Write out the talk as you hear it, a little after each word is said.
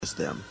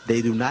them.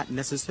 They do not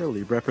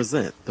necessarily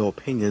represent the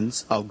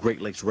opinions of Great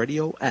Lakes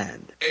Radio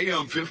and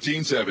AM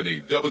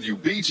 1570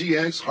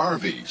 WBGX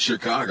Harvey,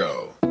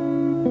 Chicago.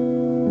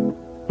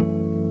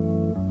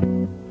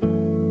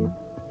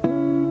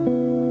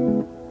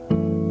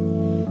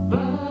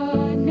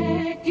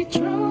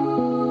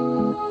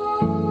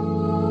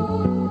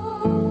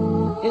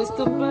 It's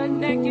the butt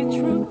naked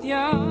truth,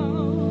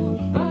 y'all.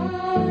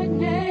 Butt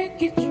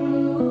naked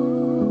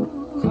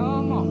truth.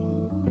 Come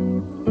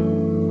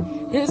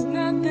on. It's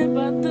nothing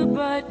but the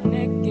butt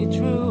naked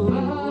truth.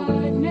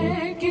 Butt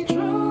naked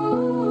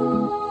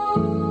truth.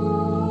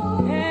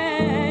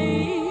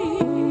 Hey,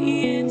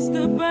 it's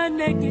the butt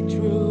naked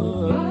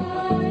truth.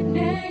 Butt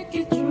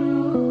naked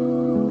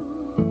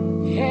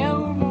truth.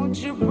 Hell, won't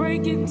you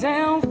break it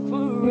down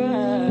for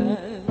us?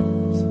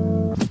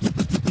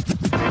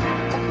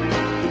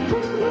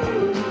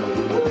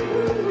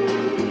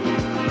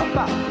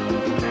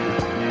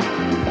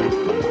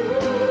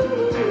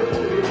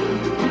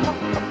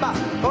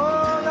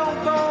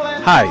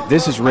 Hi,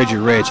 this is Reggie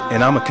Reg,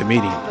 and I'm a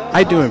comedian.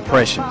 I do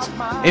impressions.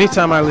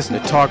 Anytime I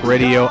listen to talk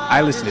radio,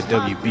 I listen to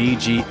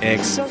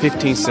WBGX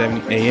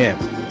 1570 AM,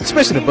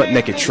 especially the Butt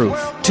Naked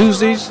Truth,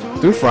 Tuesdays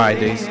through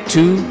Fridays,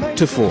 2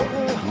 to 4.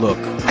 Look,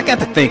 I got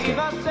to thinking,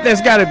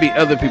 there's got to be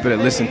other people that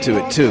listen to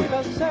it too.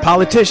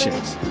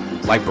 Politicians,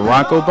 like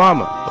Barack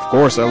Obama. Of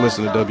course, I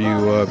listen to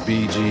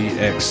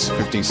WBGX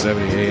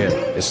 1570 AM.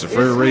 It's the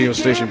favorite radio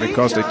station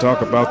because they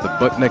talk about the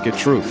Butt Naked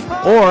Truth.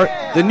 Or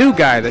the new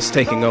guy that's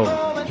taking over.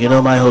 You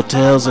know, my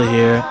hotels are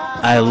here.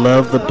 I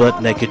love the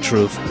Butt Naked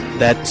Truth.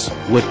 That's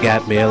what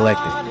got me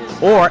elected.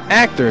 Or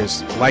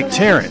actors like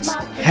Terrence.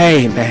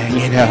 Hey, man,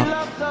 you know,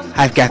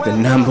 I've got the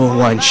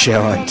 #1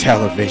 show on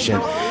television.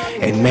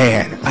 And,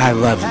 man, I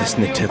love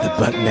listening to the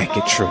Butt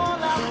Naked Truth.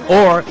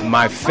 Or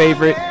my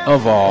favorite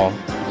of all,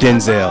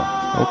 Denzel.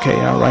 Okay,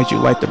 all right, you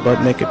like the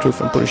Butt Naked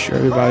Truth. I'm pretty sure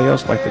everybody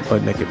else like the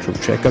Butt Naked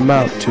Truth. Check them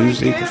out,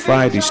 Tuesday to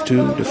Fridays,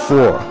 2 to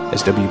 4.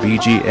 That's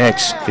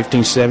WBGX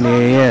 1570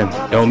 AM.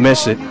 Don't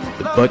miss it.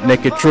 The Butt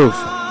Naked Truth.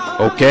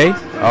 Okay?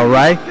 All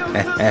right?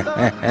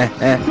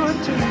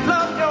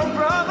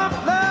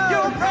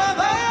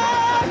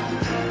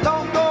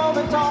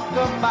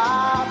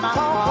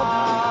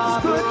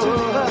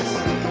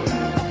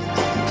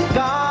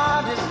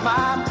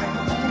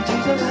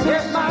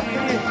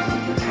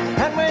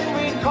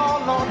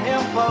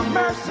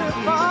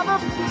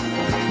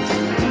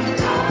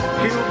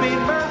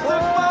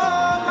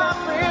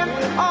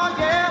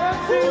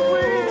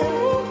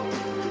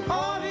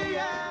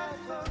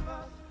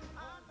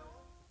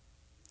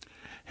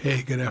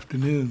 Hey, good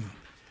afternoon,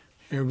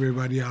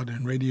 everybody out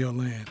in Radio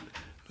Land.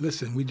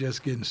 Listen, we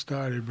just getting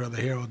started.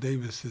 Brother Harold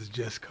Davis is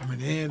just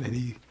coming in, and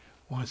he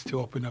wants to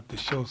open up the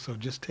show. So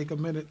just take a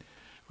minute,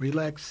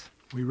 relax.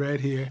 We right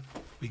here.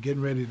 We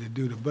getting ready to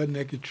do the Butt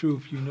Naked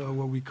Truth. You know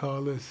what we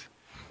call this?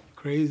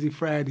 Crazy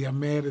Friday. I'm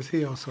mad as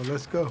hell, so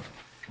let's go.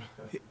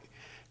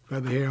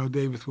 Brother Harold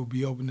Davis will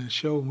be opening the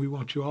show, and we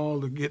want you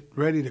all to get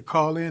ready to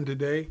call in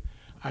today.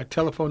 Our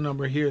telephone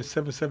number here is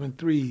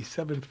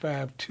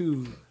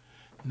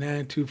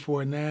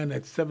 773-752-9249.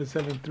 That's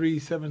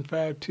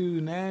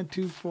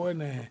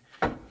 773-752-9249.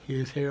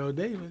 Here's Harold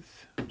Davis.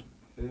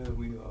 Yeah,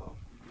 we got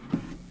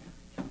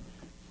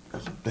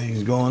some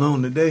things going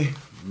on today.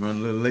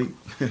 Running a little late.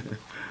 Yeah,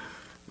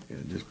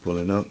 just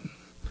pulling up.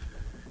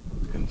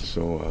 And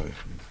so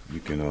you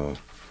can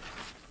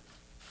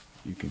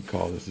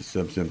call us at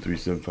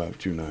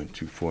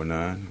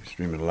 773-752-9249.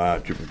 Streaming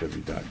live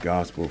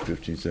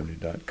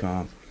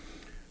www.gospel1570.com,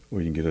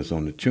 or you can get us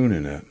on the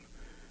TuneIn app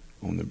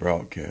on the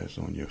broadcast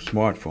on your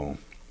smartphone,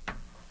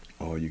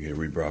 or you get a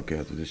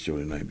rebroadcast of this show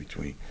tonight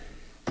between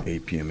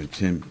 8 p.m. and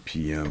 10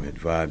 p.m. at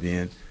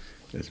VIBE-IN.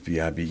 That's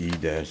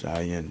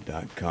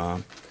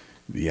VIBE-IN.com,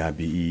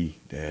 VIBE-IN.com,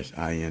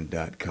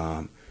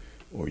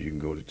 or you can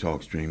go to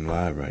TalkStream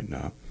Live right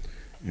now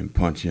and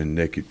punch in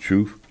Naked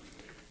Truth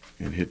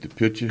and hit the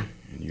picture,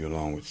 and you,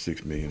 along with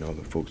 6 million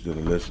other folks that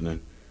are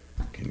listening,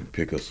 can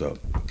pick us up.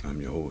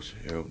 I'm your host,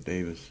 Harold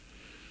Davis,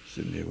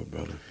 sitting here with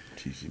Brother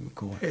T.C.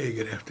 McCoy. Hey,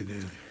 good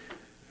afternoon.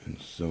 And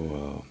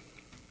so,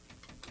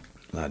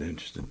 a lot of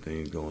interesting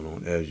things going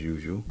on, as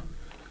usual.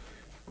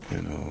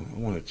 And I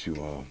wanted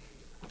to,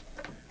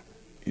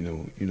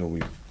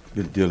 we've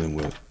been dealing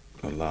with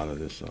a lot of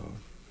this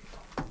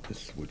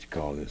what you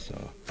call this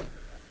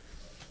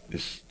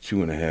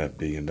 $2.5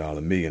 billion,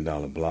 $1 million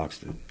blocks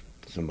that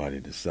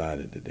somebody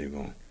decided that they're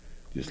going to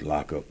just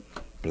lock up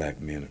black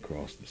men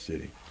across the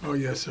city. Oh,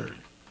 yes, sir.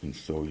 And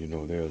so,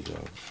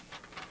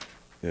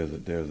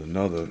 there's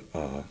another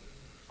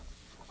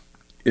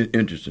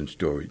interesting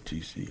story,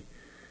 TC,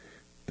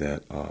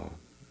 that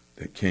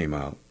came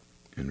out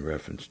in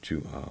reference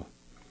to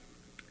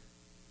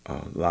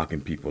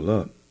locking people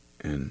up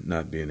and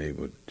not being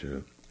able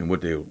to, and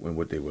what they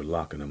were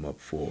locking them up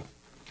for.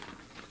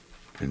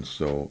 And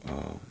so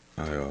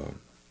I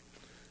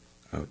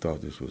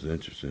thought this was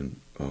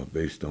interesting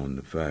based on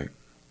the fact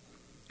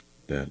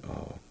that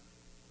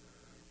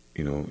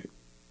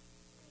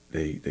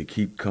they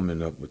keep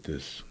coming up with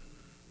this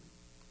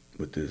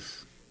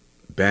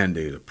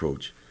Band-Aid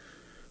approach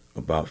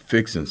about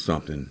fixing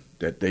something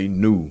that they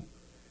knew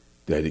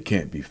that it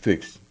can't be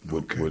fixed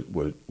with a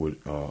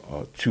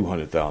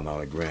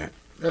 $200,000 grant.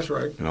 That's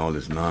right. And all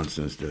this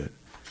nonsense that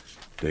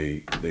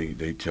they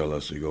tell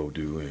us to go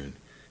do and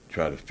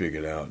try to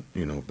figure it out,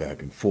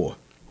 back and forth.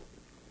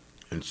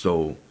 And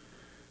so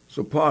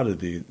part of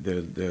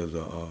there's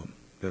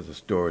a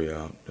story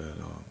out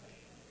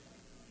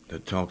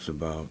that talks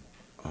about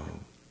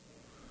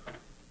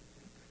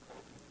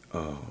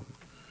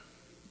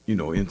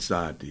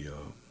inside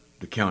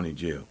the county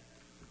jail,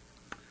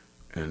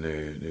 and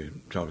they're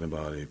talking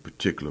about a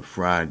particular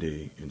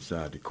Friday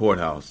inside the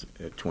courthouse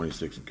at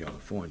 26 in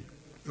California.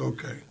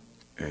 Okay.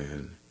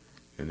 And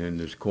in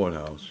this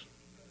courthouse,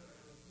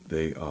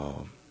 they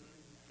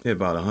had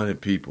about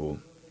 100 people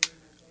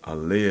are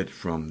led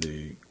from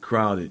the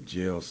crowded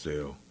jail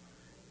cell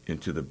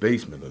into the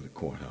basement of the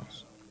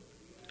courthouse,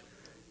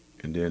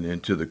 and then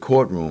into the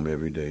courtroom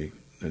every day.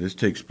 Now this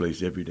takes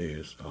place every day.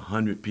 It's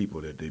 100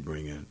 people that they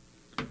bring in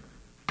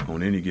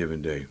on any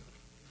given day,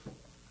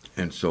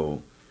 and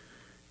so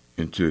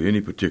into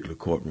any particular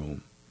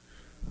courtroom,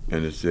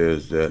 and it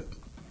says that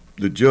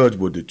the judge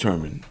will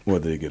determine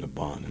whether they get a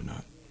bond or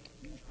not.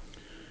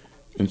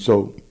 And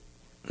so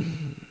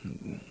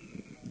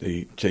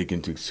they take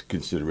into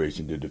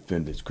consideration the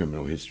defendant's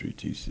criminal history,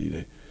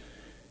 TC.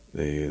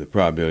 The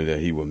probability that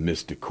he will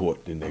miss the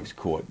next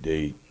court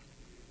date.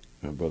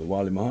 Brother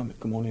Wally Muhammad,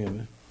 come on in,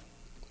 man.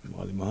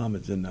 Wally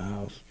Muhammad's in the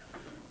house.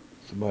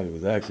 Somebody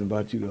was asking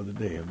about you the other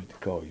day. I meant to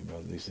call you,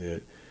 brother. They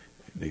said,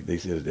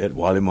 is that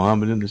Wally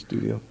Muhammad in the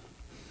studio?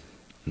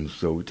 And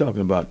so we're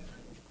talking about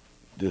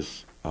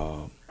this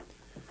how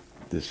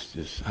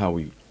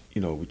we're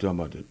talking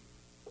about the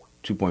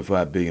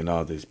 $2.5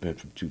 billion they spent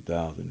from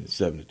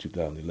 2007 to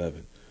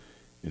 2011.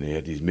 And they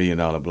had these $1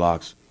 million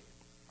blocks,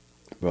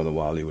 Brother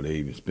Wally, where they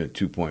even spent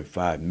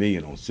 $2.5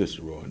 million on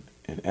Cicero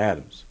and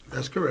Adams.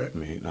 That's correct. I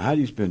mean, now how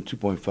do you spend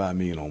 $2.5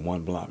 million on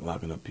one block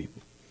locking up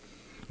people?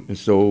 And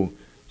so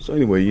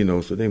anyway,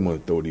 so they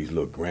want to throw these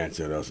little grants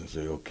at us and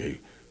say, okay,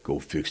 go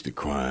fix the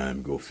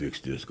crime, go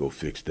fix this, go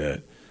fix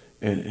that.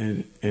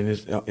 And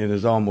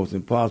it's almost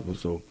impossible.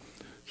 So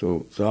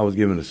I was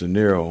given a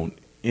scenario on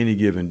any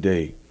given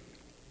day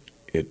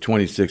at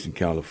 26 in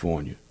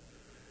California.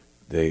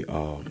 They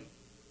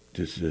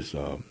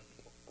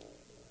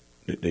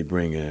they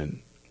bring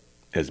in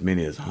as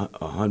many as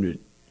 100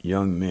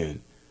 young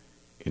men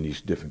in these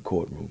different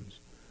courtrooms,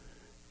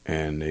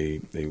 and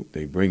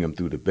they bring them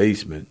through the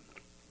basement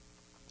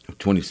of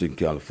 26 in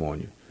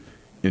California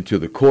into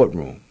the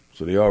courtroom.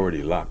 So they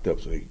already locked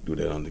up, so they do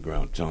that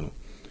underground tunnel.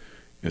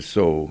 And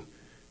so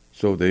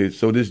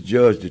this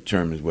judge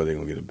determines whether they're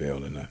going to get a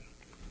bail or not.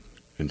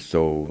 And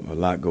so a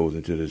lot goes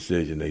into the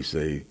decision. They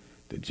say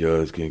the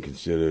judge can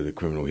consider the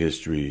criminal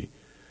history,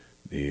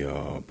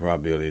 the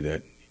probability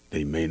that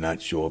they may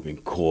not show up in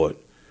court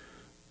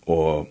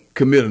or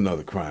commit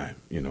another crime,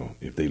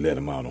 if they let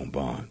them out on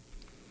bond.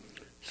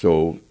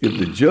 So if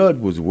the judge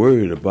was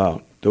worried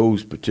about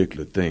those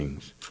particular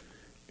things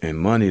and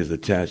money is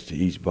attached to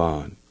each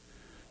bond,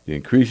 the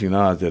increasing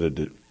odds that a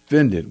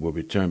defendant will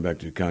return back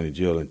to the county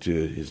jail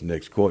until his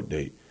next court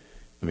date.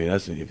 I mean,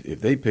 that's if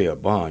they pay a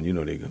bond,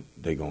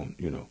 they're going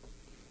to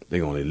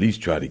at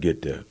least try to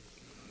get there.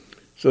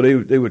 So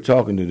they were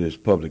talking to this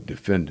public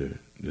defender.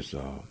 His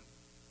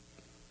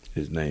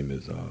name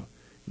is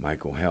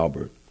Michael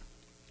Halbert,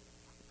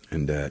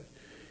 and that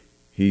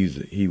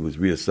he was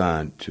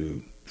reassigned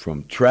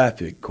from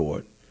traffic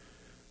court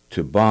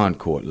to bond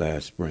court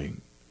last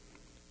spring.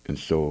 And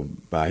so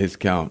by his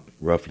count,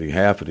 roughly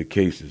half of the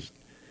cases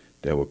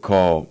that were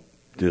called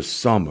this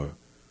summer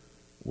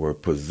were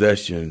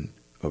possession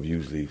of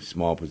usually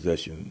small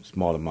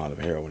amount of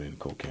heroin and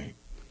cocaine.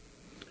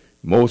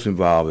 Most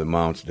involved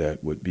amounts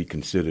that would be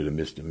considered a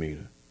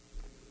misdemeanor.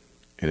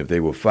 And if they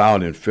were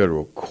filed in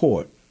federal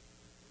court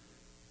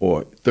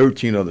or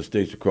 13 other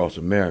states across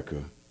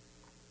America,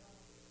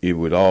 it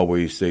would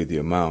always say the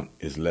amount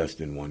is less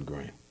than 1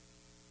 gram.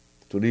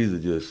 So these are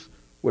just,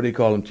 what they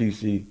call them,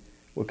 TC?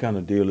 What kind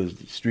of dealers?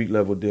 Street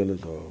level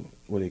dealers, or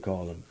what they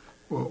call them?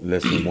 Well,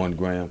 less than 1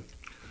 gram?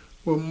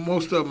 Well,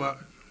 most of them are,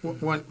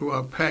 one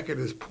packet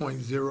is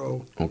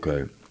 .025,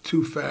 okay,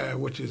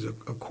 which is a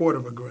quarter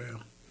of a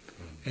gram.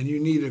 And you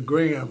need a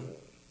gram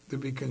to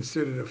be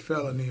considered a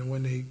felony. And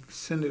when they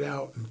send it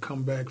out and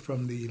come back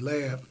from the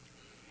lab,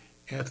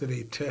 after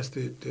they test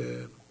it,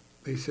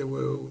 they say,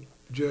 well,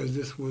 Judge,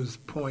 this was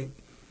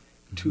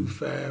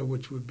 .25,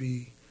 which would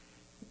be,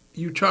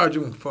 you charge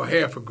them for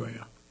half a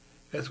gram.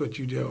 That's what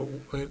you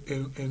do.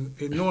 And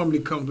it normally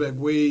comes back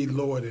way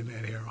lower than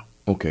that, Harold.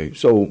 Okay,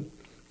 so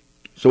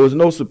it's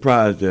no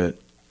surprise that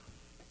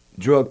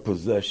drug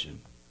possession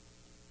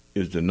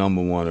is the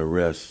number one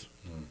arrest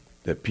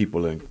that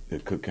people in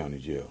Cook County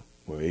Jail,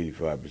 where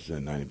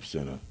 85%,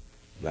 90% are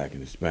black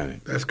and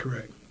Hispanic. That's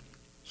correct.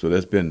 So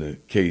that's been the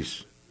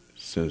case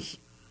since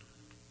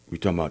we're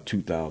talking about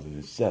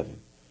 2007.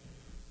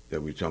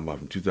 That we're talking about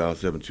from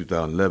 2007 to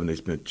 2011, they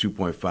spent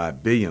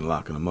 $2.5 billion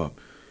locking them up.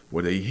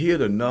 Well, they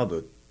hit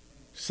another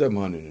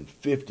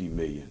 $750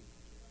 million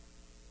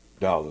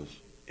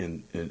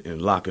in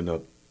locking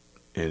up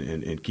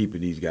and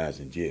keeping these guys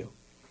in jail.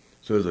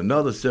 So there's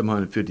another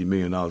 $750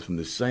 million from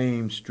the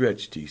same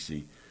stretch,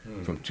 TC,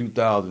 from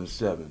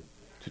 2007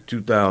 to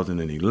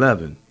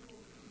 2011.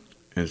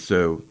 And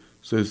so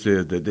it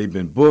says that they've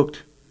been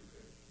booked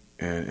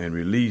and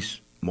released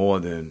more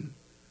than,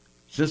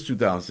 since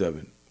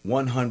 2007,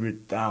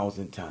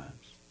 100,000 times.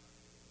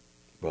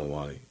 Brother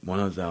Wally,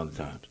 100,000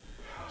 times.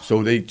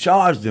 So they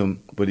charged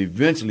them, but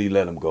eventually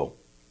let them go.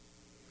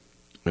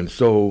 And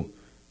so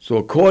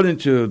according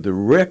to the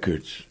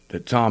records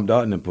that Tom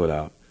Dotton put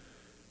out,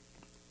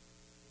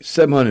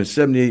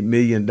 $778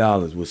 million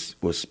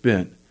was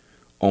spent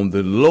on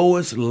the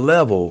lowest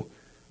level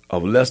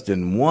of less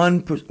than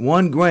 1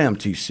 gram,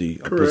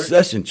 TC, of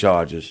possession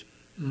charges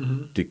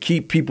to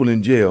keep people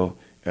in jail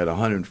at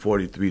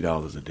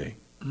 $143 a day.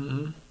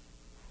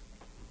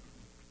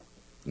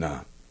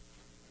 Now,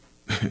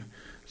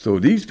 so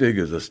these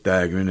figures are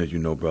staggering, as you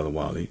know, Brother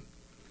Wally.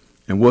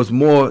 And what's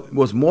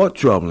more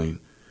troubling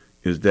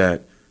is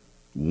that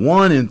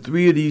 1 in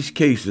 3 of these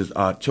cases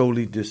are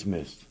totally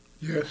dismissed.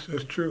 Yes,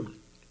 that's true.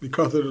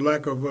 Because of the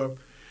lack of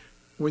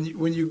when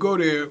you go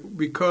there,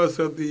 because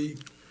of the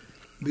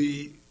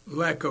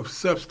lack of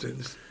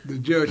substance, the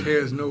judge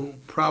has no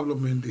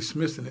problem in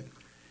dismissing it.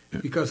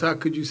 Because how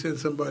could you send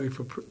somebody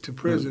to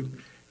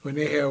prison when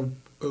they have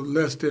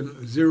less than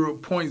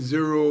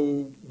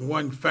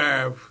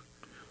 0.015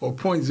 or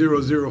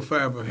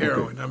 0.005 of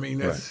heroin? Okay. I mean,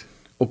 that's... Right.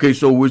 Okay,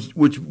 so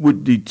which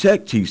would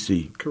detect,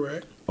 TC,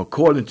 correct,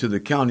 according to the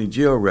county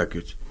jail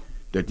records,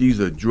 that these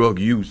are drug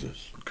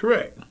users.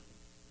 Correct.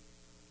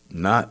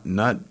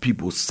 Not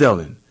people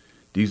selling.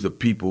 These are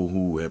people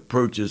who have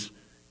purchased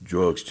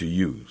drugs to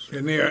use.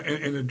 And they are,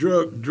 and the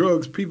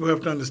drugs, people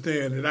have to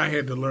understand, and I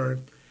had to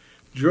learn,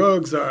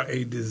 drugs are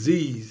a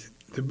disease.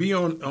 To be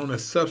on a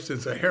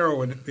substance, a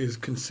heroin, is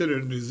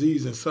considered a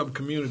disease in some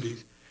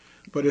communities,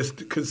 but it's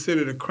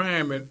considered a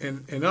crime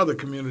in other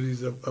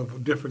communities of a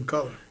different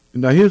color.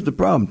 Now, here's the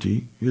problem,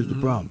 T. Here's the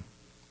problem.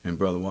 And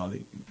Brother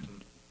Wally,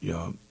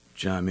 y'all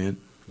chime in.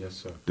 Yes,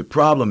 sir. The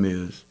problem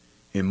is,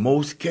 in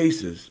most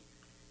cases,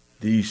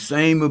 these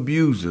same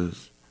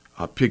abusers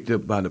are picked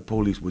up by the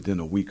police within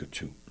a week or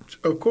two.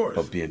 Of course.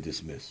 Of being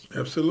dismissed.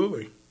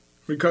 Absolutely.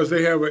 Because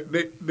they have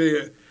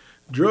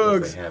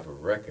drugs. They have a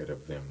record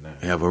of them now.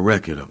 They have a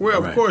record of them.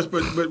 Well, right. of course,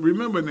 but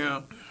remember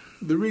now,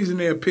 the reason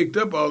they are picked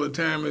up all the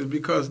time is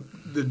because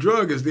the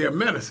drug is their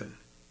medicine.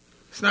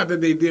 It's not that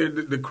they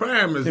did the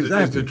crime is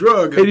the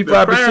drug.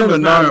 85% are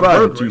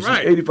non-violent.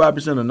 Right.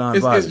 85% are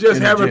non-violent. It's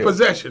just having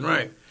possession,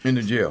 right? In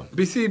the jail.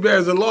 See,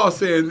 there's a law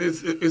saying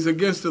it's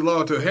against the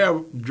law to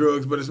have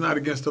drugs, but it's not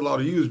against the law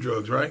to use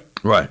drugs, right?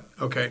 Right.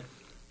 Okay.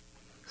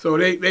 So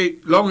they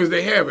long as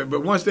they have it,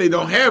 but once they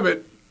don't have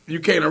it, you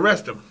can't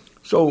arrest them.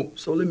 So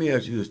let me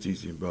ask you this,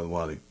 TC, Brother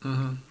Wally.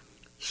 Mm-hmm.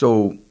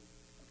 So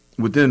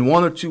within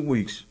 1 or 2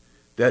 weeks,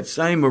 that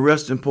same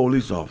arresting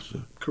police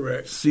officer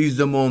correct sees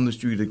them on the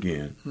street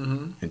again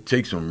and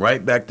takes them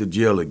right back to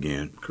jail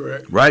again.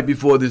 Correct. Right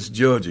before this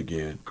judge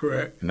again.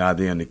 Correct. And now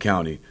they're in the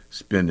county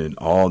spending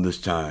all this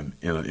time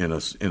in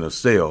a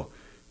cell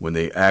when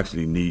they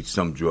actually need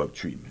some drug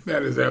treatment.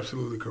 That is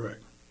absolutely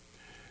correct.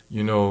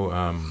 You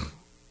know,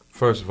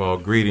 first of all,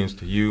 greetings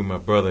to you, my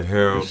brother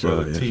Harold, yes,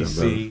 brother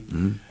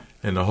TC,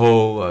 and the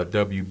whole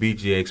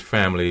WBGX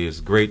family. It's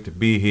great to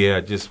be here.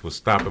 I just was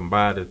stopping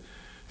by to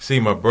see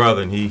my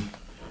brother, and he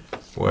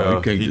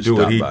do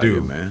what he do,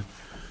 here, man.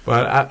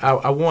 But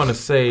I want to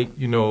say,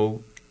 you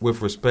know,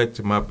 with respect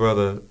to my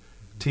brother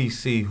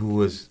TC,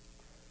 who is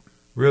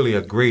really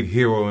a great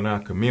hero in our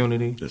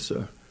community. Yes,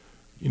 sir.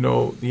 You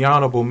know, the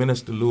Honorable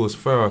Minister Louis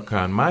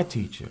Farrakhan, my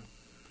teacher,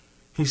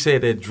 he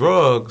said that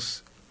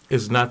drugs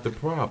is not the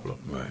problem.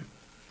 Right.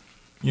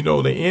 You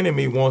know, the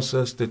enemy wants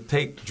us to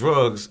take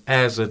drugs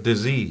as a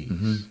disease.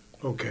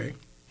 Mm-hmm. Okay.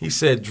 He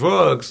said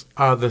drugs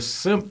are the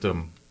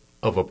symptom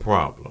of a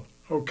problem.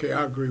 Okay,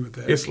 I agree with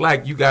that. It's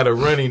like you got a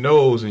runny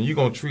nose and you're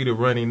going to treat a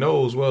runny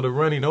nose. Well, the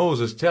runny nose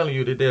is telling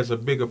you that there's a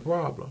bigger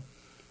problem.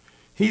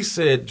 He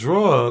said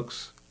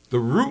drugs, the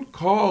root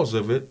cause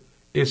of it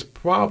is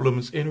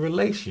problems in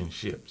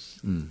relationships.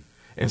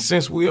 And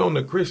since we're on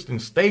the Christian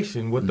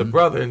station with the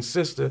brother and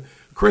sister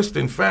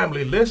Christian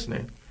family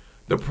listening,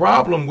 the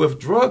problem with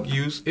drug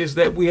use is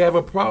that we have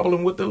a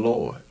problem with the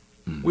Lord.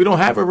 We don't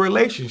have a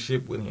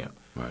relationship with him.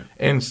 Right.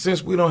 And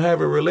since we don't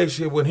have a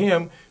relationship with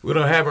him, we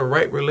don't have a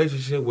right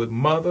relationship with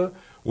mother,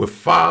 with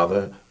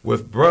father,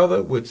 with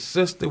brother, with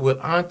sister, with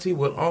auntie,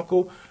 with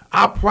uncle.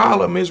 Our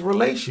problem is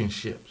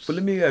relationships. But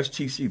let me ask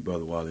TC,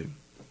 Brother Wally.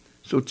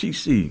 So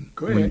TC,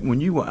 Go ahead. when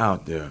you were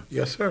out there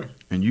Yes, sir.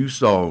 and you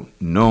saw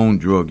known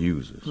drug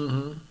users,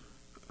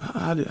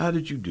 how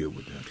did you deal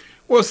with that?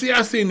 Well, see,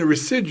 I seen the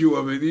residual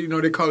of it. You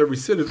know, they call it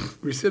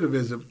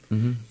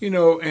recidivism. You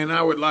know, and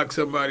I would lock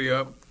somebody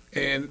up,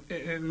 and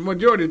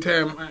majority of the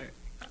time,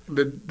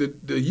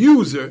 the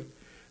user,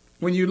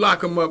 when you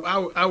lock them up,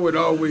 I would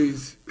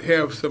always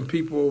have some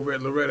people over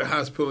at Loretta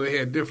Hospital. They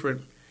had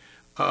different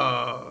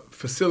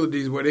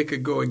facilities where they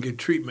could go and get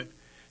treatment.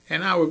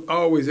 And I would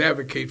always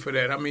advocate for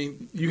that. I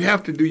mean, you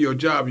have to do your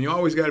job, and you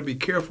always got to be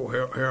careful,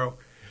 Harold.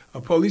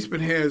 a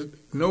policeman has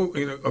no,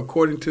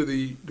 according to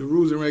the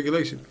rules and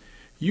regulations,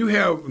 you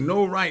have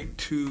no right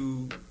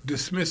to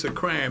dismiss a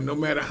crime, no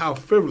matter how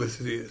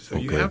frivolous it is. So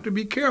you have to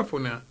be careful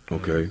now.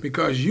 Okay.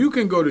 Because you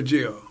can go to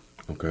jail.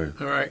 Okay.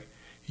 All right.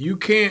 You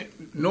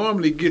can't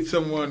normally get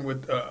someone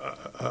with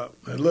a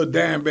little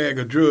dime bag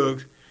of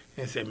drugs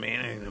and say,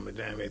 man, I ain't number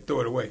dime bag,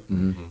 throw it away.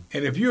 Mm-hmm.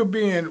 And if you're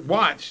being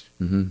watched,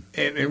 and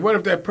what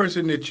if that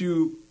person that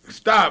you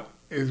stop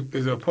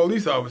is a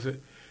police officer,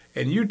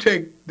 and you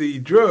take the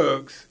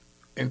drugs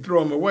and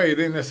throw them away,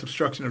 then that's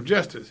obstruction of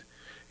justice.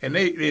 And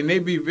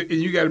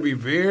you got to be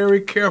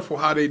very careful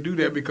how they do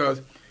that,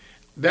 because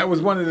that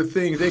was one of the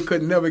things they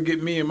could never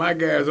get me and my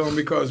guys on,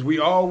 because we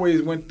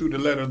always went through the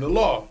letter of the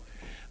law.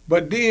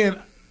 But then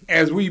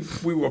as we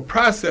were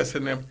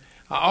processing them,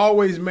 I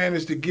always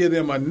managed to give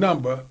them a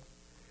number.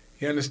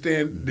 You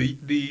understand?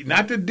 The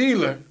not the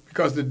dealer,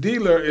 because the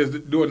dealer is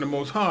doing the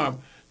most harm.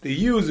 The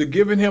user,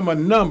 giving him a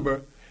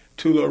number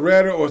to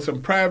Loretta or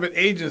some private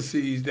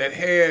agencies that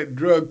had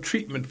drug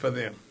treatment for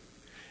them.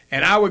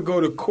 And I would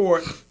go to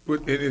court,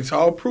 it's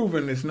all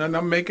proven, it's nothing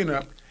I'm making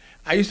up.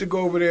 I used to go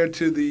over there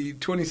to the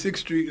 26th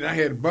Street, and I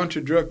had a bunch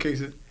of drug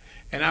cases,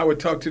 and I would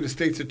talk to the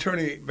state's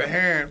attorney,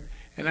 Bahan,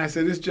 and I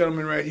said, this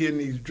gentleman right here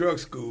needs drug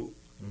school.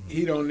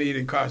 He don't need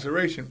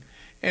incarceration.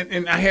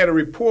 And I had a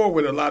rapport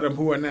with a lot of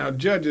them who are now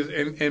judges,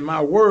 and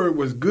my word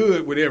was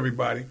good with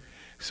everybody.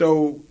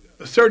 So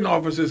certain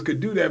officers could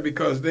do that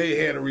because they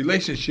had a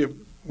relationship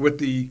with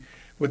the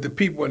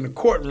people in the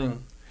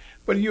courtroom.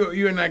 But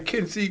you're not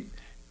kidding. See,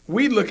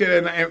 we look at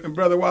it, and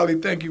Brother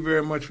Wally, thank you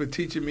very much for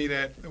teaching me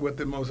that, what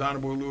the Most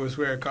Honorable Louis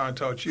Farrakhan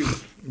taught you,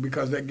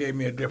 because that gave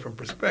me a different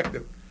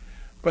perspective.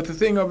 But the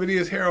thing of it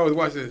is, Harold,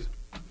 watch this.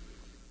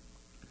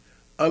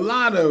 A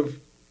lot of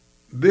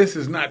this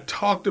is not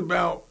talked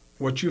about,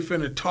 what you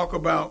finna talk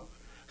about.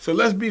 So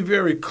let's be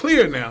very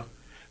clear now.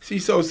 See,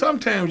 so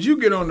sometimes you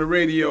get on the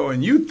radio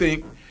and you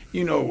think,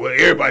 well,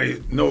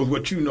 everybody knows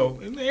what you know.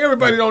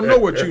 Everybody don't know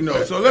what you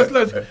know. So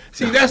let's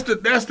see. That's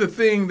the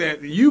thing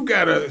that you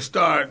gotta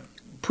start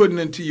putting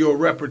into your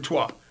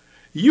repertoire.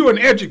 You're an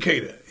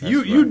educator.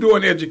 You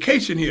doing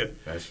education here.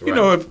 That's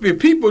right. If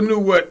people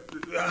knew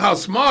how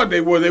smart they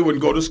were, they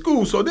wouldn't go to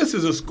school. So this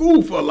is a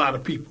school for a lot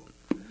of people.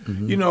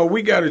 Mm-hmm.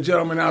 We got a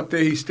gentleman out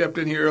there. He stepped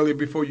in here earlier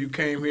before you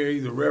came here.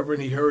 He's a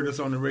reverend. He heard us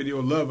on the radio,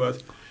 love us,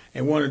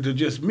 and wanted to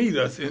just meet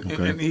us.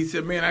 And he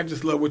said, man, I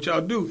just love what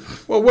y'all do.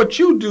 Well, what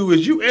you do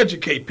is you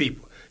educate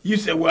people. You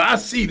said, well, I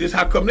see this.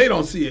 How come they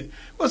don't see it?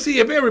 Well, see,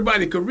 if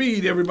everybody could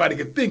read, everybody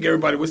could think,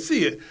 everybody would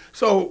see it.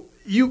 So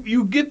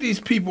you get these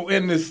people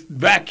in this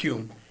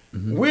vacuum.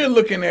 Mm-hmm. We're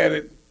looking at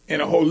it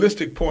in a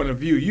holistic point of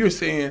view. You're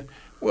saying,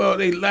 well,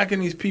 they locking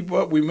these people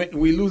up. We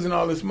losing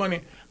all this money.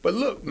 But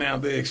look now,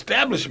 the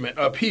establishment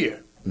up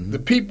here, the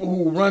people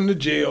who run the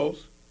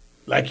jails,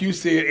 like you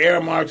said,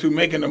 Aramarks who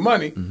making the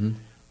money,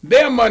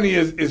 their money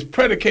is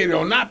predicated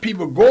on not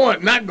people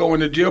not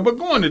going to jail, but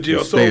going to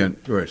jail. Staying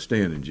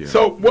in jail.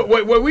 So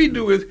what we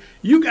do is,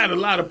 you got a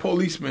lot of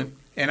policemen,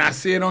 and I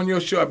said on your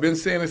show, I've been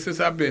saying it since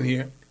I've been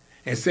here,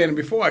 and saying it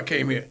before I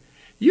came here.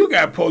 You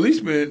got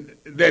policemen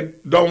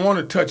that don't want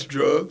to touch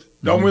drugs,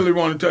 don't really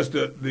want to touch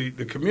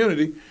the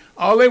community.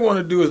 All they want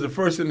to do is the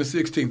 1st and the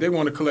 16th. They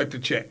want to collect a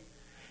check.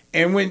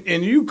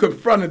 And you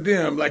confronted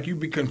them like you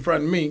be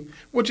confronting me,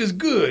 which is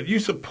good. You're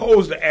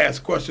supposed to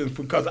ask questions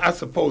because I'm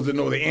supposed to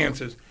know the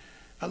answers.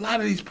 A lot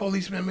of these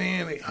policemen,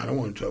 man, I don't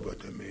want to talk about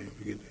that, man.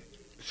 Forget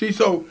that. See,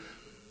 so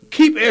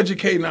keep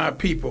educating our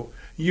people.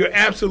 You're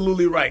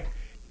absolutely right.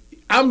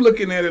 I'm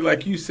looking at it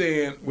like you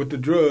saying with the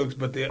drugs,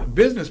 but the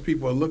business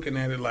people are looking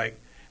at it like,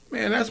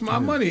 man, that's my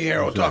money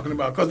Harold talking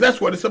about, because that's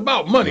what it's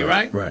about, money,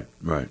 right?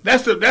 Right.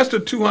 That's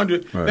the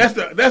 200. Right.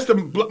 That's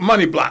the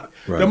money block.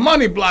 Right. The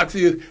money blocks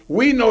is,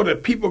 we know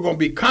that people are going to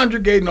be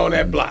congregating on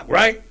that block,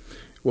 right?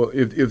 Well,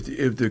 if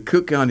the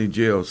Cook County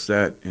Jail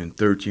sat in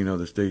 13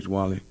 other states,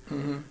 Wally,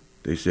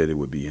 they said it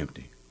would be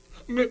empty.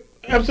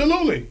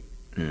 Absolutely.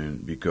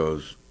 And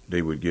because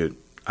they would get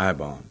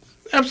I-bonds.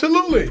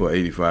 Absolutely. For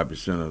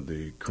 85% of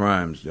the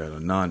crimes that are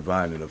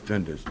nonviolent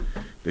offenders.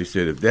 They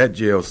said if that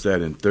jail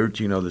sat in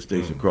 13 other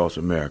states across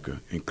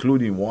America,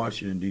 including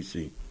Washington,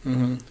 D.C.,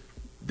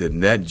 then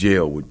that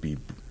jail would be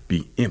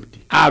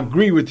empty. I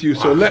agree with you.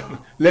 Wow. So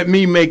let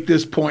me make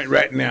this point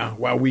right now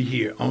while we're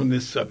here on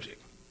this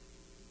subject.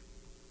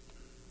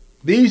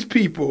 These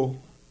people,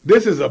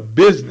 this is a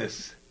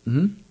business.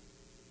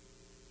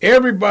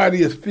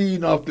 Everybody is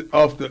feeding off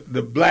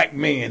the black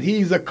man.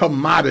 He's a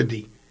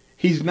commodity.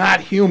 He's not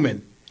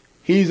human.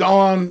 He's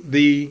on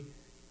the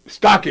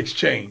stock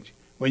exchange.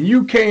 When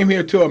you came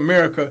here to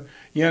America,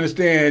 you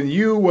understand,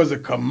 you was a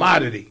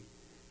commodity.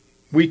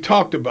 We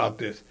talked about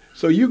this.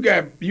 So you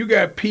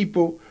got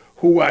people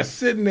who are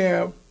sitting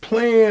there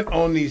playing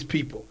on these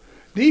people.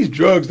 These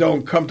drugs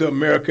don't come to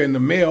America in the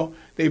mail.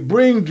 They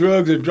bring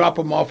drugs and drop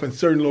them off in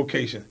certain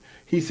locations.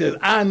 He says,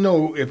 I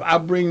know if I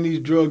bring these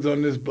drugs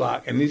on this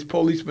block and these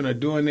policemen are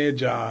doing their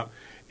job,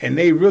 and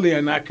they really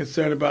are not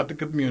concerned about the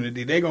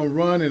community, they're going to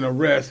run and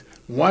arrest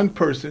one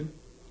person,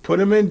 put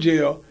him in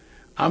jail.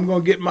 I'm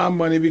going to get my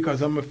money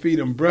because I'm going to feed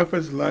them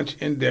breakfast, lunch,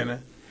 and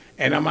dinner.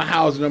 and I'm going to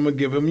house them, I'm going to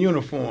give them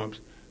uniforms.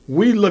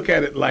 We look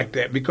at it like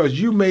that because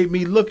you made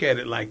me look at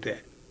it like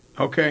that.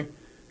 Okay?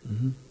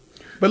 Mm-hmm.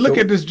 But look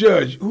at this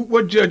judge.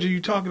 What judge are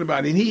you talking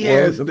about? And he Well,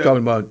 has I'm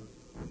talking about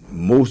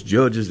most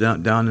judges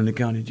down in the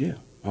county jail.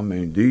 I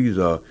mean, these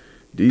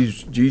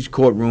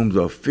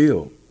courtrooms are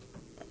filled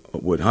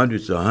with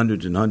hundreds and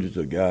hundreds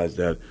of guys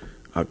that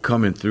are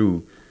coming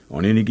through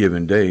on any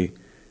given day.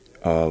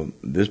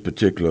 This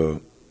particular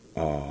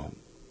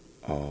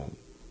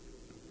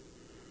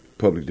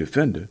public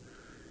defender,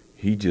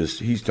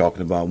 he's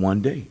talking about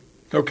one day.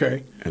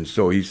 Okay. And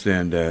so he's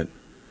saying that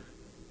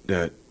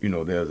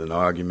there's an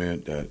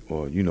argument that,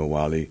 or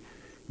Wally,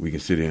 we can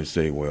sit here and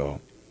say, well,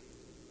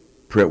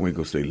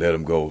 Preckwinkle say let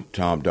him go,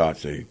 Tom Dart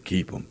say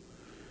keep him,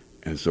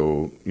 and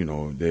so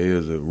there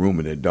is a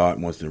rumor that Dart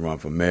wants to run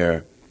for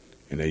mayor,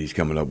 and that he's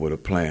coming up with a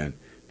plan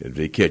that if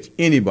they catch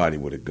anybody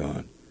with a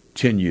gun,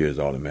 10 years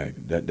automatic.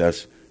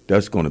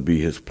 That's going to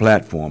be his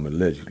platform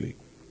allegedly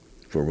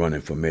for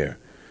running for mayor,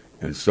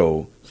 and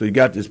so you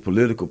got this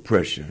political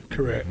pressure.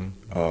 Correct.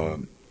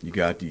 You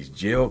got these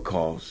jail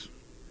costs.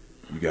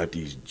 You got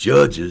these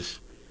judges,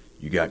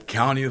 you got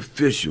county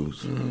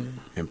officials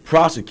and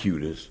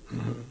prosecutors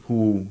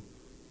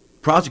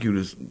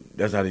prosecutors,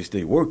 that's how they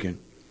stay working,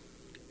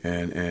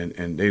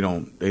 and they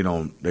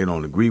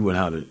don't agree with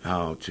how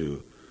to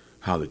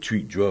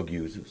treat drug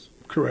users.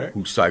 Correct.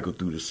 Who cycle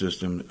through the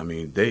system. I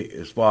mean,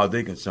 as far as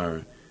they're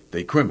concerned,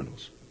 they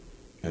criminals.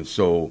 And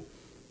so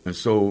if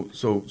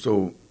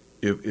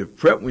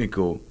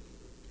Preckwinkle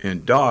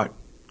and Dart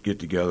get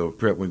together, or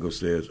Preckwinkle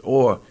says,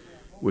 or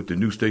with the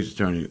new state's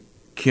attorney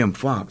Kim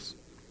Foxx,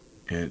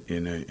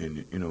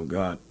 and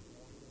God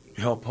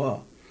help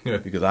her,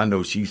 because I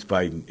know she's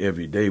fighting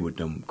every day with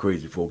them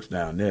crazy folks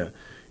down there,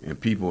 and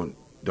people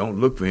don't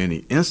look for any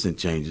instant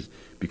changes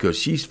because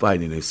she's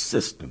fighting a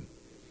system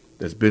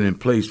that's been in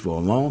place for a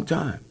long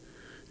time,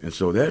 and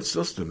so that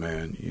sister,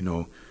 man,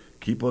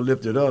 keep her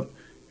lifted up,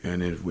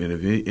 and if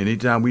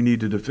anytime we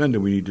need to defend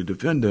her, we need to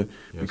defend her,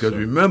 because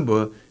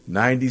remember,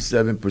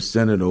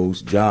 97% of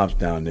those jobs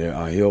down there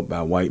are held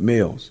by white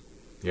males.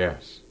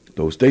 Yes.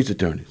 Those state's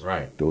attorneys.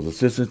 Right. Those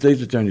assistant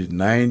state's attorneys,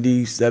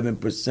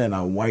 97%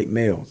 are white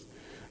males.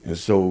 And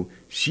so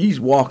she's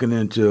walking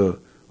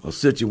into a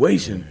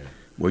situation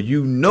where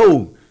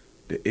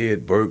the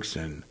Ed Burks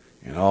and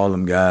all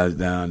them guys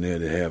down there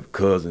that have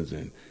cousins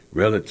and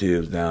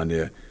relatives down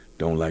there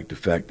don't like the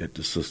fact that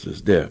the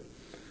sister's there.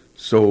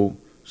 So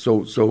there's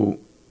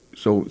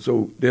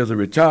a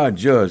retired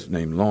judge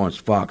named Lawrence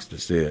Fox that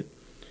said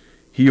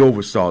he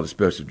oversaw the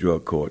special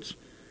drug courts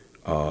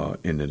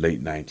in the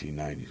late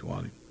 1990s,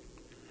 Wally.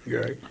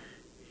 Right.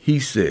 He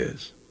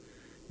says,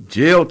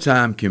 jail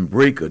time can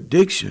break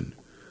addiction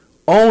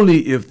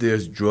only if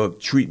there's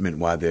drug treatment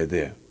while they're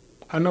there.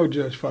 I know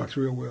Judge Fox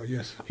real well,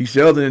 yes. He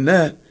said, other than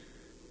that,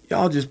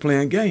 y'all just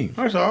playing games.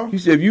 That's all. He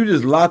said, if you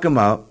just lock him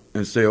out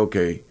and say,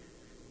 okay,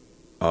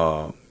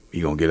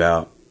 he gonna get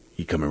out,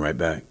 he coming right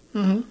back.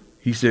 Mm-hmm.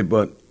 He said,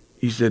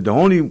 the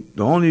only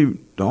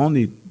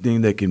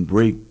thing that can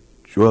break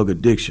drug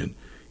addiction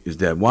is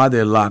that while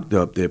they're locked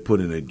up, they're put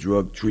in a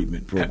drug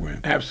treatment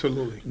program.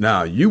 Absolutely.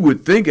 Now, you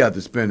would think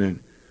after spending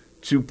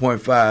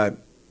 $2.5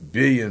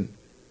 billion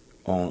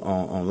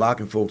on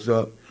locking folks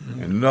up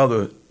and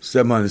another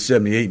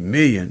 $778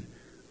 million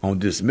on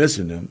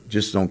dismissing them,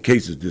 just on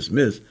cases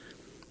dismissed,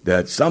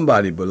 that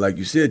somebody, but like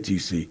you said,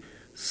 TC,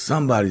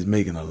 somebody's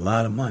making a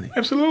lot of money.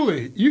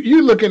 Absolutely.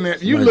 You looking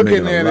at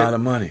a lot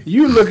of money.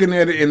 You looking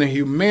at it in a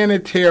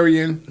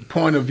humanitarian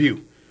point of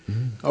view.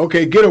 Mm-hmm.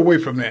 Okay, get away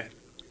from that.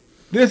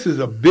 This is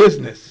a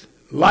business.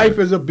 Life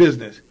is a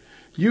business.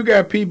 You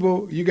got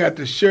people, you got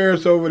the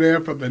sheriffs over there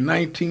from the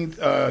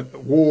 19th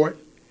ward.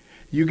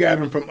 You got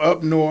them from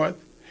up north.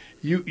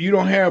 You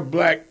don't have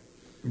black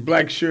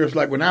sheriffs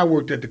like when I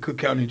worked at the Cook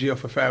County Jail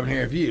for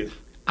 5.5 years.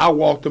 I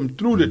walked them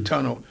through the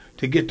tunnel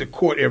to get to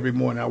court every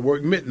morning. I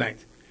worked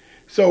midnights.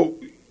 So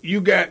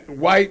you got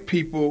white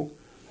people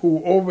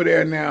who over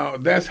there now,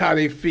 that's how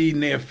they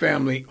feeding their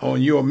family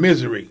on your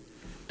misery.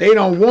 They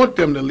don't want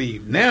them to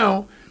leave.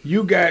 Now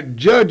you got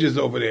judges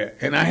over there,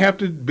 and I have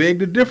to beg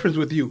the difference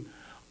with you.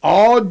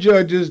 All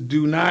judges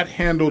do not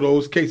handle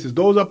those cases.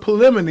 Those are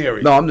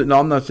preliminary. No,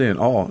 I'm not saying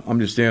all. I'm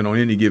just saying on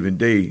any given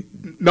day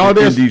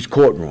in these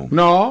courtrooms.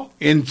 No,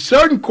 in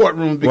certain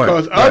courtrooms,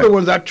 because other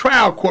ones are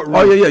trial courtrooms.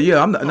 Oh,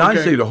 yeah. I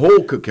didn't say the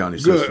whole Cook County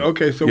system. Good,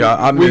 okay. So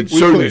I mean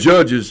certain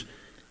judges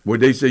where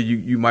they say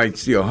you might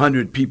see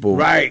 100 people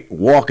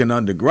walking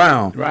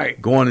underground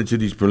going into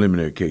these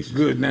preliminary cases.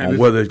 Good. Now, on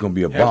whether it's going to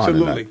be a bond or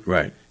not.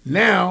 Right.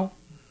 Now,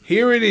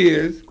 here it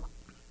is.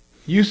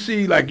 You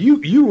see, like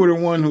you were the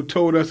one who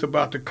told us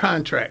about the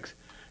contracts.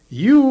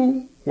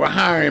 You were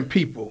hiring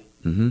people.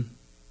 Mm-hmm.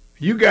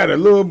 You got a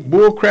little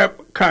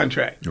bullcrap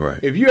contract.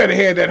 Right. If you had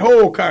had that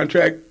whole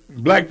contract,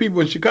 black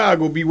people in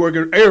Chicago would be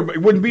working. Everybody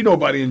wouldn't be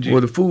nobody in jail.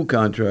 Well, the food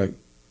contract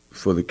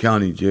for the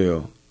county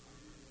jail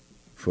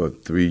for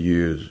 3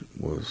 years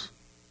was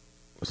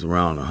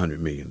around $100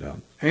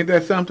 million. Ain't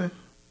that something?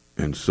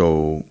 And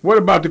so, what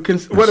about the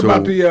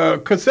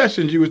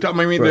concessions you was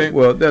talking about?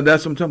 Well,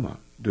 that's what I'm talking about.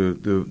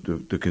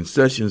 the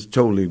concessions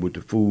totally with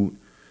the food,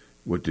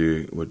 with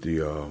the what do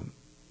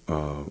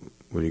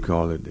you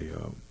call it, the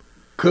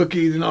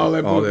Cookies and all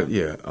that. all that,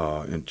 yeah.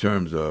 In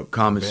terms of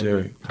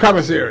commissary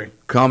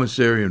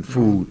and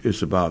food,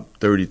 it's about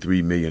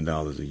 $33 million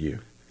a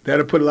year.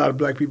 That'll put a lot of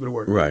black people to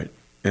work. Right,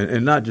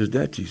 and not just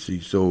that,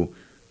 TC. So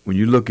when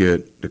you look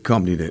at the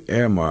company that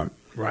Airmark,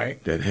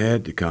 Right. that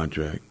had the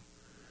contract,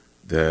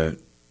 that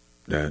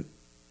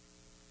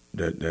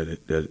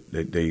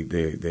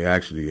they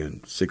actually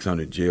in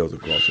 600 jails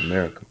across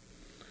America,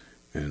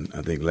 and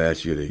I think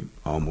last year they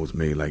almost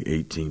made like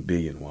 $18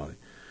 billion. Wally.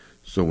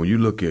 So when you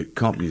look at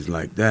companies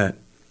like that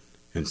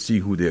and see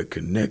who they're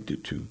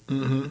connected to,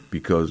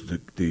 because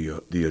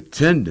the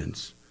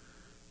attendance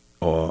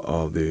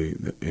or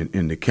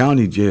in the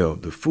county jail,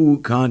 the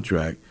food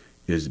contract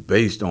is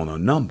based on a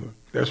number,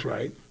 That's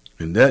right.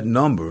 and that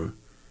number,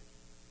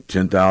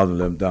 10,000,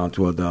 11,000,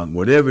 12,000,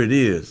 whatever it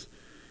is,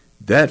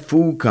 that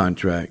food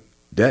contract,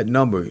 that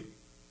number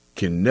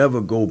can never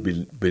go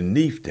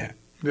beneath that.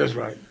 That's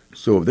right.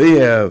 So if they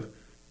have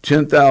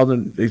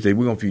 10,000, they say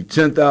we're going to feed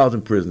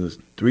 10,000 prisoners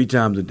 3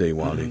 times a day,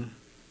 Wally.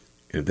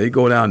 If they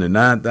go down to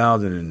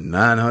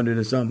 9,900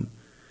 or something,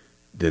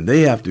 then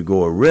they have to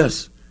go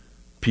arrest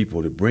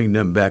people to bring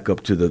them back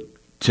up to the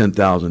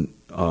 10,000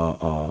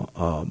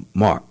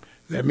 mark.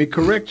 Let me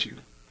correct you.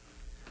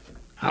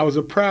 I was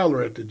a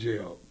prowler at the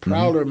jail.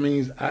 Prowler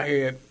means I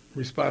had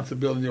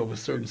responsibility over a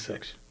certain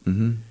section.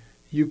 Mm-hmm.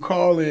 You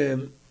call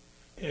in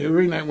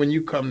every night when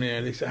you come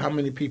there. They say how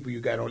many people you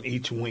got on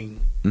each wing.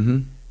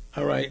 Mm-hmm.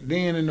 All right.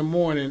 Then in the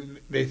morning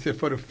they said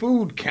for the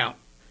food count,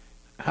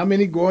 how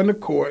many go into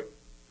court,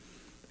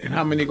 and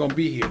how many gonna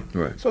be here.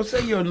 Right. So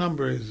say your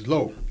number is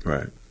low.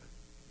 Right.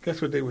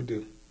 Guess what they would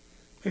do?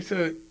 They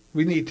said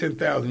we need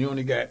 10,000. You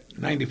only got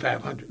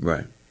 9,500.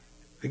 Right.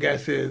 The guy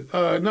says,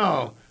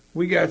 no,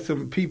 we got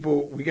some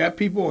people. We got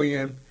people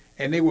in,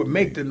 and they would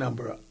make the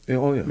number up. Yeah,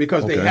 oh, yeah.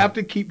 Because they Okay. have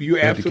to keep, you're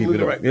They have to keep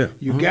absolutely it up. right. Yeah.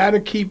 You got to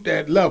keep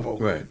that level.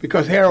 Right.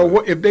 Because,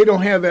 Harold, if they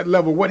don't have that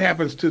level, what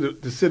happens to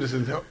the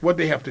citizens? What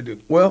they have to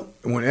do? Well,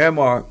 when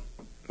Airmark,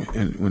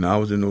 and when I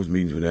was in those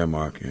meetings with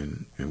Airmark,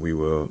 and we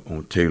were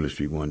on Taylor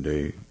Street one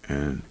day,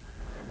 and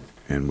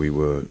we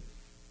were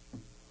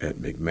at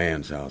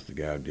McMahon's house, the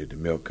guy who did the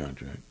milk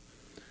contract,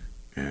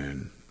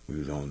 and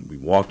we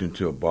walked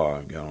into a bar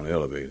and got on the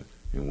elevator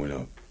and went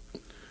up.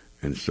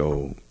 And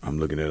so I'm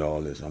looking at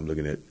all this. I'm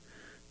looking at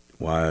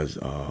why is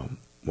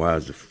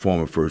the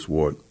former First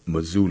Ward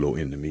Mazzullo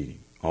in the meeting,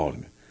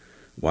 Alderman?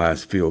 Why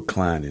is Phil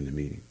Klein in the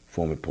meeting,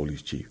 former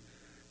police chief?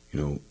 You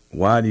know,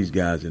 why are these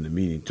guys in the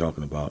meeting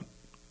talking about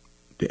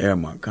the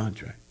Airmark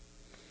contract?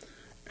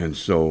 And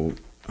so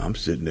I'm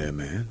sitting there,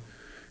 man,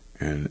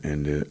 and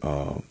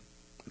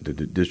the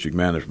district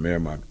manager from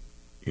Airmark,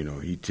 you know,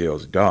 he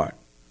tells Dart,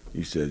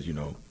 he says, you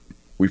know,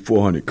 we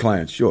 400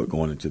 clients short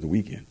going into the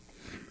weekend.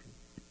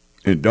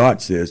 And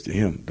Dart says to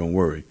him, don't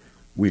worry,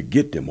 we'll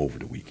get them over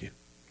the weekend.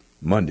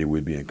 Monday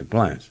we'll be in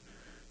compliance.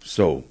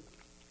 So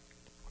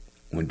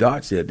when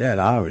Dart said that,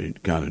 I already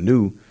kind of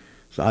knew.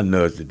 So I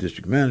nudged the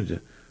district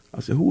manager. I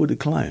said, who are the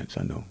clients?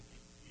 I know.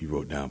 He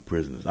wrote down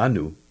prisoners. I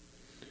knew.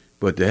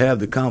 But to have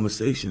the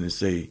conversation and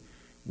say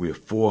we're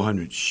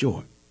 400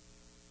 short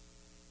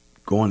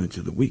going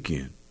into the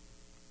weekend.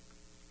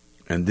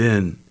 And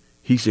then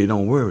he said,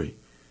 don't worry.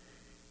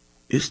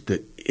 It's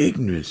the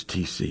ignorance,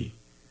 TC,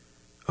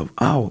 of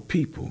our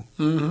people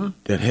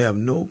that have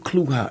no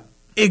clue how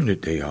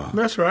ignorant they are.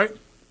 That's right.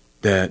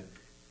 That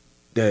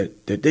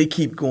they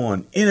keep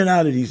going in and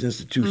out of these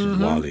institutions,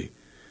 Wally,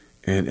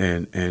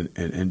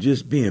 and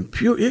just being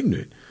pure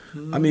ignorant.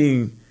 I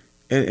mean,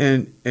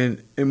 and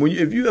when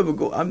if you ever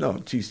go, I know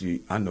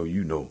TC, I know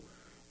you know,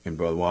 and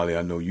Brother Wally,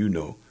 I know you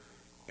know,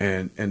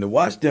 and to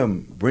watch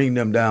them bring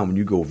them down when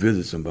you go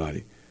visit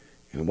somebody,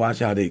 and watch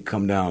how they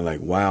come down like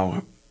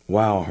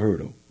wild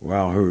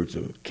herds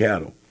of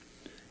cattle,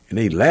 and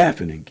they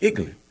laughing and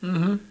giggling,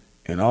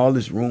 and all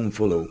this room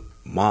full of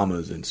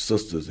mamas and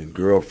sisters and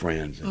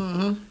girlfriends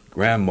and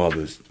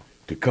grandmothers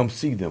to come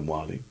see them,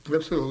 Wally.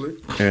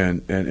 Absolutely.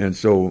 And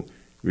so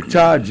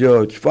retired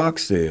Judge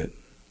Fox said,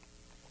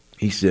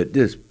 he said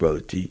this,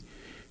 Brother T,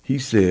 he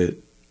said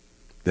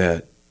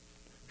that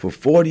for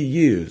 40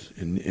 years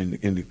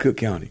in the Cook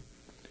County,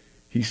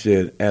 he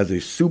said as a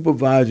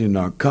supervising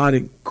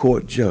narcotic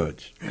court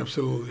judge,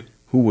 Absolutely.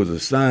 who was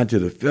assigned to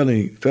the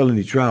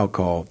felony trial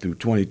call through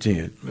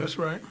 2010, That's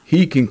right.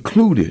 he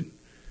concluded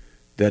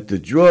that the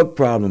drug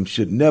problem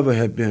should never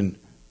have been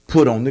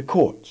put on the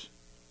courts.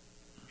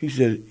 He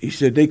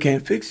said they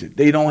can't fix it.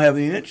 They don't have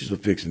any interest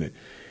of fixing it.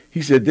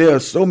 He said there are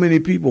so many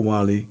people,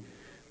 Wally,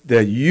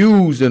 that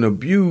use and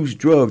abuse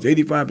drugs,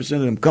 85%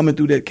 of them coming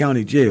through that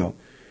county jail.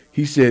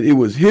 He said it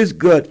was his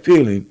gut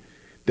feeling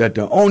that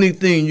the only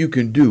thing you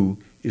can do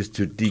is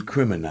to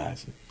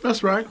decriminalize it.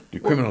 That's right.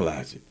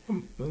 Decriminalize it.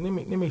 Let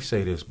me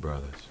say this,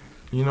 brothers.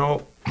 You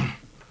know,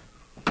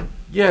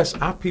 yes,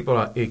 our people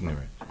are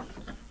ignorant.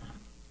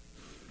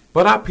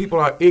 But our people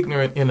are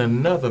ignorant in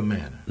another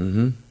manner.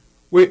 Mm-hmm.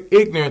 We're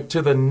ignorant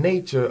to the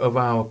nature of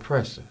our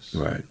oppressors.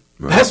 Right.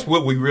 That's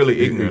what we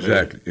really ignorant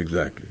of.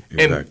 Exactly.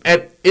 And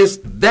it's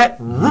that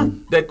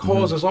root that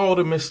causes all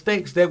the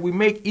mistakes that we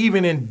make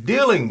even in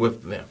dealing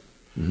with them.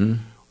 Mm-hmm.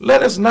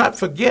 Let us not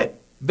forget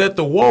that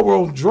the war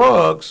on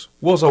drugs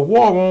was a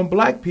war on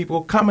black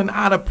people coming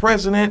out of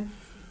President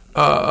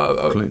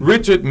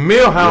Richard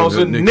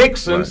Milhausen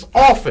Nixon's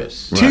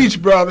office. Right.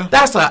 Teach, brother.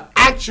 That's an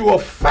actual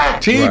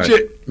fact. Teach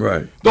it.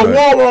 Right. The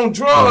war on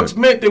drugs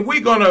meant that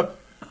we're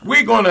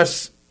gonna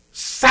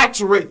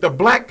saturate the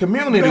black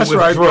community with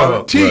drugs.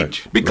 Brother.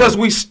 Teach. Because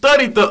we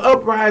studied the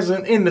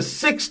uprising in the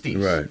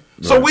 60s. Right.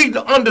 So we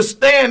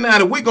understand now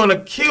that we're going to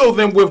kill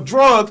them with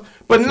drugs,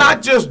 but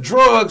not just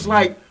drugs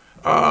like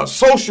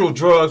social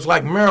drugs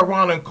like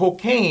marijuana and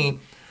cocaine.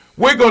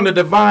 We're going to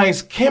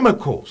devise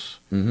chemicals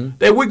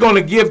that we're going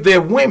to give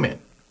their women,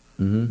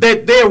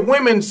 that their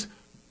women's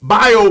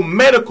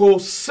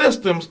biomedical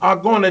systems are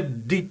going to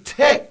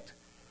detect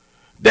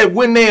that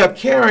when they are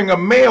carrying a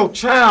male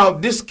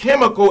child, this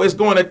chemical is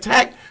going to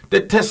attack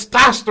the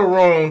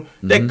testosterone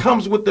that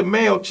comes with the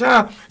male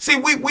child. See,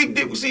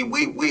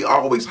 we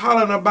always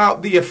hollering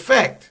about the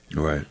effect,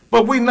 right?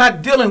 But we're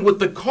not dealing with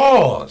the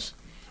cause.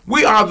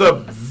 We are the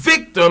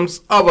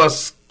victims of a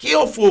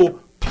skillful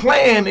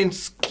plan and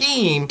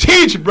scheme.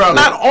 Teach, brother.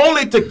 Not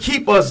only to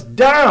keep us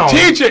down.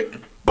 Teach it.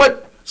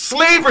 But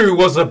slavery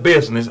was a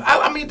business.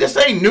 I mean, this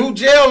ain't new.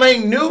 Jail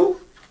ain't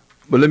new.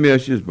 But let me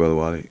ask you this, Brother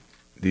Wally.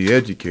 The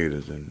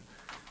educators and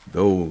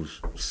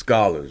those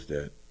scholars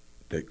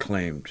that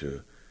claim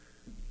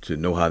to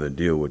know how to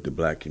deal with the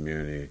black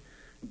community,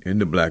 in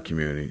the black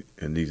community,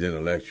 and these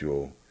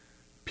intellectual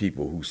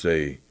people who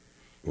say,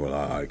 well,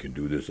 I can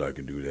do this, I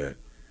can do that,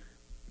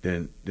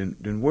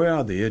 then where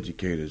are the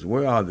educators?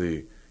 Where are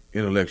the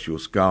intellectual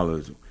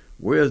scholars?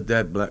 Where's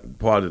that black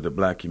part of the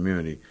black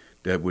community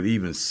that would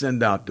even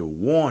send out the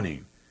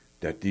warning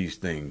that these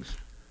things?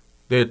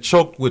 They're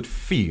choked with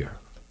fear.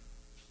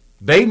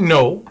 They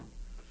know,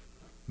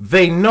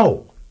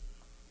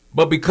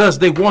 but because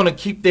they want to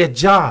keep their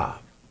job,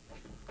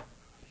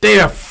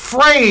 they're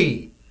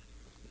afraid.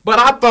 But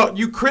I thought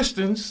you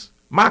Christians,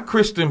 my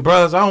Christian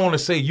brothers, I don't want to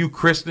say you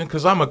Christian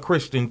because I'm a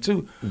Christian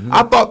too.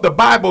 I thought the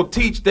Bible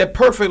teach that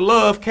perfect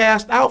love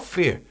cast out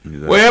fear.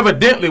 Exactly. Well,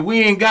 evidently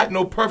we ain't got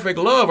no perfect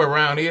love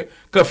around here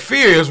because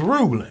fear is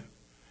ruling.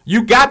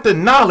 You got the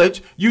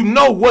knowledge, you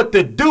know what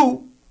to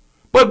do,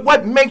 but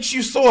what makes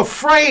you so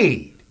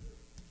afraid?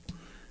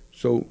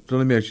 So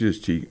let me ask you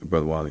this,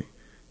 Brother Wally.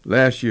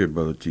 Last year,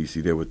 Brother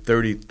TC, there were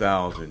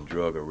 30,000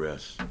 drug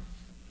arrests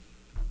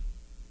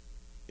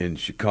in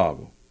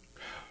Chicago.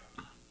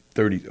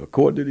 30,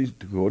 according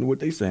to what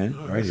they're saying,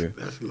 here.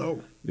 That's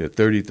low. There are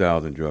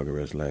 30,000 drug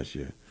arrests last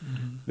year.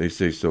 They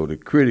say so. The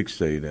critics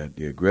say that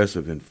the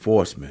aggressive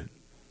enforcement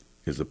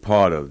is a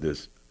part of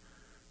this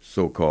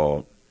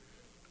so-called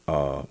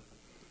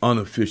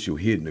unofficial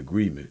hidden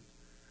agreement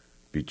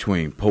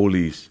between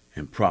police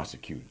and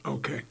prosecutors.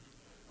 Okay.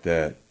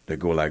 That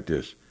go like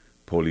this.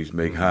 Police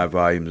make high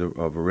volumes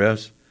of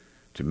arrests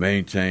to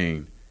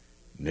maintain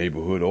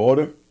neighborhood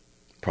order.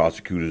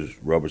 Prosecutors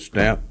rubber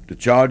stamp the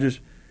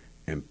charges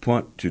and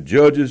punt to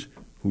judges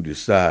who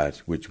decides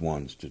which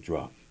ones to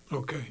drop.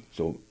 Okay.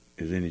 So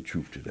is any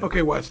truth to that?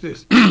 Okay, watch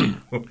this.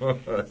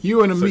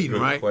 You in a meeting,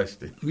 right?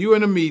 Question. You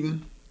in a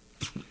meeting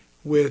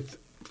with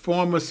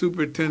former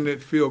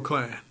Superintendent Phil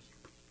Klein.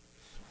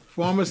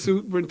 Former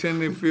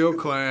Superintendent Phil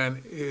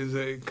Klein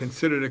is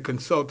considered a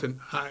consultant,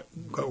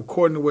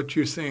 according to what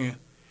you're saying.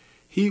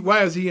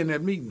 Why is he in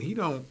that meeting? He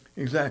don't.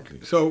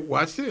 Exactly. So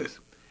watch this.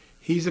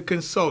 He's a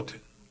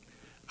consultant.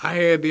 I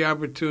had the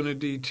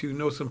opportunity to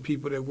know some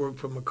people that worked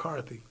for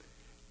McCarthy,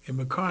 and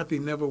McCarthy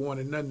never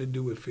wanted nothing to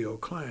do with Phil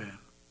Klein.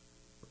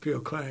 Phil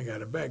Klein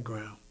got a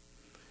background.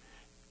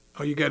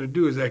 All you got to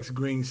do is ask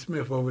Green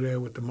Smith over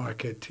there with the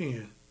Marquette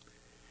 10,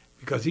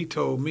 because he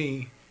told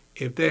me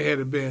if there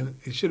had been,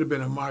 it should have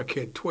been a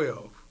Marquette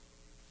 12.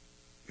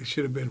 It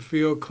should have been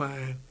Phil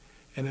Klein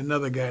and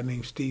another guy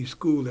named Steve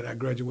School that I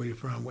graduated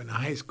from, went to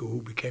high school,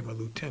 who became a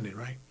lieutenant,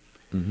 right?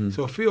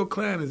 So Phil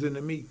Klein is in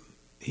the meeting.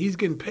 He's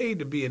getting paid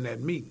to be in that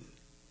meeting.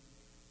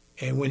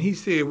 And when he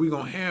said we're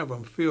going to have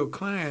him, Phil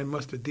Klein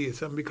must have did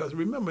something, because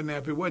remember now,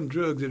 if it wasn't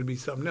drugs, it would be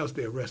something else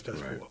they arrest us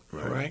for.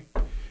 All right?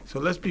 So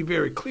let's be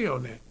very clear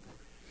on that.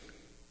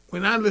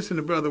 When I listen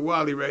to Brother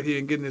Wally right here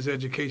and getting this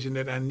education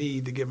that I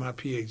need to get my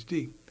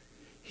PhD,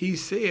 he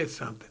said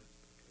something.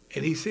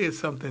 And he said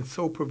something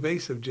so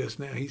pervasive just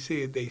now. He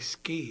said they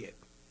scared.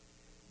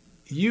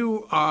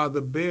 You are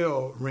the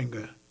bell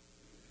ringer.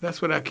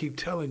 That's what I keep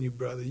telling you,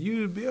 brother.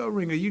 You the bell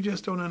ringer. You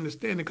just don't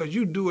understand it because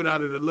you do it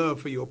out of the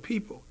love for your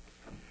people.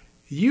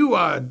 You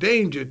are a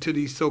danger to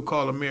these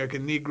so-called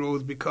American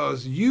Negroes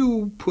because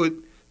you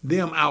put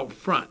them out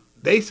front.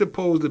 They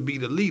supposed to be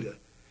the leader.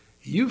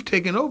 You've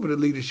taken over the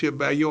leadership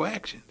by your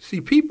actions.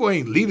 See, people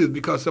ain't leaders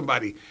because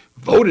somebody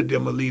voted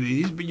them a leader.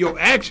 Your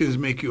actions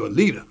make you a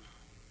leader.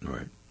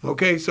 Right.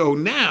 Okay, so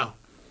now,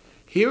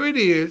 here it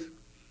is.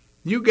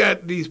 You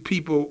got these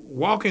people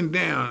walking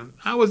down.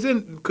 I was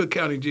in Cook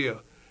County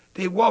Jail.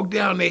 They walk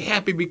down, they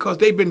happy because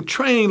they've been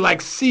trained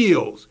like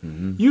seals.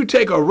 You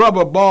take a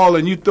rubber ball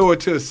and you throw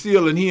it to a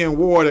seal and he in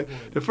water.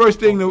 The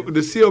first thing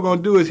the seal going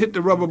to do is hit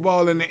the rubber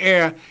ball in the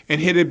air and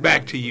hit it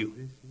back to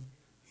you.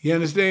 You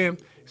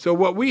understand? So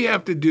what we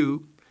have to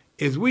do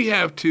is we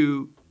have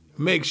to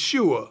make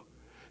sure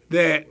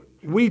that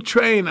we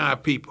train our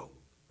people.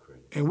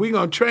 And we're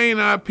going to train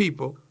our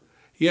people,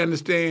 you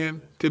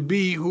understand, to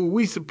be who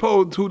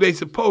they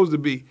supposed to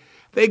be.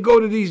 They go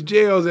to these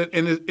jails,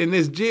 and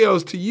this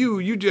jails to you,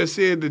 you just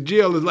said the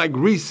jail is like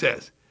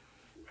recess.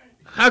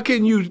 How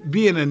can you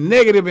be in a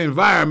negative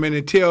environment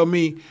and tell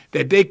me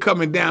that they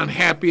coming down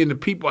happy and the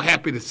people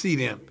happy to see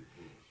them?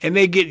 And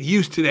they get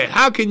used to that.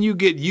 How can you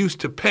get used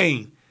to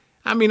pain?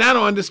 I mean, I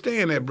don't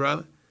understand that,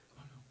 brother.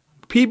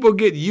 People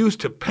get used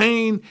to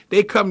pain.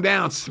 They come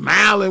down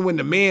smiling when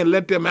the man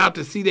let them out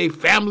to see their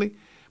family.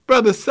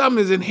 Brother,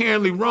 something is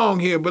inherently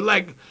wrong here, but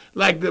like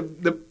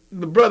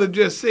the brother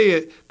just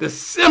said, the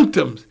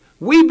symptoms,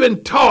 we've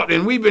been taught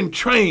and we've been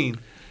trained.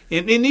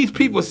 And these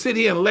people sit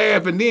here and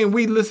laugh, and then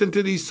we listen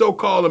to these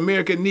so-called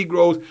American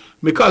Negroes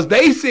because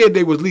they said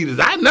they was leaders.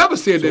 I never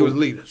said they was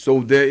leaders.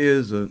 So there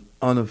is an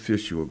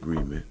unofficial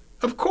agreement.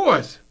 Of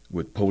course.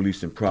 With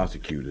police and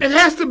prosecutors. It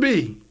has to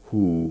be.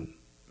 Who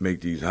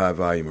make these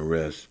high-volume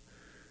arrests,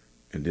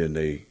 and then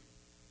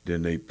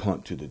they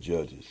punt to the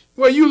judges.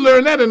 Well, you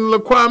learned that in the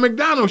Laquan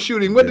McDonald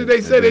shooting. What did they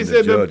say? They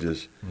said the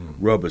judges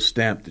rubber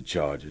stamp the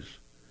charges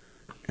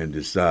and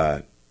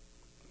decide,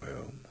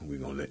 well, we're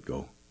going to let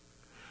go.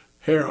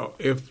 Harold,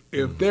 if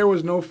there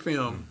was no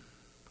film,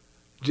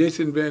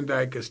 Jason Van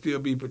Dyke could still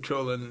be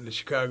patrolling the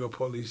Chicago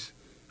police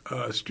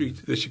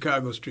streets, the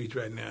Chicago streets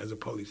right now as a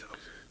police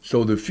officer.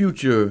 So the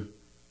future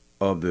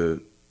of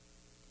the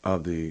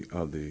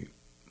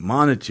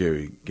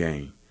monetary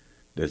gain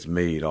that's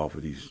made off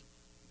of these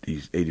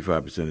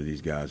 85% of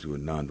these guys who are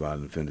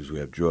nonviolent offenders who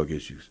have drug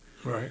issues.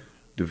 Right.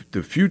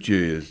 The future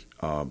is,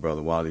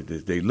 Brother Wally,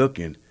 they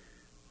looking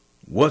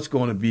what's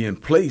going to be in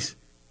place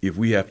if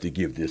we have to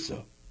give this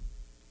up.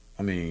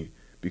 I mean,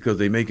 because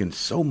they're making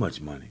so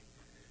much money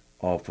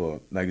off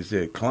of, like I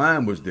said,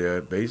 Klein was there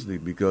basically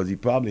because he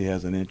probably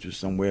has an interest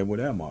somewhere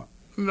with Airmark.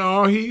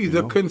 No, he's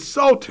a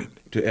consultant.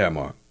 To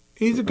Airmark.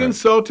 He's a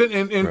consultant,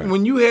 and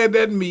when you had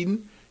that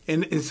meeting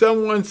and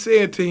someone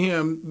said to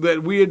him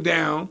that we're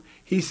down,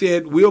 he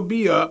said, we'll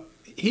be up.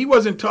 He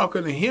wasn't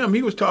talking to him.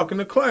 He was talking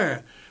to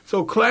Klein.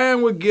 So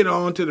Klein would get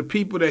on to the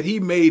people that he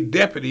made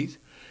deputies,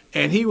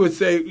 and he would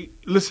say,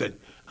 listen,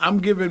 I'm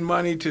giving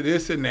money to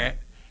this and that.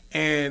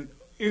 And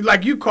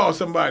like you call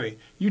somebody,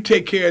 you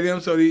take care of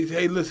them. So they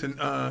say, hey, listen,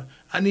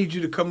 I need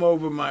you to come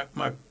over.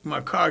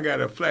 My car got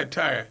a flat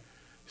tire.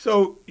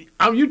 So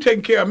you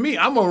taking care of me.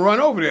 I'm going to run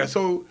over there.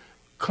 So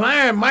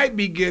Klein might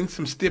be getting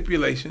some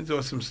stipulations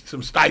or some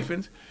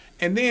stipends.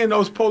 And then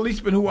those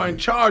policemen who are in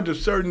charge of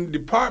certain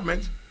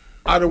departments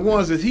are the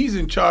ones that he's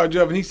in charge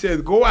of. And he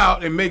says, go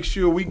out and make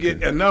sure we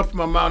get enough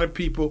amount of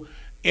people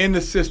in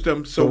the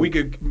system so we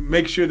could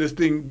make sure this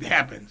thing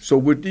happens. So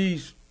with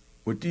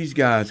these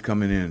guys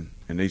coming in,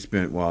 and they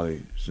spent,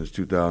 Wally, since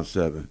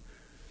 2007,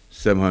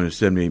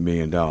 $778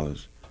 million,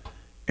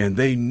 and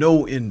they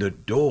know in the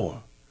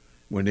door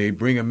when they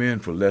bring them in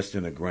for less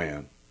than a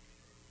gram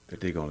that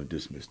they're going to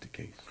dismiss the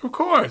case. Of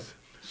course.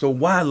 So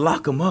why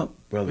lock them up,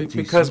 Brother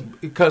TC?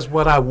 Because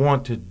what I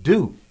want to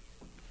do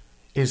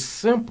is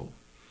simple.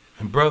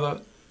 And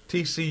Brother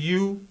TC,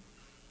 you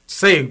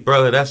say,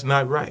 brother, that's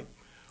not right.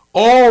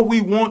 All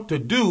we want to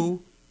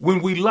do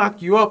when we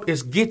lock you up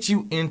is get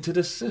you into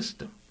the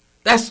system.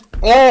 That's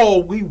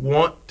all we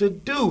want to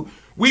do.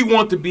 We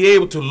want to be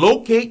able to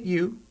locate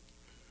you.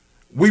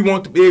 We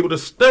want to be able to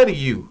study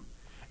you.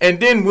 And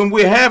then when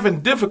we're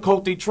having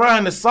difficulty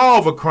trying to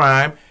solve a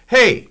crime,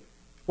 hey,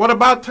 what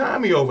about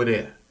Tommy over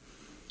there?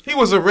 He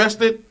was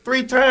arrested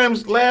 3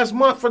 times last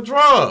month for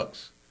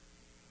drugs.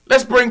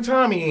 Let's bring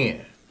Tommy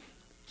in.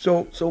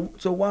 So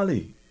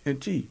Wally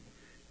and T,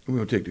 we're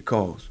going to take the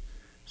calls.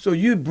 So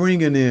you're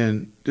bringing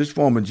in, this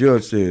former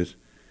judge says,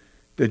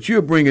 that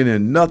you're bringing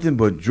in nothing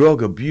but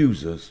drug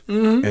abusers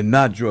and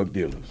not drug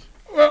dealers.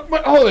 Well,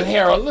 but hold it,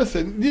 Harold.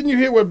 Listen, didn't you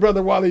hear what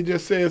Brother Wally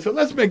just said? So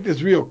let's make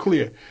this real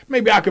clear.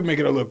 Maybe I could make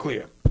it a little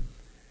clear.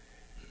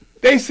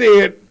 They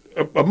said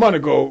a month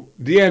ago,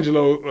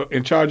 D'Angelo,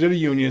 in charge of the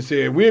union,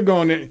 said, we're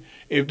going to,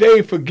 if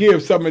they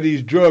forgive some of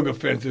these drug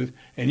offenses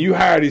and you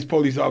hire these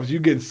police officers, you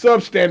get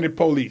substandard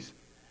police.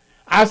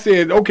 I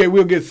said, okay,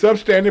 we'll get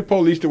substandard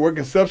police to work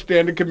in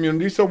substandard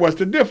communities, so what's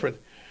the difference?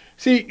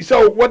 See,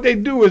 so what they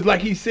do is,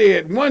 like he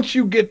said, once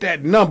you get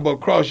that number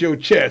across your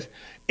chest,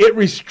 it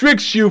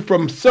restricts you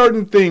from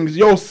certain things.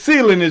 Your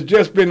ceiling has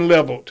just been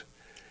leveled.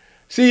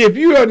 See, if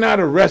you are not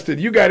arrested,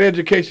 you got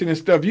education and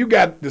stuff,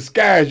 the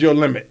sky's your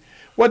limit.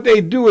 What they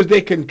do is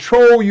they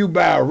control you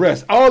by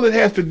arrest. All it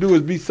has to do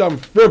is be something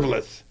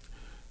frivolous.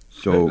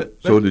 So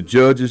the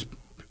judges'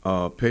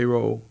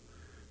 payroll,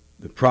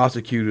 the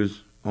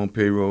prosecutors on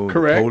payroll,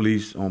 correct,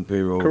 police on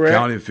payroll, correct,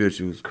 county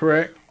officials,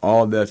 correct,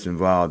 all that's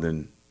involved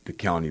in the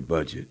county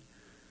budget.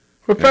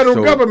 The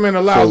federal government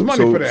allows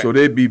money for that. So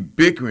they'd be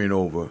bickering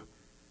over,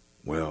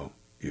 well,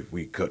 if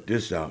we cut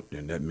this out,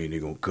 then that means they're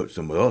gonna cut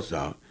some of us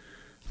out.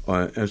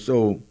 And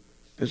so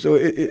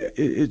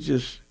it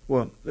just,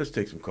 well, let's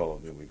take some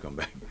calls when we come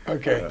back.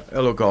 Okay.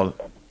 Hello, caller.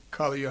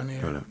 Caller, you on the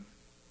air.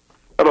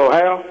 Hello,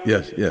 Hal.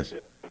 Yes.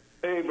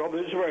 Hey, brother,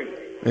 this is Ray.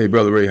 Hey,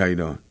 Brother Ray, how you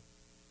doing?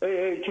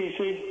 Hey,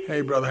 TC.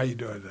 Hey, brother, how you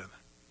doing, brother?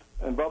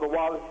 And Brother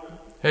Wally.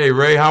 Hey,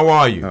 Ray, how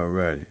are you? All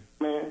righty.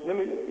 Man,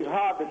 it's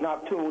hard to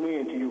not tune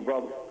in to you,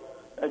 brother.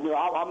 And,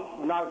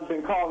 I've not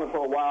been calling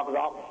for a while because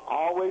I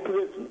always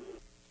listen.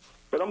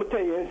 But I'm going to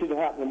tell you an incident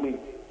happened to me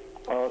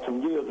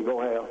some years ago,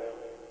 Hal.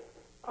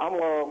 I'm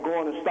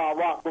going to Star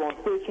Rock going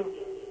fishing,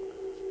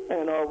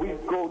 and we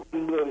go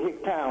to the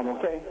hick town,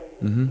 okay?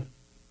 Mm-hmm.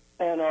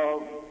 And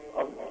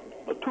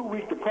 2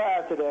 weeks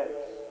prior to that,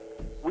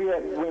 we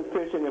went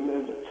fishing, and there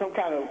was some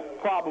kind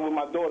of problem with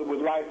my daughter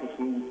with license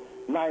from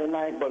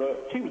 99, but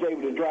she was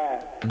able to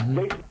drive. Mm-hmm.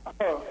 They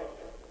stopped her,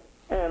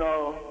 and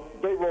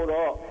they wrote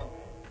her up.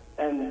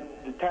 And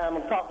the time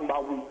I'm talking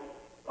about,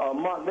 a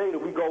month later,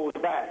 we go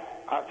back.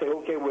 I say,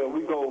 okay, well,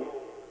 we go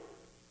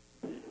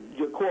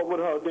to court with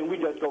her, then we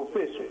just go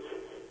fishing.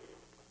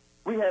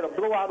 We had a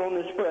blowout on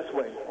the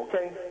expressway,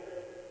 okay,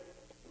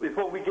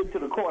 before we get to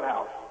the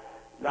courthouse.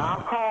 Now,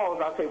 I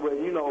called, I said,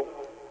 well,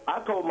 I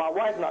told my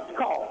wife not to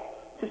call.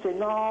 She said,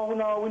 no,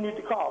 we need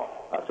to call.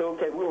 I said,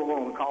 okay, we were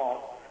going to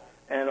call,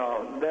 and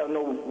they'll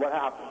know what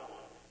happened.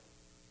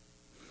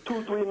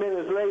 2-3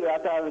 minutes later,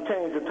 after I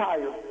changed the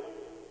tires,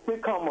 here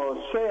come a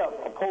sheriff,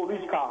 a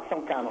police car,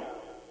 some kind of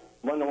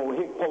one of those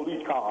hit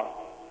police cars.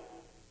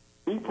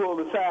 He pulled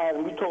aside,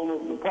 and we told him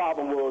what the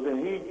problem was,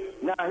 and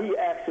he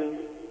asking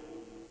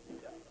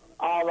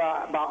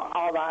about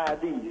all the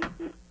IDs.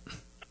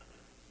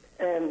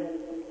 And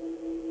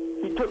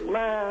he took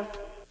mine,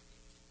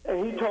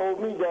 and he told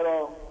me that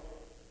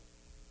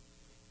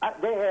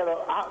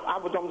I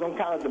was on some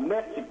kind of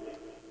domestic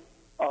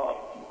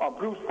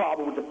abuse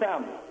problem with the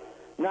family.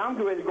 Now I'm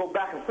getting ready to go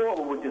back and forth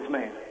with this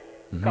man.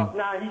 Because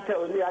now he's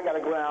telling me I got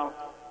to go down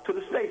to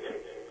the station.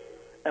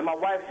 And my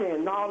wife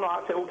saying, no.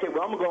 I said, okay,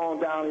 well, I'm going to go on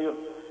down here,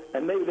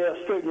 and maybe they'll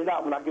straighten it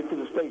out when I get to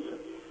the station.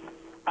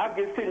 I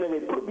get sitting there,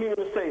 and they put me in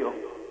the cell.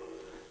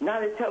 Now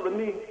they're telling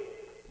me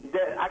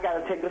that I got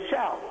to take a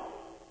shower.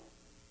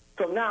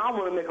 So now I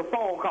want to make a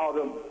phone call.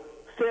 The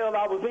cell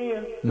I was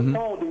in, the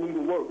phone didn't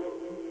even work.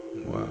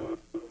 Wow.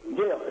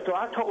 Yeah, so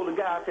I told the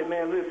guy, I said,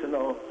 man, listen,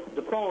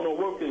 the phone don't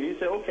work there. He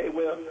said, okay,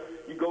 well,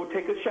 you go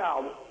take a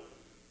shower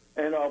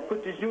and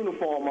put this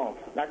uniform on.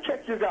 Now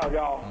check this out,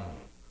 y'all.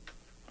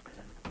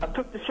 I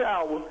took the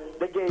shower.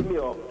 They gave me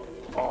a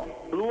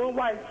blue and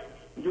white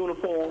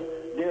uniform.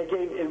 Then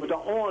it was an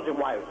orange and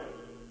white.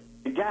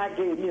 The guy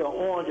gave me an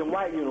orange and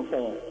white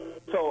uniform.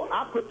 So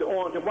I put the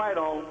orange and white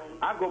on.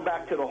 I go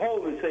back to the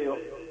holding cell,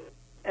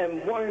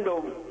 and one of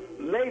the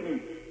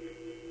lady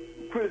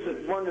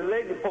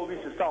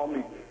police saw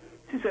me.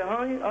 She said,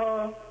 honey,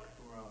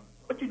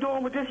 what you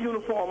doing with this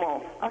uniform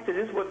on? I said,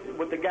 this is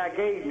what the guy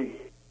gave me.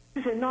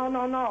 She said,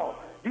 no.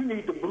 You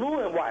need the blue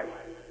and white.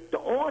 The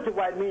orange and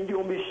white means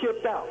you're going to be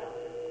shipped out.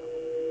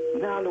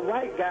 Now the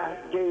white guy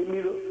gave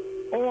me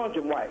the orange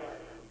and white.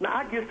 Now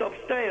I get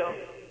upstairs,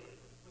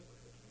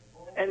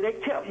 and they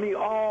kept me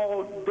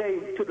all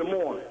day to the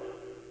morning.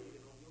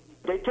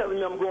 They telling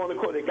me I'm going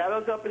to court. They got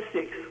us up at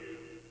 6.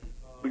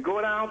 We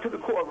go down to the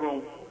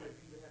courtroom.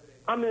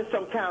 I'm in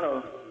some kind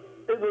of,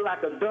 it was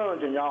like a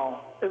dungeon,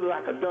 y'all. It was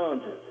like a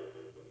dungeon.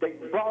 They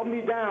brought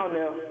me down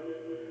there.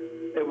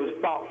 It was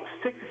about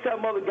 6 or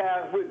 7 other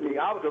guys with me.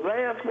 I was the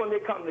last one they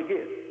come to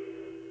get.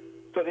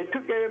 So they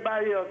took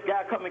everybody else.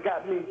 Guy come and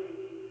got me.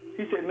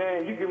 He said,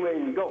 man, you get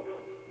ready to go.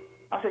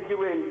 I said, get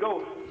ready to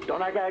go.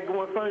 Don't I got to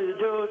go in front of the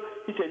judge?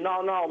 He said,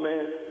 no,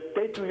 man.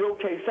 They threw your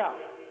case out.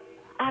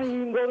 I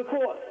didn't even go to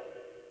court.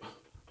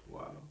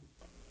 Wow.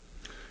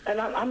 And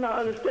I'm not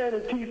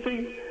understanding,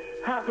 TC,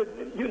 how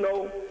could,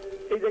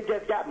 they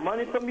just got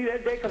money from me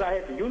that day because I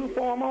had the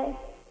uniform on?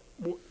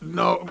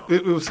 No,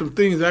 it was some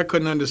things I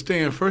couldn't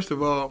understand. First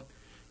of all,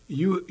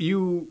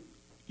 you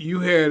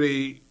had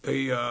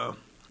a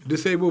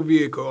disabled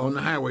vehicle on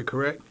the highway,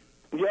 correct?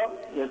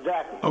 Yep,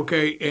 exactly.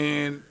 Okay,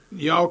 and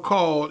y'all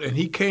called, and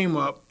he came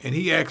up, and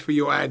he asked for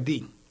your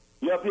ID.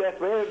 Yep, he asked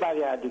for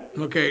everybody ID.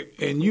 Okay,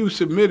 and you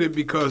submitted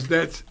because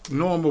that's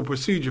normal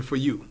procedure for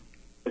you.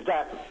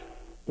 Exactly.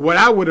 What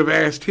I would have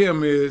asked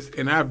him is,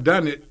 and I've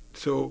done it,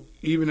 so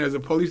even as a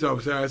police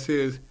officer, I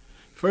says,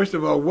 first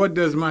of all, what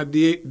does my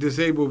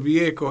disabled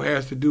vehicle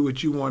has to do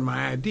with you wanting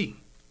my ID?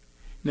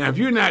 Now, if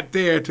you're not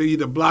there to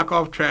either block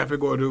off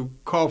traffic or to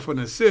call for an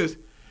assist,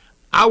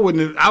 I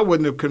wouldn't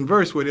have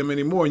conversed with him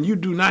anymore. And you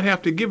do not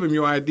have to give him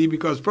your ID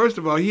because, first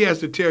of all, he has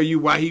to tell you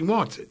why he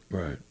wants it.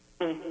 Right.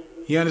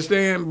 You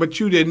understand? But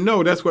you didn't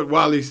know. That's what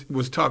Wally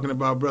was talking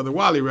about, Brother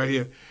Wally, right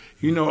here.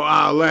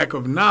 Our lack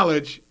of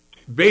knowledge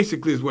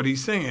basically is what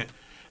he's saying.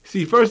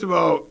 See, first of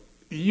all,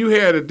 you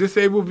had a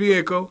disabled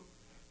vehicle,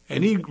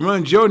 and he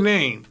runs your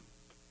name,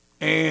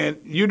 and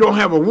you don't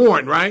have a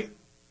warrant, right?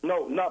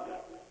 No, nothing.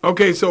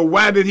 Okay, so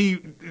why did he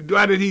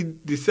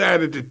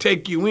decide to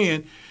take you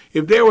in?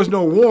 If there was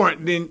no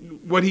warrant, then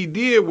what he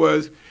did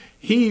was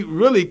he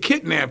really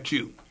kidnapped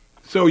you.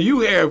 So you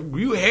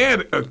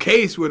had a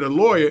case with a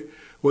lawyer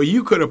where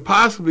you could have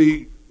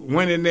possibly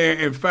went in there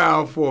and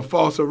filed for a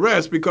false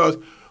arrest, because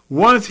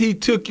once he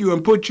took you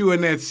and put you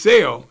in that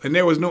cell and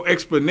there was no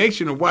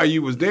explanation of why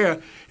you was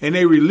there and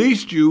they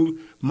released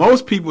you,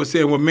 most people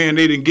saying, well, man,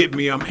 they didn't get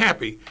me, I'm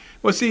happy.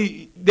 Well,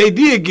 see, they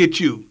did get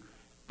you.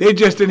 They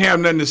just didn't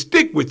have nothing to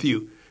stick with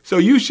you. So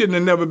you shouldn't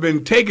have never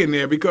been taken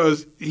there,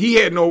 because he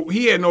had no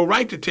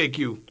right to take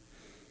you.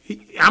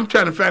 I'm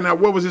trying to find out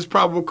what was his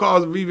probable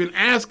cause of even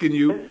asking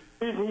you.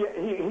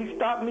 He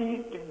stopped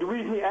me. The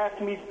reason he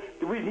asked me,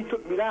 the reason he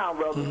took me down,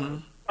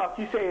 brother,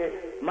 he said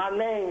my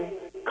name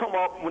come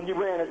up when you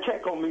ran a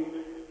check on me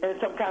in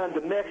some kind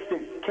of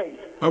domestic case.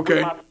 Okay.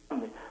 With my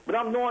family. But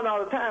I'm knowing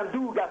all the time,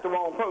 dude got the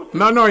wrong person.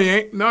 No, he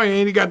ain't. No, he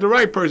ain't. He got the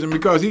right person,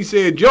 because he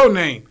said your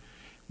name.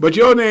 But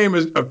your name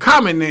is a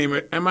common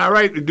name. Am I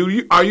right?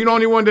 Are you the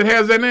only one that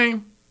has that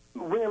name?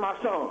 Me and my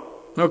son.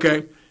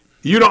 Okay.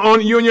 You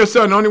and your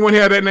son, the only one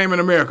have that name in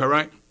America,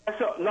 right?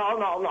 No.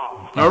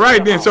 All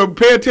right, then. So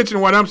pay attention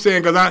to what I'm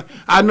saying, because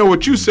I know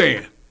what you're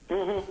saying.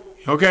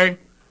 Mm-hmm. Okay?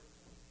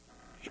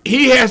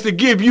 He has to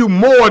give you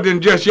more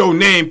than just your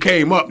name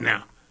came up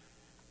now.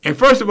 And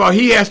first of all,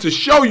 he has to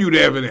show you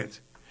the evidence.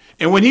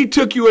 And when he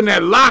took you in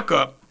that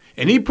lockup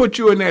and he put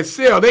you in that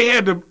cell, they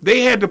had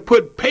to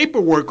put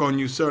paperwork on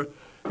you, sir.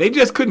 They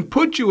just couldn't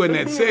put you in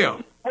that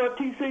cell. Well,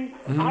 TC,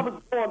 I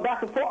was going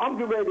back and forth. I'm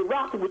getting ready to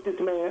rock it with this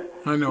man.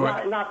 I know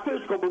it. Not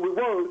physical, but with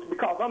words,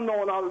 because I'm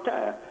knowing all the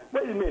time.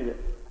 Wait a minute.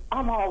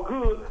 I'm all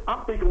good.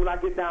 I'm thinking when I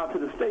get down to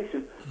the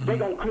station, they're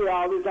going to clear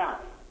all this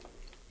out.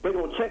 They're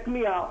going to check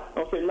me out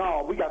and say,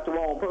 no, we got the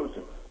wrong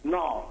person.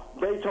 No,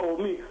 they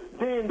told me.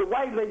 Then the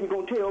white lady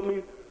going to tell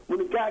me, when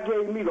the guy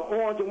gave me the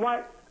orange and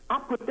white, I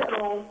put that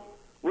on.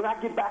 When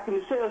I get back in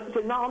the cell, she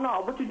said, no,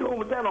 what you doing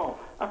with that on?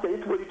 I said,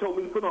 it's what he told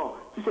me to put on.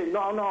 She said,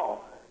 no,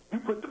 you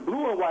put the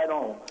blue and white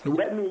on.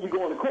 That means you're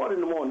going to court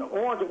in the morning. The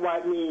orange and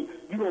white means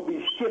you're going to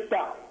be shipped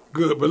out.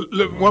 Good, but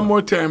look, one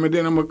more time, and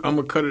then I'm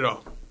gonna cut it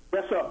off.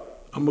 Yes, sir.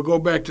 I'm going to go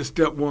back to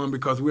step 1,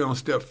 because we're on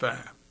step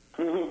 5.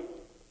 Mm-hmm.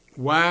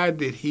 Why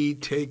did he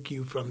take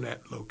you from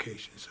that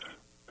location, sir?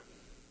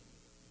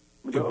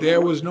 If there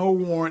was no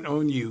warrant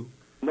on you,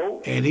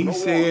 and he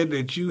said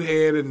that you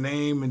had a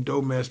name in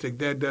domestic,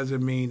 that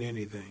doesn't mean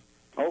anything.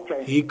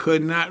 Okay. He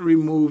could not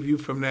remove you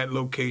from that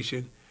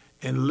location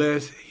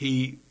unless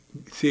he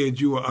said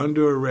you were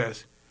under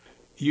arrest.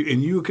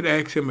 You could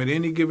ask him at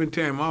any given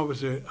time,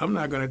 officer, I'm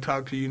not going to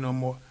talk to you no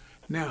more.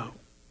 Now,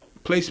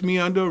 place me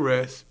under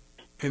arrest,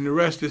 and the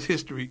rest is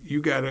history.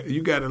 You got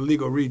a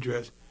legal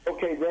redress.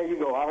 Okay, there you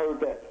go. I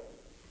heard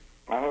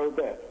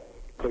that.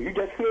 So you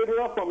just cleared it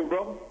up for me,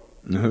 brother.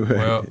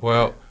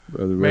 Well,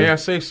 may I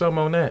say something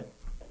on that?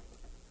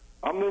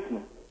 I'm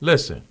listening.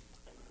 Listen,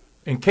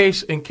 in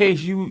case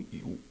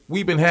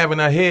we've been having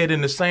our head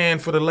in the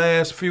sand for the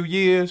last few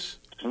years.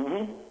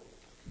 Mm-hmm.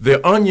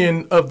 The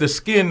onion of the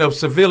skin of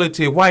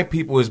civility of white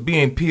people is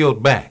being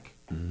peeled back.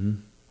 Mm-hmm.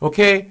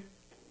 Okay?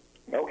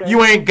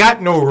 You ain't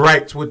got no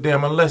rights with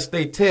them unless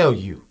they tell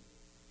you.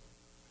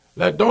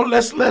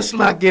 Let's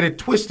not get it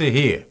twisted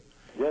here.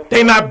 Yes,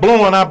 they not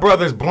blowing our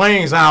brothers'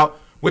 brains out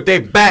with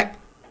their back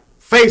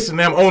facing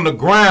them on the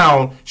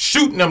ground,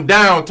 shooting them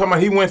down, talking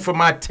about he went for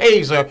my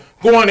taser,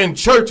 going in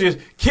churches,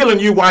 killing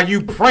you while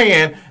you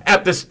praying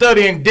after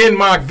studying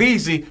Denmark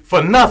Vesey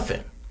for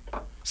nothing.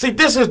 See,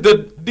 this is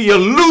the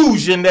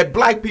illusion that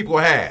black people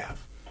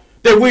have,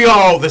 that we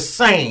all the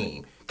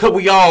same, because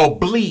we all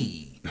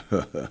bleed.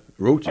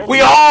 Roaches. We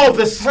all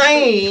the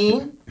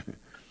same.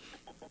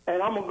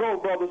 And I'm going to go,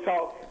 brother,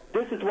 so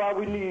this is why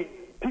we need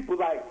people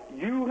like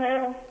you,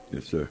 Hal.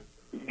 Yes, sir.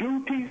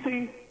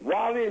 UTC,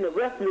 Wally, and the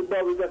rest of the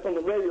brothers that's on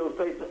the radio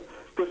station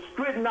to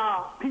straighten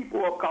our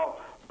people up, because,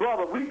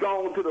 brother, we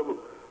on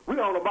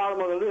the bottom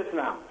of the list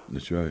now.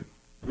 That's right.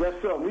 Yes,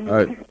 sir. We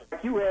need people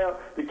like you, Hal,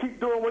 to keep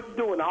doing what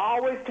you're doing. I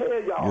always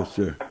tell y'all, yes,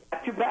 sir. I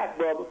got your back,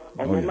 brother,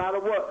 no matter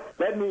what.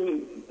 That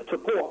means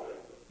support.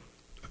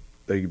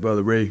 Thank you,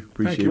 Brother Ray.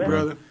 Appreciate it,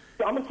 brother.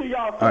 I'm going to see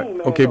y'all soon, all right.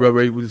 man. Okay, Brother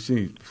Ray, we'll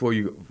see you before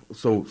you go.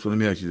 So let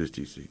me ask you this,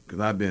 TC, because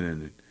I've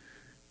been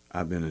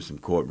in some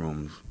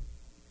courtrooms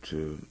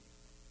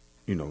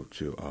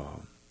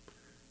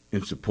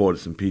in support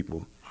of some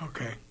people.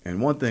 Okay.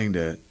 And one thing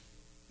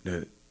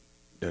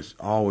that's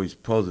always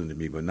puzzling to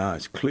me, but now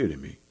it's clear to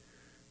me,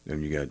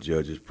 then you got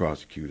judges,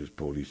 prosecutors,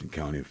 police, and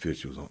county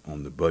officials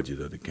on the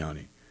budget of the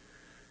county,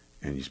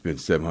 and you spend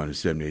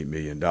 $778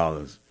 million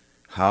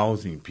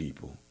housing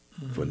people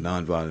for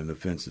nonviolent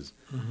offenses,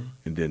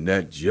 and then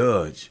that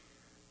judge,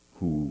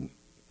 who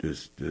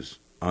this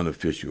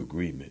unofficial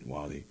agreement,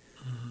 Wally,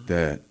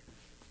 that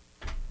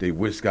they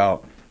whisk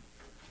out.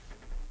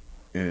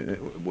 And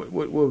what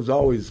was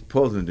always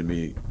puzzling to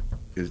me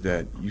is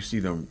that you see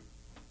them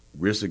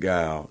risk a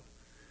guy out,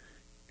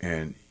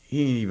 and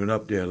he ain't even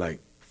up there like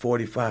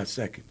 45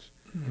 seconds.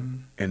 Mm-hmm.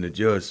 And the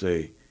judge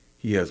say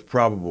he has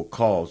probable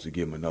cause to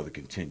give him another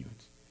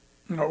continuance.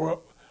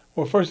 No,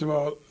 well, first of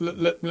all,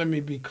 let me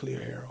be clear,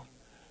 Harold.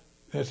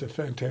 That's a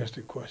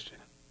fantastic question.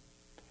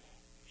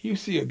 You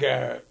see a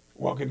guy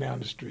walking down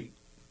the street.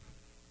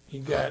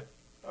 He's a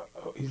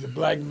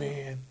black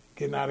man,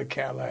 getting out of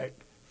Cadillac,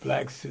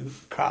 black suit,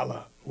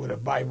 collar, with a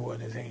Bible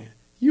in his hand,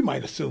 you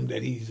might assume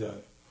that he's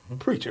a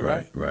preacher,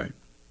 right? Right.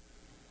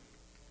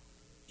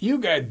 You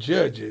got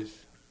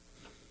judges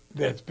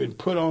that's been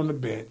put on the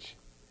bench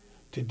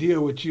to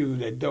deal with you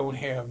that don't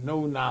have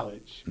no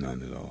knowledge.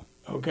 None at all.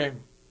 Okay?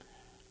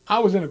 I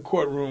was in a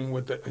courtroom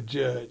with a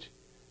judge,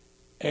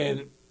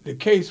 and the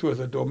case was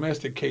a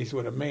domestic case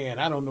with a man.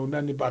 I don't know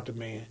nothing about the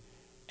man.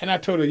 And I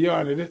told her, Your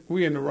Honor,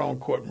 we're in the wrong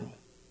courtroom.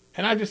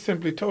 And I just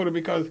simply told her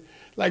because,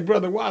 like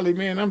Brother Wally,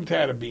 man, I'm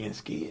tired of being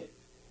scared.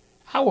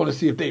 I want to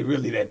see if they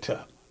really that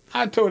tough.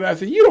 I told her, I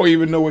said, you don't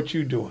even know what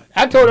you're doing.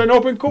 I told her in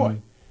open court.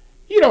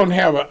 You don't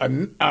have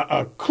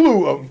a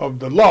clue of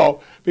the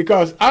law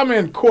because I'm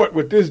in court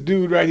with this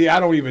dude right here. I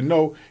don't even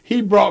know.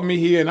 He brought me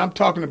here, and I'm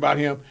talking about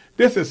him.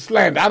 This is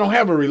slander. I don't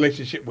have a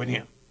relationship with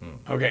him.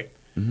 Okay?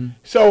 Mm-hmm.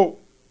 So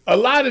a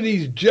lot of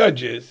these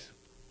judges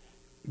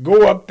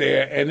go up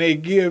there, and they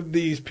give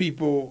these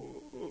people,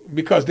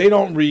 because they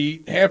don't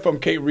read, half of them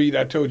can't read,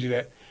 I told you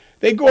that,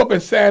 they go up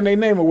and sign their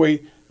name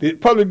away. The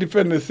public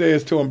defender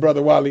says to him,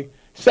 Brother Wally,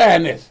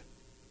 sign this.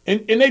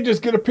 And they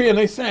just get a pen and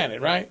they sign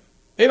it, right?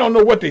 They don't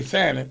know what they're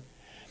signing.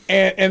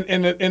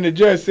 And the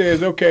judge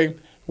says, okay,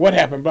 what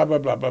happened? Blah, blah,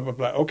 blah, blah, blah,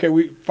 blah.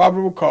 Okay,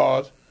 probable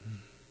cause.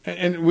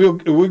 And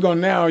you're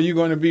going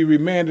to be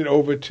remanded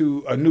over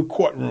to a new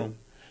courtroom.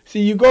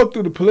 See, you go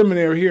through the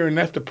preliminary hearing,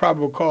 that's the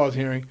probable cause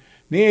hearing.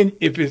 Then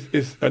if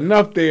it's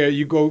enough there,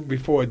 you go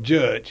before a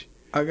judge.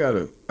 I got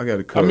a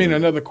cousin.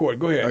 Another court.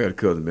 Go ahead. I got a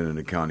cousin been in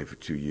the county for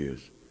 2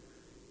 years.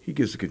 He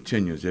gets a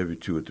continuance every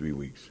 2 or 3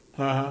 weeks.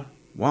 Uh-huh.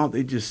 Why don't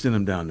they just send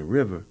him down the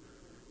river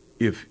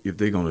if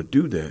they're going to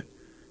do that?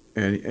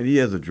 And he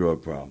has a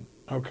drug problem.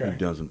 Okay. He's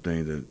done some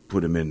things that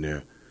put him in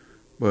there.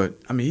 But,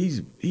 I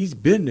mean, he's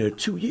been there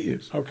 2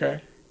 years.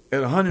 Okay.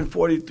 At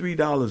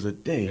 $143 a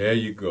day. There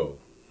you go.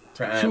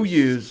 Times 2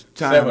 years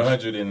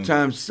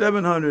times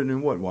 700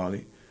 and what,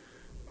 Wally?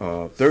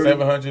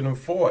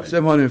 740.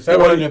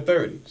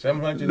 730.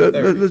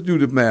 Let's do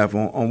the math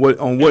on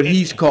what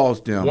he's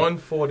cost them.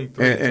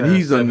 143. And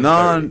he's a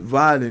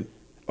non-violent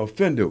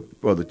offender,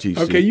 Brother TC.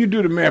 Okay, you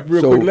do the math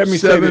real quick. Let me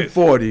say this.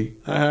 740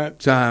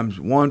 times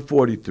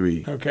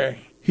 143. Okay.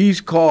 He's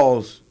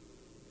caused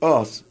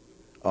us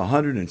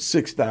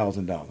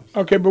 $106,000.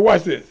 Okay, but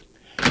watch this.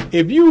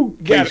 If you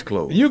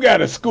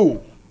got a school,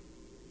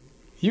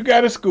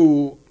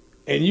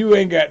 and you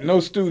ain't got no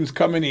students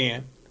coming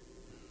in,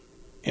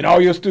 and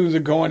all your students are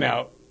going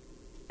out.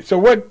 So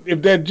what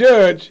if that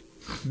judge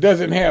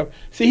doesn't have?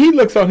 See, he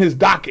looks on his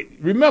docket.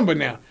 Remember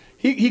now,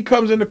 he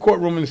comes in the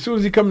courtroom, and as soon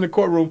as he comes in the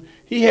courtroom,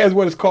 he has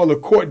what is called a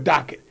court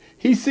docket.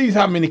 He sees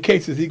how many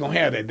cases he's gonna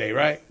have that day,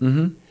 right?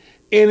 Mm-hmm.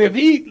 And if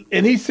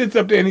he sits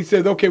up there and he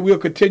says, "Okay, we'll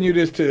continue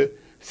this to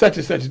such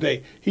and such a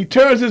day." He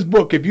turns his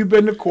book. If you've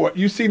been to court,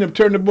 you've seen him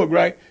turn the book,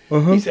 right?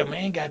 Uh-huh. He said, "Man,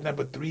 I ain't got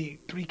number three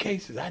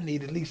cases. I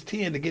need at least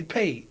 10 to get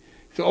paid."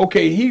 So,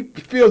 okay, he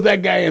fills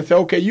that guy in and says,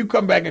 okay, you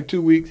come back in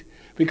 2 weeks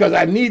because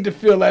I need to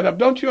fill that up.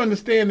 Don't you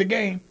understand the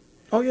game?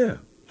 Oh, yeah.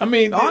 I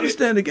mean, I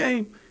understand the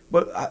game,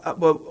 but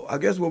I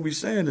guess what we're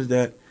saying is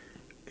that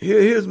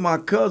here's my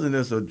cousin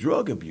that's a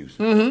drug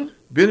abuser. Mm-hmm.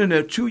 Been in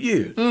there 2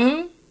 years.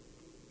 Mm-hmm.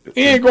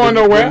 He ain't going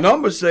nowhere. The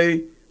numbers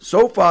say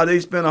so far they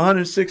spent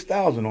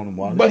 $106,000 on him.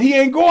 Wally. But he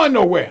ain't going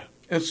nowhere.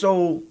 And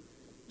so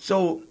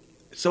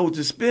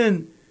to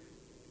spend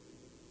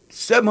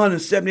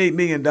 $778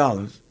 million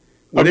of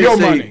your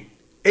money.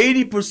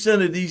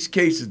 80% of these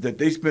cases that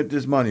they spent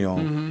this money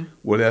on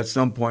will at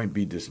some point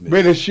be dismissed.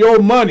 But it's your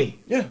money.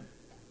 Yeah.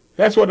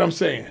 That's what I'm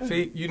saying.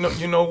 See, you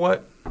know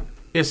what?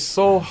 It's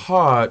so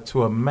hard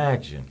to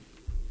imagine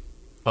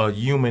a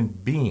human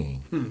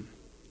being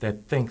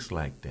that thinks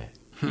like that.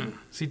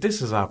 See,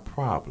 this is our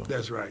problem.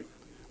 That's right.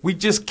 We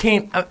just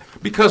can't,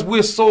 because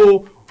we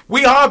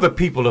are the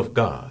people of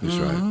God. That's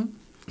right.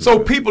 So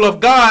people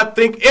of God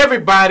think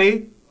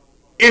everybody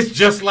is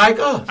just like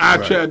us. I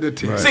tried to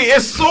tell you. See,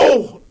 it's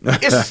so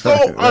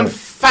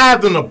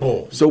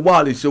unfathomable. So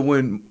Wally,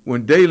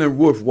 when Dalen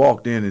Wolf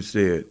walked in and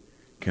said,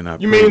 "Can I?"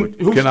 You mean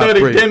who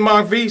studied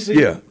Denmark Vesey?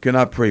 Yeah. Can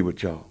I pray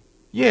with y'all?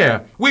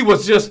 Yeah. We were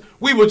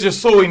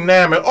just so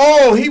enamored.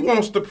 Oh, he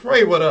wants to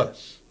pray with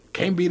us.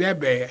 Can't be that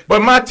bad.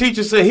 But my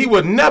teacher said he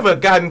would never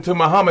have gotten to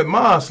Muhammad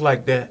Mosque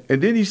like that.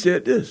 And then he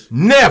said this.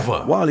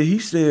 Never. Wally, he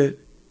said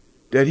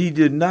that he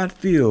did not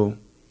feel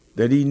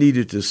that he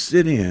needed to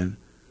sit in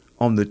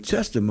on the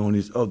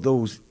testimonies of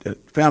those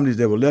families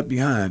that were left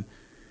behind,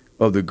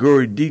 of the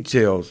gory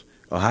details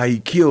of how he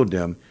killed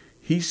them.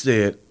 He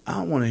said, I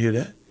don't want to hear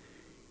that.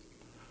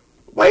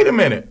 Wait a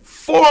minute.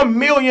 $4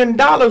 million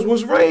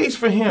was raised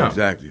for him.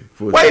 Exactly.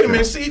 Wait a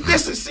minute.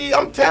 See,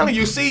 I'm telling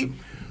you,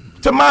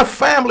 to my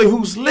family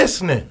who's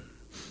listening,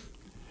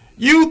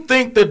 you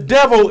think the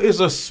devil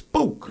is a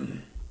spook.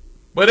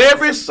 But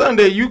every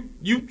Sunday you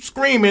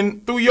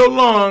screaming through your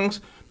lungs,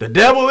 the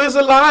devil is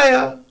a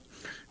liar.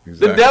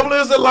 Exactly. The devil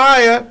is a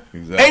liar.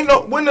 Exactly.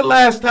 When the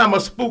last time a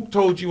spook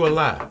told you a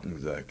lie?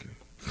 Exactly.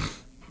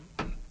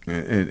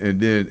 And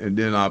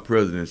then our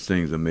president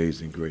sings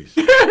Amazing Grace.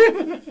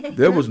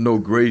 There was no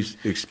grace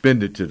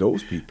expended to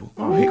those people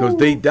because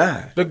they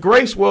died. The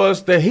grace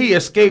was that he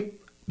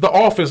escaped the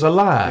office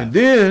alive.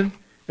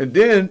 And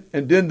then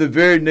the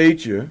very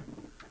nature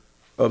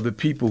of the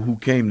people who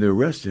came to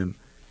arrest him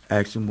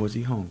asked him, was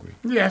he hungry?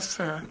 Yes,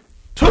 sir.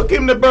 Took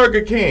him to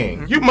Burger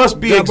King. You must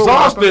be Double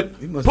exhausted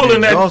He must pulling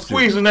be that, exhausted.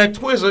 squeezing that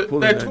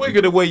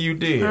twigger the way you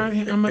did.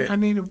 I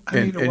need a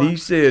And he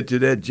said to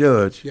that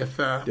judge Yes,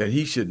 sir. that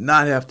he should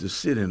not have to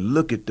sit and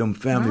look at them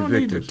family I don't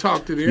need to victims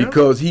talk to them.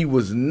 because he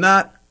was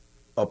not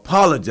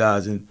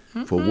apologizing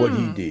for what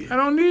he did. I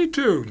don't need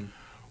to.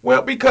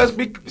 Well, because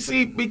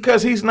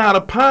he's not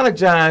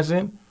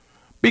apologizing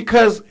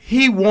because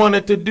he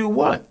wanted to do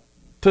what?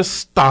 To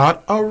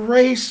start a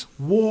race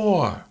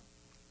war.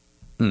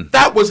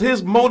 That was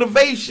his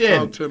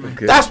motivation. Talk to me.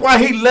 Okay. That's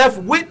why he left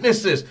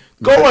witnesses.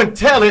 Go and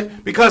tell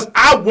it because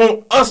I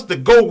want us to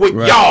go with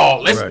Right.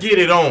 y'all. Let's Right. get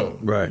it on.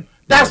 Right.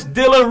 That's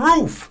Dylan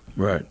Roof.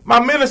 Right. My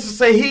minister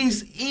say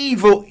he's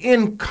evil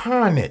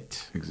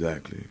incarnate.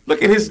 Exactly.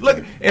 Look at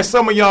and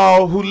some of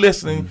y'all who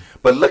listening,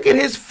 but look at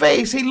his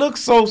face. He looks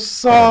so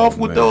soft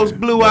with man. those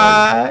blue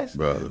Brother. eyes.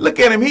 Brother. Look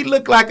at him. He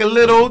looked like a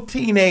little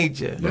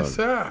teenager. Yes,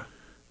 sir.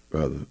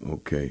 Brother,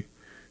 okay.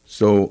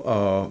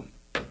 So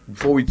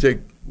before we take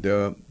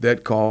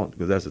that call,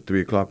 because that's a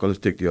 3 o'clock call, let's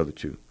take the other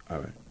two. All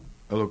right.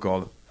 Hello,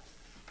 caller.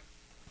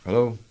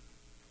 Hello.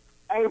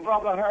 Hey,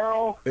 Brother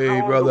Harold.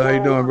 Hey, brother. How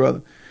you doing,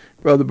 brother?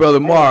 Brother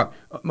Mark.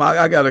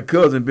 I got a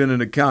cousin been in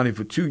the county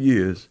for 2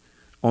 years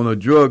on a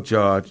drug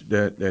charge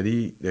that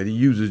he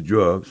uses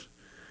drugs,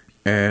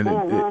 and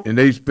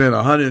they spent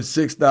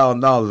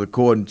 $106,000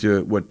 according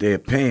to what they're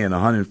paying,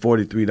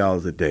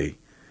 $143 a day,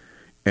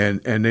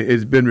 and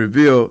it's been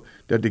revealed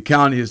that the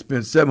county has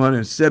spent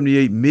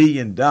 $778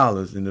 million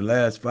in the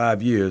last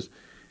 5 years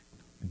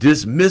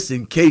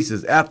dismissing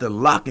cases after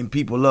locking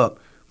people up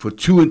for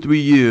 2 and 3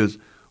 years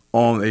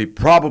on a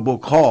probable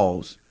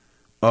cause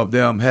of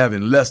them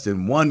having less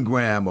than 1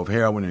 gram of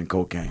heroin and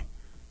cocaine.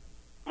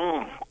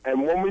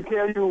 And when we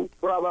tell you,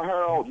 Brother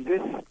Harold,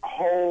 this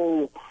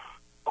whole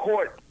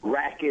court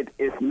racket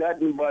is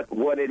nothing but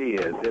what it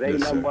is. It ain't Yes,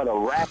 nothing sir. but a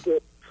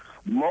racket.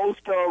 Most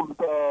of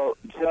the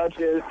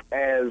judges,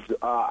 as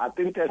I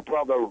think that's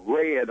Brother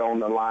Red on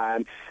the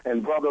line,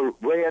 and Brother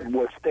Red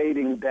was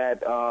stating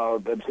that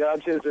the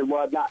judges and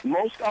whatnot,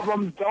 most of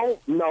them don't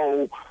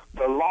know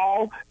the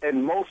law,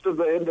 and most of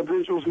the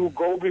individuals who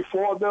go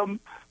before them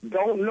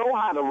don't know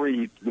how to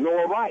read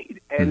nor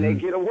write, and they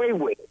get away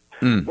with it.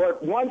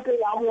 But one thing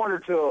I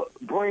wanted to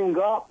bring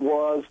up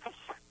was,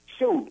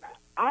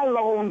 I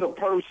loaned a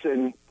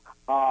person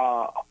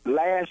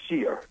last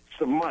year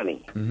some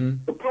money.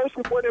 The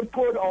person went and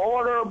put an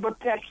order of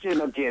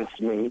protection against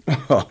me.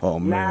 Oh,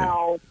 man.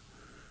 Now,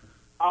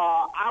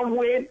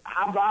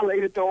 I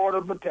violated the order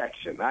of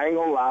protection. I ain't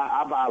gonna lie,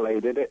 I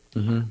violated it.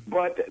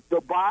 But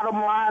the bottom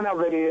line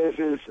of it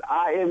is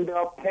I end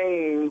up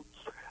paying.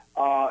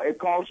 It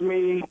cost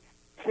me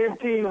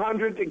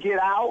 $1,500 to get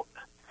out.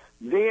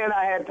 Then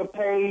I had to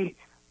pay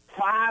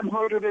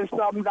 $500 and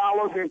something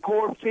in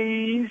court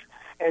fees,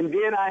 and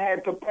then I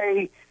had to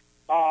pay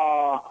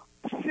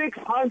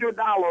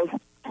 $600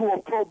 to a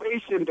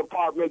probation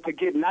department to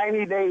get 6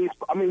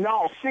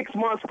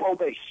 months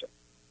probation.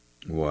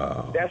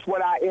 Wow. That's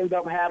what I end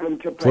up having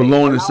to pay. For loaning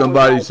And I was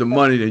somebody like, some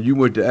money and you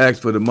went to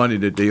ask for the money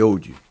that they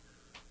owed you.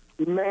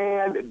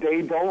 Man,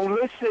 they don't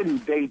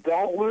listen. They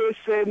don't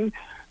listen.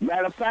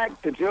 Matter of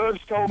fact, the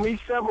judge told me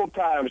several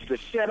times to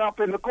shut up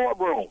in the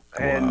courtroom.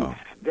 And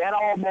that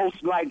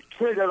almost like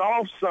triggered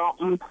off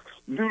something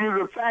due to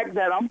the fact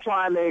that I'm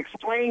trying to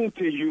explain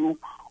to you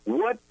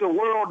what the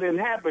world didn't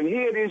happen.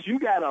 Here it is, you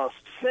got a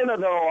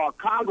senator or a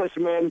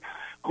congressman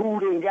who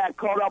then got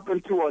caught up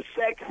into a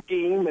sex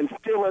scheme and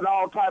stealing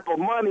all type of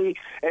money,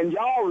 and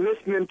y'all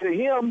listening to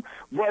him,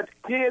 but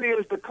here it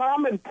is the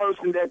common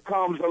person that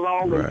comes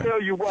along and tell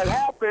you what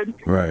happened.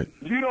 Right.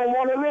 You don't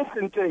want to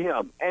listen to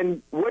him.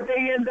 And what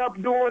they end up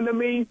doing to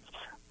me,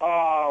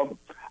 I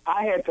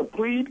had to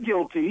plead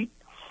guilty.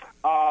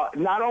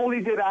 Not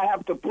only did I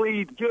have to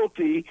plead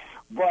guilty,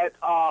 but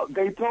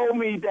they told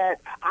me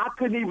that I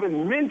couldn't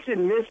even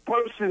mention this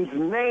person's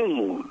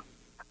name.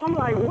 I'm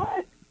like,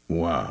 what?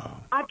 Wow.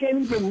 I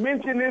can't even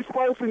mention this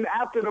person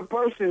after the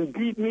person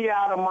beat me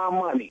out of my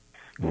money.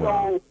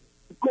 Wow.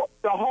 So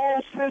the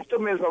whole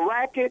system is a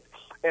racket,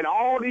 and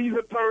all these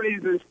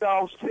attorneys and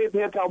stuff sitting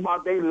here talking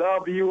about they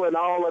love you and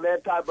all of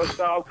that type of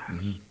stuff.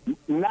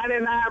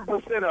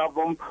 99% of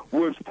them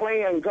was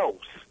playing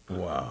ghosts.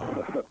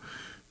 Wow.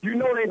 You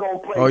know they're going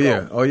to play Oh, yeah.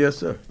 ghosts. Oh, yes,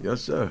 sir.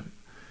 Yes, sir.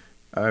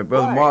 All right,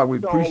 Brother Right, Mark, we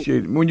so-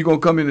 appreciate it. When you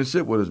going to come in and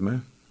sit with us,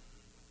 man?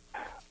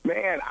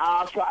 Man,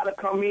 I'll try to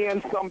come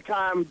in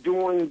sometime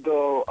during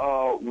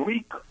the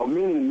week,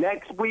 meaning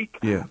next week,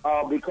 Yeah.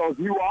 because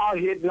you are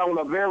hitting on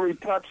a very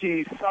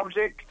touchy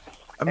subject.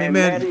 I mean, and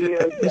man,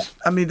 that is,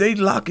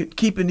 they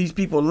keeping these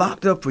people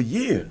locked up for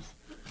years.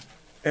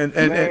 And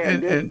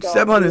this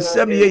stuff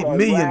 $778 is a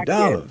million.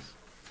 racket.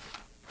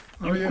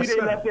 Oh, yes, See, they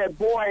sir. let that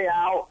boy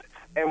out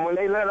And when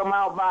they let them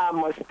out by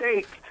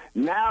mistake,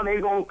 now they're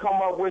going to come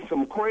up with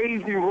some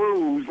crazy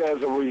rules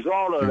as a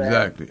result of that.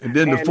 Exactly. And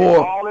then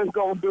all it's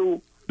going to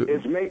do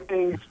is make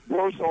things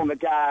worse on the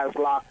guys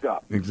locked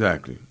up.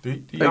 Exactly.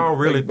 Do y'all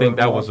really think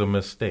that was a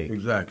mistake?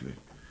 Exactly.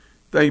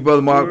 Thank you,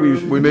 Brother Mark.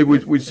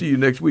 We see you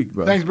next week,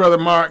 brother. Thanks, Brother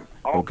Mark.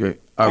 Okay.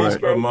 All right.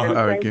 Brother Mark.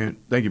 All right, Ken.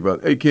 Thank you,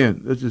 brother. Hey,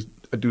 Ken, let's just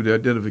do the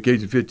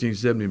identification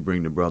 1570 and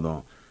bring the brother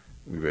on.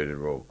 We ready to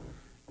roll.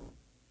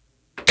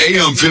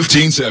 AM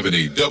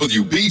 1570,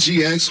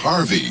 WBGX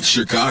Harvey,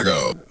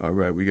 Chicago. All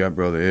right, we got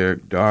Brother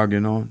Eric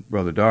Dargan on.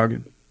 Brother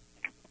Dargan.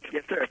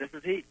 Yes, sir. This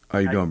is he. How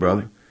you doing,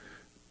 brother?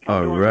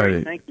 All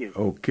righty. Thank you.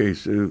 Okay,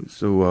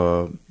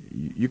 so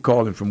you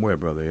calling from where,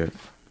 Brother Eric?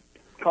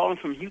 Calling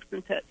from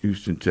Houston, Texas.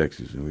 Houston,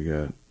 Texas, and we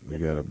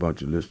got a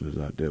bunch of listeners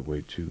out that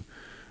way too.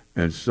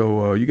 And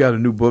so you got a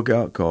new book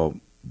out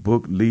called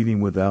 "Book Leading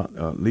Without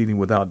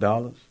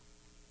Dollars."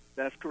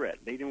 That's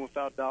correct. Leading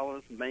Without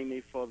Dollars,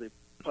 mainly for the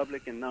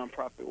public and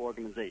nonprofit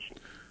organizations.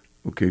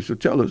 Okay, so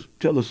tell us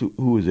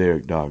who is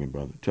Eric Dargan,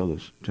 brother? Tell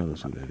us who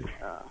that is.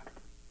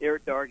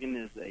 Eric Dargan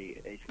is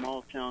a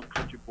small town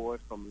country boy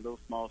from a little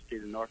small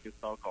state in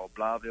Arkansas called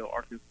Blytheville,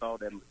 Arkansas,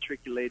 that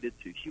matriculated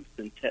to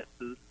Houston,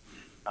 Texas,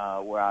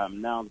 where I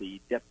am now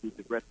the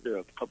Deputy Director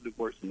of Public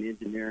Works and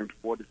Engineering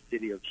for the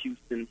city of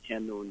Houston,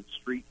 handling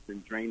streets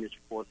and drainage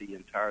for the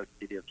entire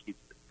city of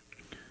Houston.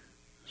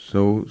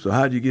 So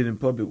how did you get in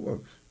Public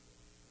Works?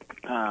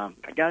 I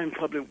got in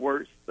Public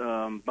Works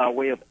by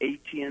way of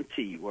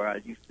AT&T, where I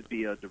used to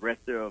be a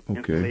director of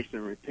installation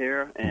and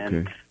repair.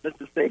 And let's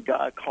just say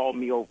God called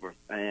me over,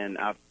 and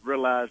I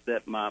realized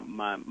that my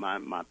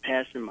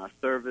passion, my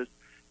service,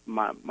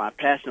 my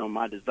passion or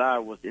my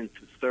desire was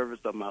into service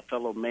of my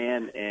fellow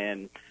man,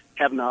 and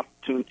having the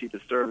opportunity to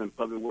serve in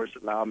Public Works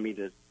allowed me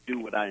to do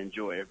what I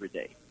enjoy every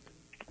day.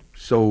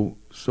 So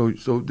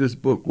this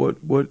book, what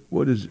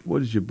is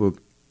your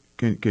book?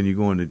 Can you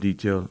go into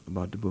detail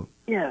about the book?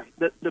 Yeah,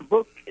 the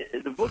book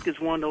is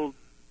one of those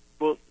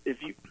books.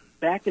 If you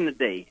back in the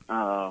day,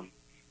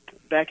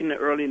 back in the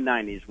early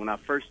 '90s, when I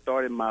first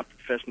started my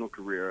professional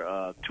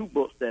career, two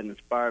books that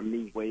inspired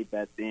me way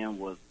back then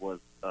was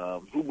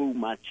Who Moved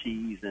My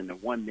Cheese and The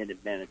 1 Minute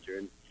Manager.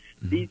 And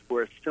these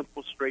were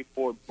simple,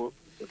 straightforward books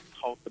that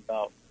talked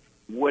about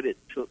what it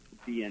took to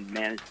be in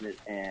management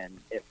and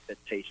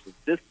expectations.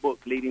 This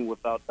book, Leading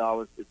Without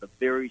Dollars, is a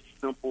very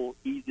simple,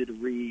 easy to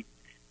read,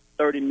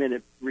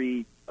 30-minute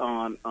read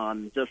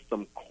on just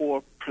some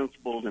core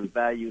principles and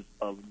values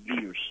of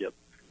leadership,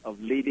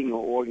 of leading an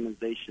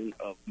organization,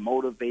 of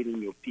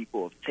motivating your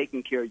people, of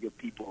taking care of your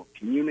people, of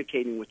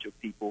communicating with your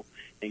people,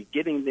 and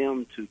getting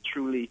them to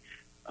truly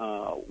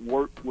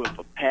work with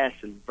a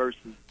passion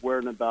versus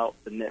worrying about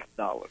the next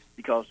dollar.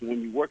 Because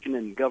when you're working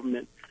in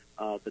government,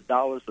 the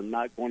dollars are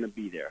not going to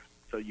be there.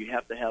 So you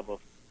have to have a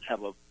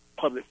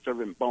public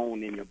servant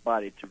bone in your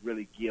body to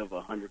really give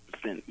 100%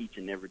 each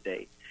and every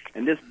day.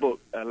 And this book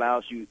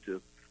allows you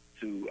to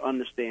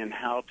understand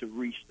how to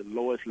reach the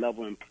lowest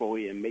level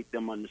employee and make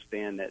them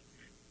understand that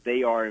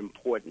they are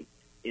important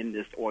in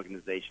this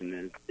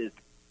organization. And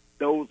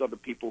those are the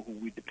people who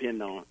we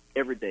depend on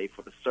every day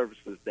for the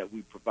services that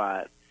we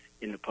provide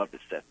in the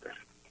public sector.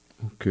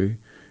 Okay.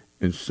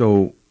 And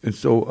so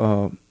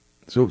what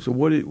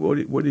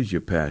is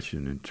your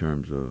passion in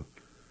terms of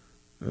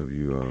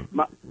you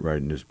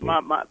writing this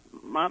book?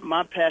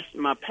 My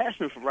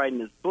passion for writing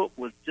this book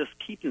was just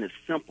keeping it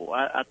simple.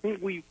 I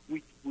think we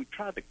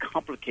try to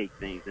complicate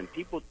things, and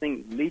people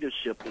think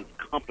leadership is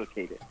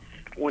complicated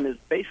when it's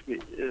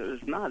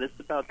not. It's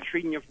about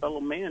treating your fellow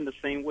man the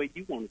same way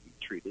you want to be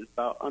treated. It's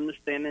about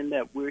understanding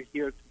that we're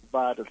here to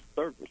provide a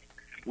service.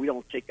 We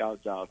don't take our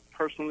jobs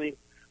personally.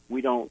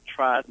 We don't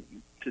try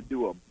to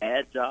do a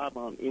bad job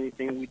on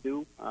anything we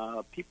do.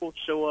 People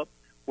show up,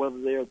 whether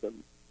they're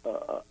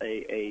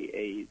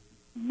a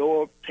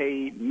lower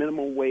paid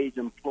minimum wage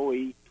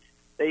employee,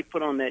 they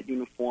put on that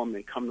uniform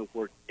and come to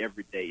work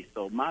every day.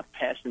 So my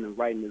passion in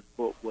writing this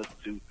book was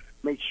to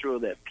make sure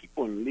that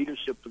people in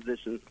leadership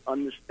positions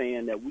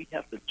understand that we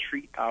have to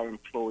treat our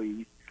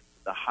employees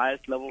with the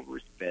highest level of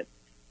respect.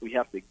 We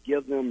have to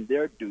give them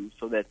their due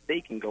so that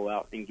they can go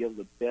out and give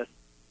the best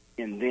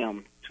in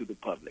them to the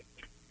public.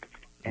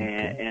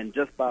 And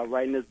just by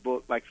writing this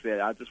book, like I said,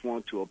 I just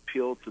wanted to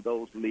appeal to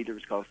those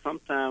leaders, because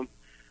sometimes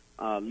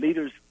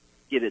leaders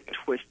get it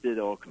twisted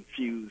or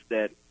confused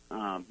that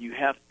you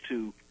have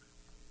to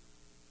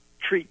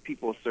treat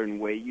people a certain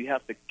way. You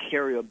have to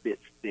carry a bit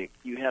stick.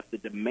 You have to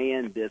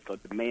demand this or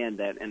demand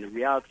that. And the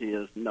reality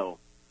is, no,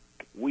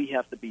 we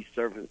have to be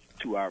servants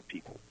to our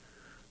people.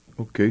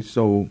 Okay,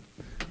 so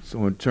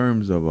in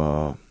terms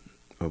of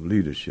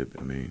leadership,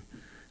 I mean,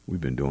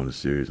 we've been doing a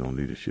series on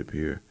leadership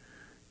here,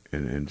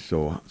 and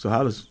so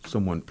how does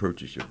someone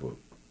purchase your book?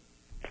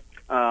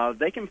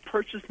 They can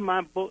purchase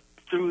my book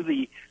through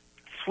the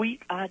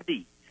Sweet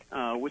ID,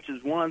 which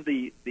is one of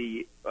the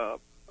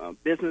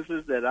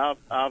businesses that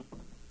I've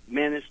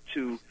managed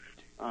to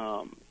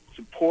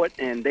support,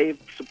 and they've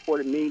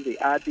supported me. The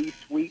ID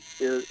Suite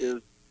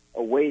is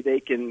a way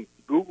they can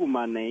Google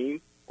my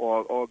name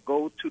or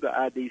go to the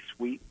ID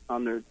Suite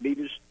under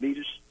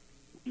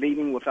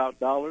Leading Without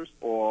Dollars,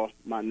 or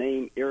my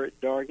name, Eric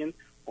Dargan,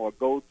 or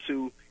go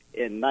to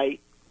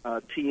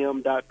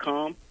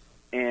ignitetm.com,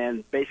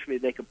 and basically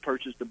they can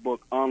purchase the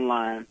book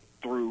online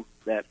through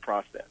that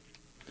process.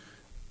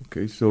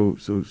 Okay, so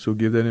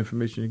give that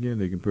information again.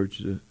 They can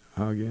purchase it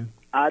how again?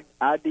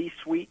 ID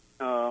Suite,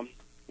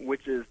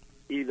 which is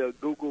either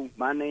Google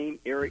my name,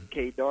 Eric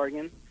K.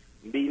 Dargan,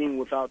 Leading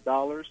Without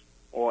Dollars,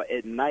 or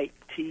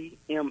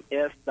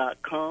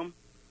ignitetms.com.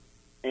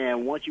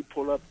 And once you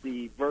pull up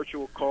the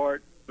virtual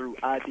card through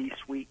ID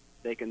Suite,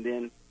 they can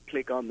then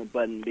click on the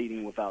button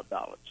Leading Without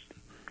Dollars.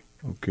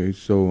 Okay,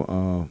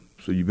 so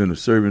you've been a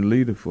servant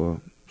leader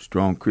for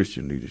strong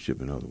Christian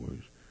leadership, in other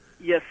words.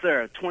 Yes,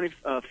 sir.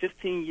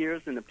 15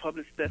 years in the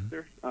public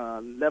sector,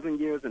 11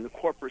 years in the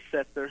corporate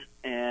sector,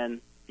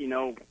 and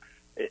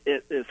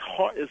it's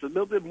hard. It's a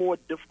little bit more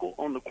difficult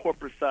on the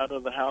corporate side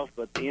of the house,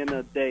 but at the end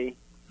of the day,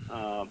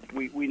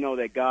 we know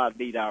that God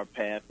lead our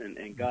path,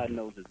 and God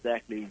knows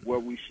exactly where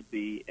we should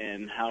be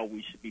and how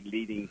we should be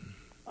leading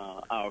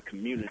our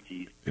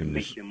communities to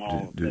make them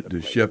all a better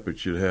place. Shepherd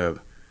should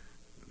have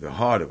the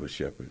heart of a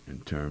shepherd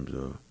in terms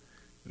of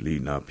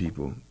leading our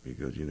people,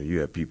 because you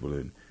have people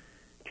in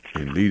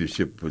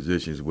leadership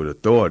positions with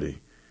authority,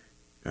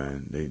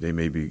 and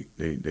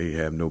they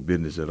have no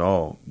business at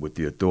all with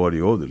the authority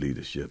or the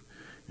leadership,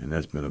 and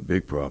that's been a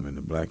big problem in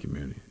the black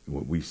community,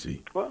 what we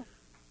see. Well,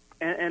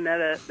 and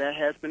that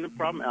has been the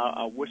problem.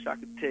 I wish I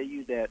could tell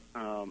you that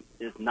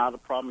it's not a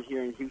problem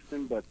here in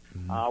Houston, but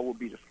I will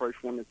be the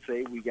first one to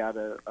say we got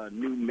a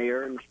new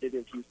mayor in the city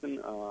of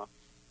Houston,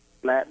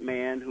 black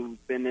man who's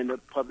been in the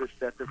public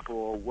sector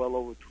for well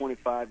over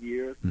 25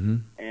 years,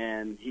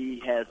 and he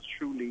has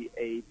truly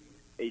a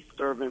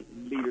servant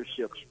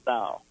leadership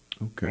style.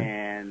 Okay.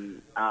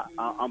 And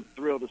I'm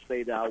thrilled to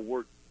say that I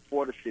work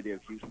for the city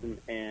of Houston,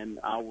 and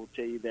I will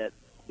tell you that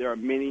there are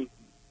many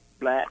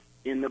black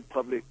in the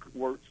public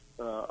works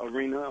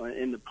arena,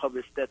 in the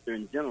public sector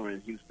in general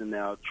in Houston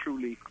that are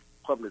truly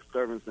public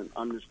servants and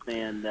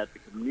understand that the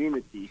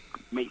community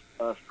makes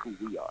us who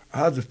we are.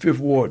 How's the Fifth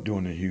Ward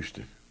doing in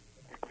Houston?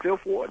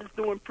 Fifth Ward is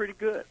doing pretty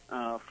good.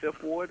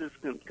 Fifth Ward is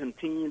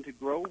continuing to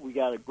grow. We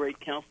got a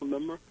great council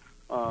member,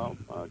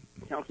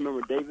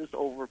 Councilmember Davis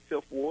over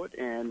Fifth Ward,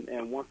 and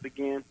once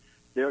again,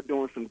 they're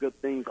doing some good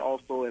things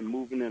also and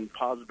moving in a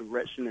positive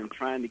direction and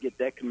trying to get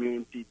that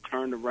community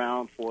turned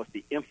around for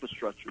the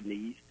infrastructure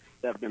needs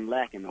that have been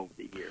lacking over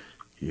the years.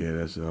 Yeah,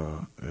 that's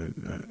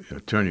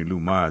Attorney Lou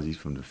Myers. He's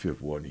from the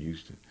Fifth Ward in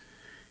Houston.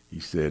 He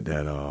said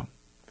that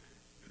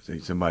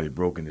somebody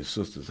broke in his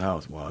sister's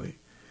house while they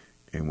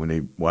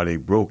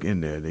broke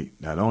in there, they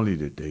not only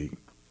did they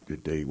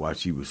while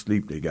she was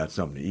asleep, they got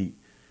something to eat.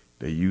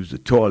 They used the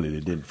toilet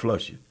and didn't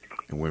flush it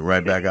and went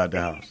right back out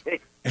the house.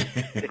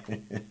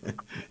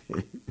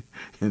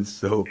 and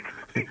so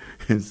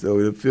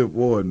the Fifth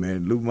Ward,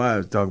 man, Lou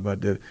Myers talked about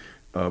that.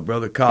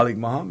 Brother Khalid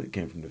Muhammad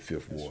came from the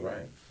Fifth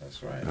Ward.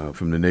 That's right.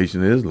 From the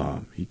Nation of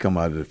Islam. He come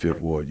out of the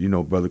Fifth Ward. You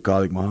know Brother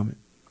Khalid Muhammad?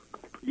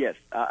 Yes,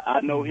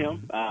 I know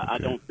him. I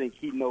don't think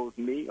he knows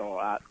me,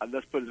 or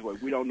let's put it this way: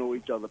 we don't know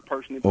each other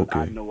personally, but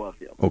I know of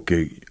him.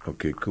 Okay,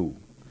 cool.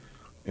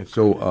 And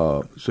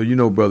so you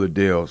know Brother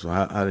Dale. So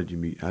how did you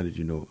meet? How did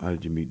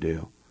you meet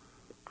Dale?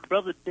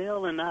 Brother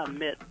Dale and I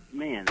met,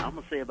 I'm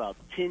gonna say about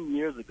 10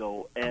 years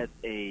ago at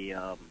a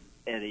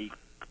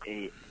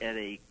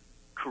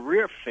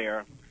career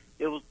fair.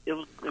 It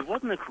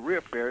wasn't a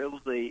career fair. It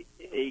was a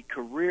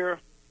career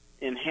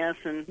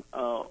enhancing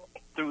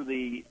through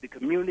the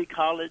community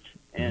college,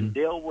 and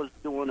Dale was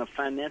doing a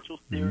financial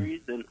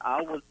series, and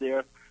I was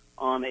there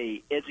on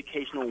a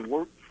educational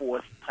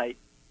workforce type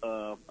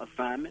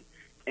assignment,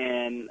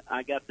 and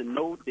I got to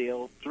know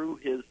Dale through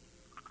his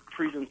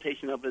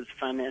presentation of his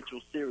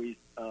financial series,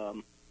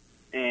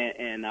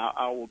 and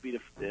I will be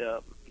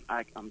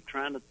I'm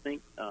trying to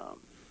think.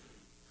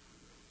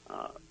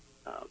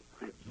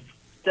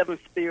 Seven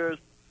Spheres.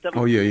 Of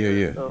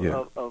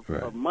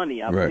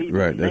money. I believe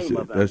the name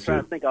of it. I'm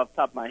trying to think off the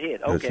top of my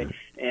head. Okay,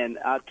 and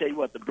I'll tell you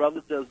what, the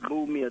brother does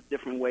move me a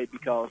different way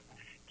because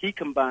he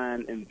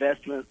combined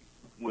investments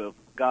with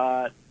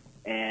God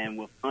and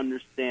with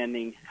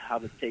understanding how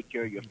to take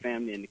care of your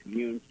family and the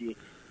community.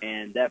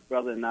 And that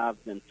brother and I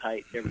have been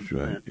tight ever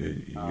since.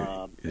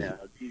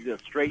 He's a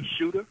straight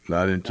shooter. A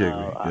lot of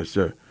integrity. Yes,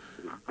 sir.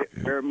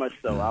 Very much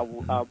so.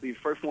 I'll be the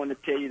first one to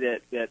tell you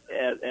that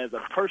as a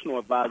personal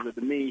advisor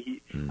to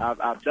me,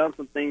 I've done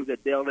some things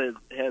that Dale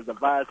has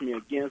advised me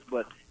against,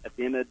 but at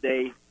the end of the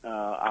day,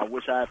 I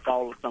wish I had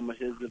followed some of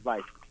his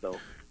advice. So,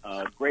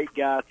 great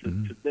guy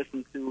to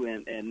listen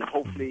to and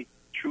hopefully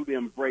truly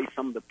embrace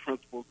some of the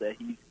principles that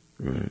he's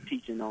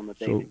teaching on a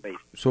daily basis.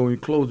 So, in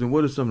closing,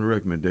 what are some of the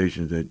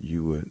recommendations that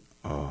you would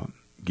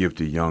give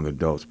to young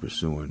adults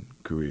pursuing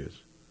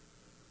careers?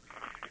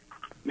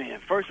 Man,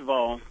 first of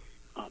all,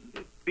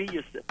 be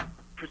yourself.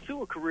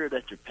 Pursue a career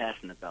that you're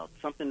passionate about,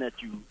 something that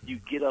you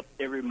get up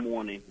every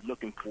morning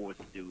looking forward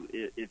to do.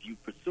 If you're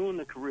pursuing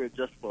a career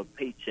just for a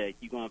paycheck,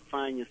 you're going to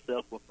find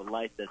yourself with a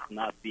life that's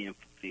not being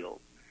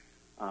fulfilled.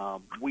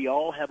 We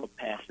all have a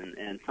passion,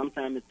 and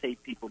sometimes it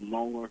takes people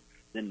longer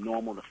than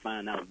normal to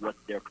find out what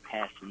their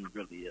passion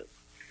really is.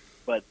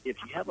 But if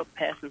you have a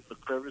passion for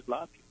service, a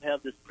lot of people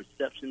have this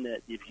perception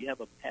that if you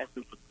have a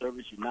passion for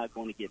service, you're not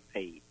going to get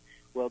paid.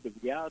 Well, the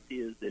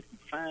reality is that if you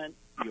find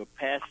your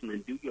passion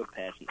and do your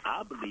passion,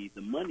 I believe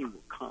the money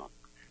will come.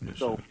 Yes,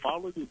 So sir.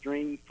 follow your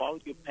dream, follow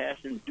your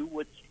passion, do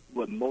what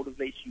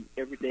motivates you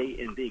every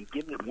day, and then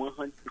give it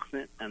 100%.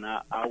 And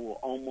I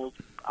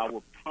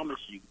will promise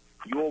you,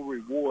 your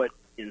reward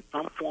in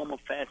some form or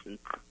fashion,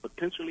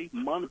 potentially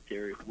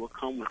monetary, will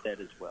come with that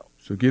as well.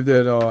 So give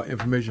that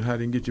information how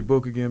they can get your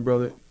book again,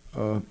 brother.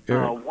 Eric.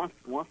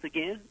 Once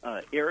again,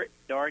 Eric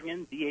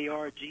Dargan,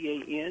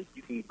 Dargan.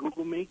 You can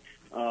Google me,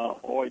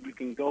 or you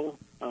can go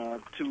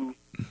to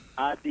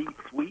ID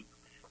Suite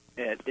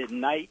at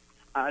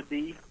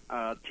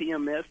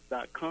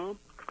igniteidtms.com.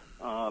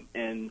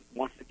 And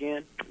once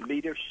again,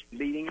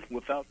 leading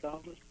without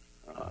dollars.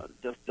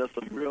 Just a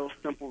real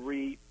simple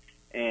read,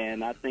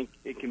 and I think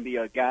it can be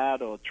a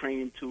guide or a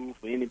training tool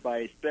for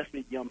anybody,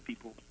 especially young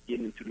people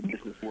getting into the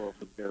business world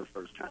for the very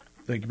first time.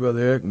 Thank you, Brother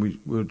Eric.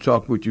 We'll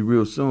talk with you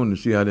real soon to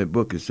see how that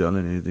book is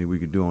selling. Anything we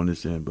can do on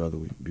this end, brother,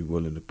 we'd be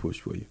willing to push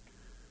for you.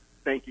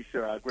 Thank you,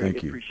 sir. I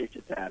greatly appreciate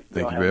your time.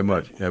 Thank you very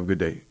much. Have a good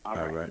day.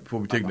 All right. Before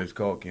we take this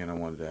call, Ken, I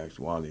wanted to ask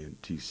Wally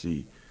and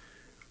TC.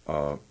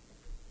 You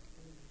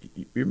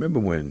remember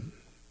when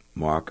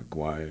Mark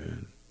Aguirre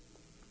and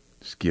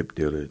Skip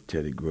Dillard,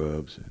 Teddy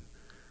Grubbs, and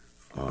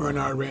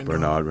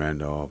Bernard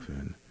Randolph,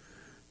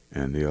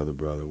 and the other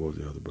brother? What was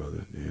the other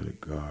brother? They had a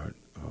guard.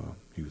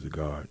 He was a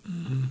guard.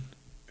 Mm-hmm.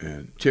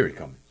 And Terry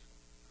Cummings.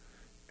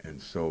 And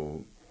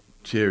so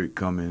Terry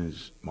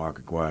Cummings, Mark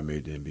Aguirre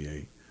made the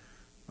NBA.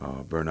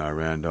 Bernard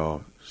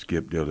Randolph,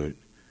 Skip Dillard,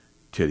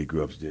 Teddy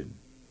Grubbs didn't.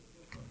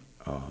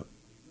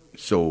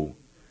 So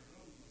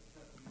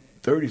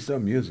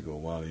 30-something years ago,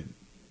 Wally,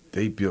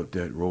 they built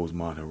that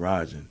Rosemont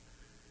Horizon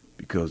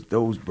because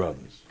those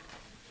brothers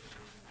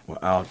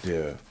were out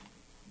there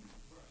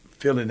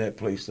filling that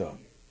place up.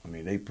 I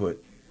mean, they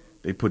put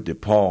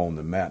DePaul on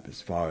the map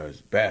as far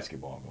as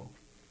basketball goes.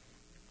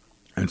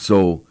 And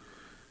so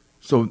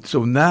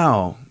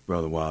now,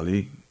 Brother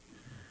Wally,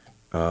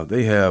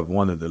 they have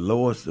one of the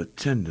lowest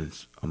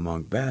attendance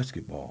among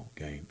basketball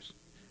games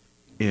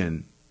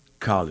in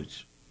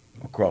college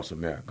across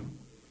America.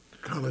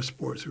 College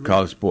sports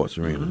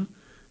arena. Mm-hmm.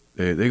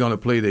 They're going to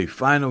play their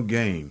final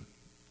game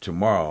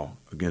tomorrow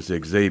against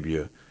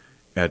Xavier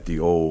at the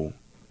old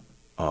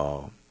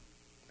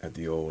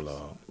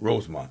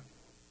Rosemont,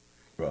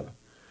 brother.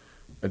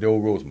 At the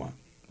old Rosemont,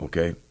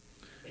 okay?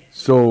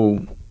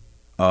 So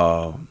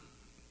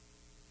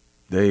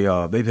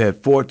they've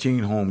had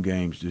 14 home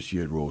games this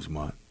year at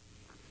Rosemont,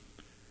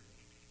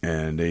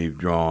 and they've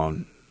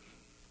drawn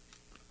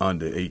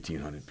under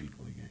 1,800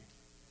 people a game.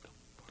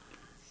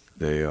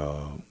 They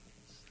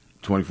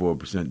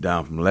 24%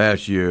 down from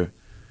last year.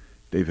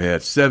 They've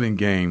had 7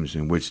 games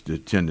in which the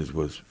attendance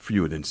was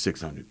fewer than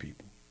 600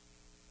 people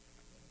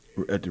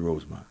at the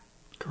Rosemont.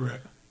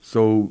 Correct.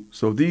 So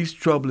these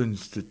troubling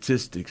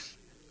statistics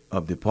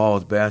of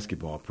DePaul's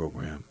basketball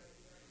program,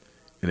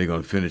 and they're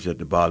going to finish at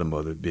the bottom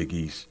of the Big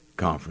East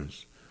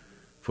Conference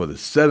for the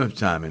 7th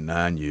time in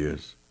 9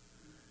 years,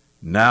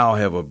 now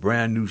have a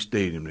brand new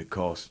stadium that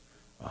costs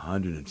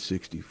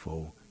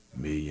 $164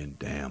 million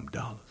damn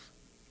dollars.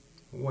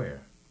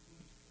 Where?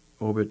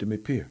 Over at the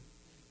McPier.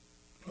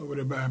 Over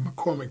there by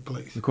McCormick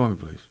Place.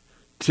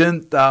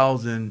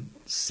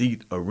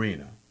 10,000-seat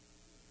arena.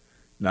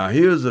 Now,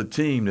 here's a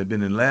team that's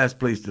been in last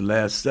place the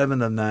last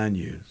 7 of 9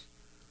 years.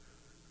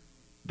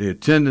 The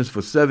attendance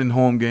for 7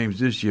 home games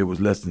this year was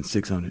less than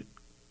 600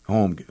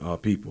 home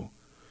people.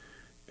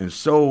 And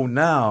so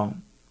now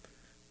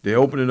they're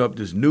opening up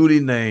this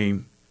newly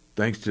named,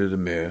 thanks to the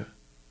mayor,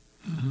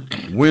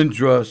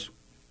 Windrush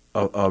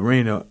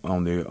Arena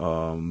on the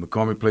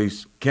McCormick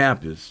Place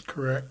campus.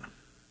 Correct.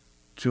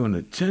 To an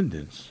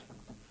attendance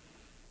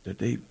that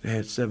they've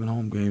had 7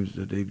 home games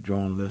that they've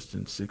drawn less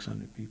than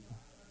 600 people.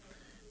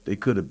 They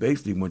could have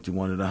basically went to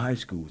one of the high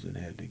schools and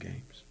had the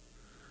games.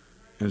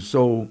 And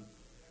so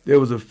there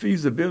was a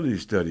feasibility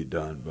study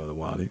done, Brother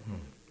Wally,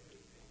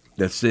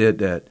 that said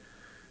that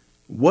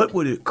what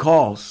would it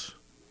cost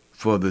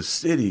for the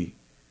city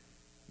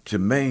to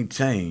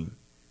maintain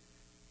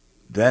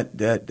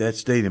that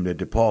stadium that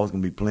DePaul's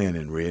going to be playing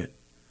in, Red,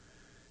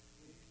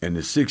 and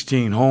the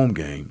 16 home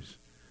games.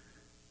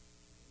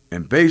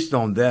 And based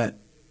on that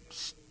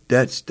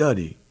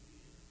study,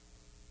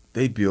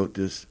 they built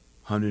this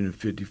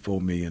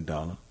 $154 million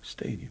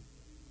stadium,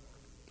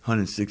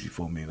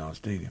 $164 million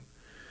stadium.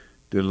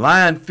 The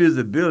line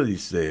feasibility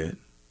said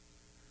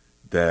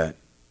that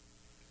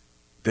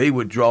they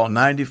would draw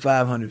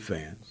 9,500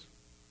 fans.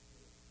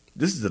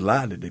 This is the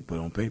line that they put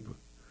on paper.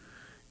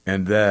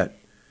 And that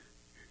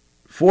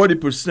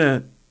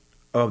 40%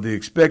 of the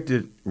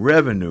expected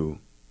revenue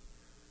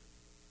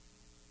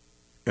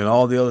and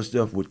all the other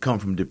stuff would come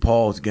from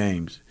DePaul's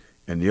games,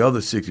 and the other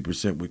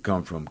 60% would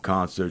come from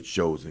concerts,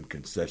 shows, and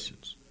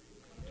concessions.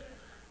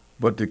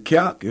 But the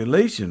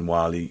calculation,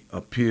 Wally,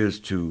 appears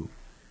to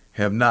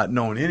have not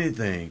known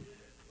anything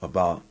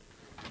about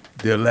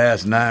their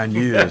last 9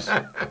 years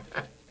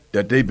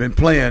that they've been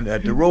playing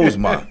at the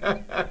Rosemont.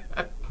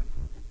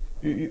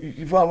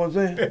 You follow what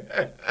I'm saying?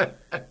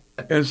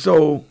 And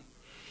so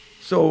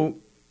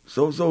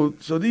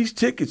these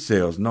ticket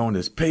sales, known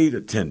as paid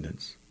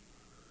attendance,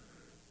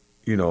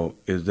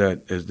 is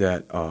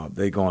that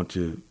they're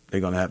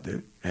gonna have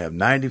to have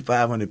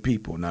 9,500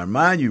 people. Now,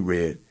 mind you,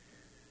 Red,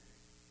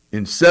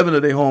 in 7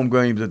 of their home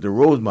games at the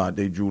Rosemont,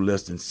 they drew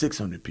less than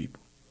 600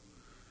 people.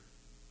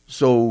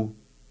 So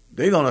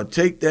they're gonna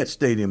take that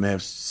stadium and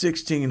have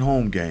 16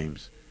 home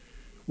games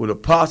with a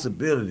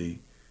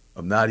possibility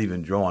of not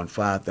even drawing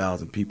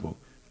 5,000 people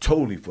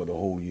totally for the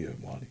whole year,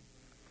 Marty.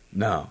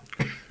 Now,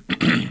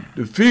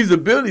 the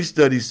feasibility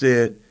study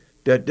said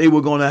that they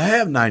were going to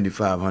have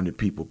 9,500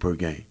 people per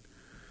game.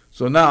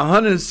 So now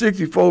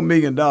 $164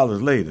 million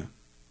later,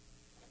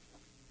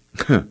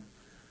 the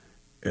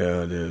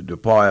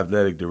DePaul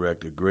athletic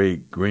director,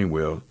 Greg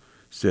Greenwell,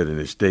 said in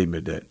his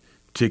statement that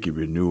ticket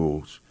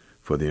renewals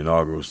for the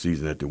inaugural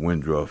season at the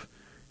Windruff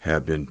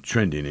have been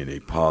trending in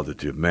a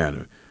positive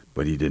manner,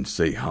 but he didn't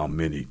say how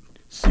many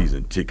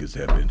season tickets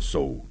have been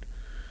sold.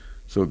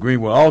 So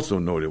Greenwell also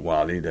noted,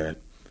 Wally, that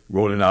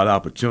rolling out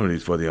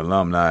opportunities for the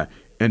alumni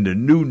and the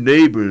new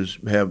neighbors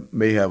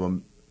may have a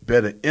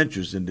better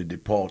interest in the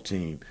DePaul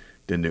team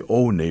than the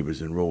old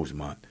neighbors in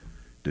Rosemont.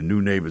 The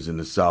new neighbors in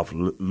the South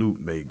Loop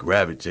may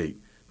gravitate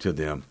to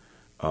them,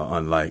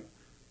 unlike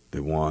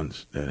the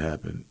ones that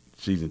happened.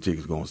 Season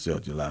tickets going to sell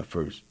July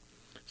 1st.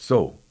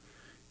 So,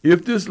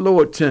 if this low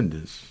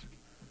attendance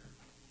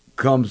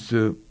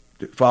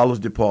follows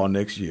DePaul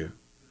next year,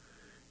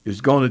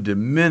 it's going to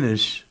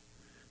diminish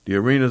the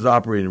arena's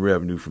operating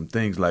revenue from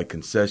things like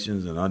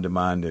concessions and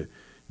undermine the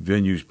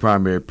venue's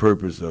primary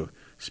purpose of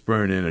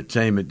spurring an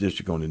entertainment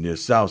district on the near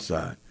south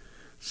side.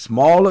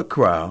 Smaller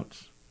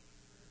crowds,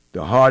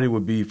 the harder it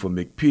would be for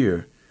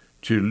McPier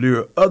to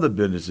lure other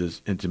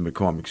businesses into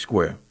McCormick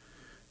Square.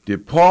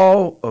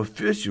 DePaul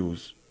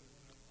officials,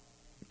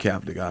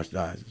 Catholic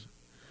Archdiocese,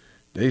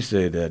 they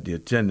say that the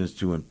attendance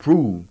to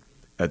improve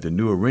at the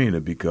new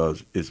arena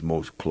because it's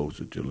most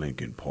closer to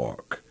Lincoln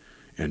Park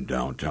and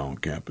downtown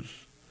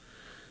campus.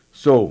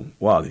 So,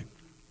 Wally,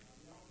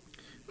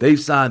 they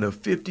signed a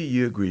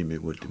 50-year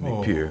agreement with the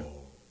McPier,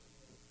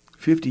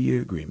 50-year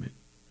agreement,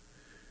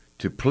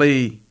 to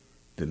play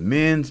the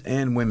men's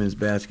and women's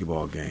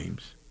basketball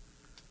games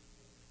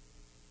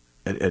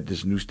at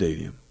this new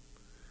stadium,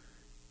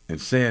 and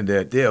saying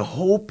that they're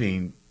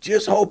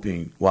just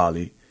hoping,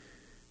 Wally,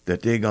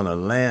 that they're going to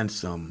land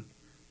some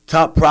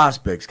top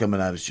prospects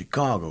coming out of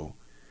Chicago,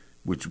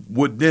 which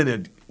would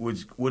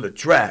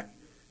attract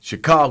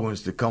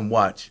Chicagoans to come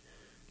watch,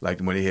 like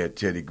when they had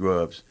Teddy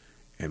Grubbs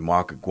and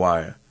Mark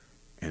Aguirre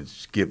and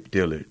Skip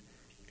Dillard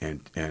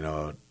and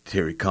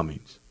Terry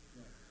Cummings.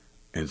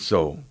 And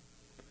so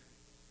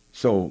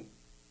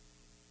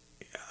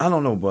I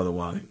don't know, Brother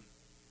Wally.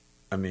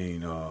 I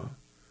mean,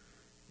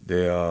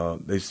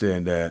 they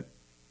saying that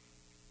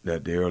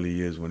the early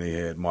years when they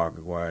had Mark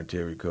Aguirre and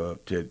Teddy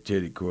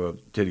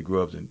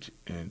Grubbs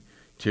and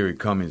Terry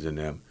Cummings in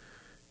them,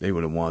 they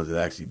were the ones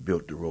that actually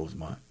built the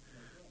Rosemont.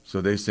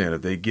 So they saying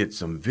if they get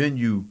some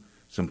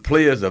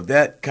players of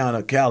that kind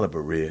of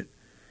caliber, Red,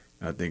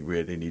 I think,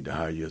 Red, they need to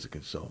hire you as a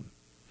consultant.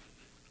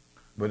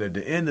 But at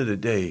the end of the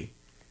day,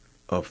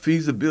 a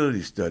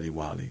feasibility study,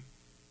 Wally,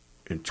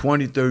 in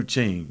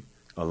 2013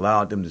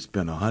 allowed them to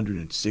spend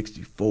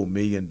 $164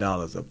 million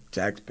of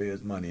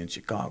taxpayers' money in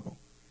Chicago.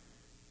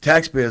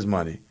 Taxpayers'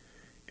 money,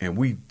 and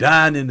we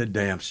dying in the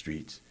damn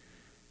streets.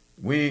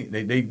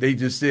 They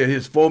just said,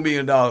 here's $4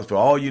 million for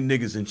all you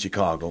niggas in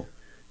Chicago.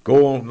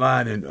 Go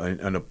online and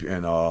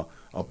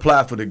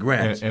apply for the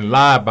grants. And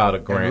lie about a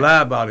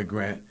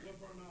grant.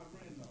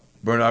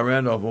 Bernard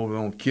Randolph over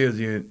on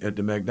Kersey at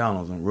the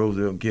McDonald's on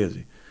Roosevelt and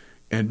Kersey.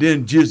 And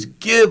then just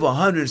give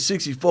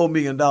 $164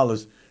 million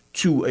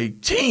to a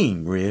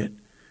team, Red,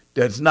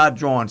 that's not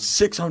drawing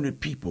 600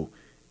 people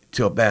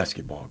to a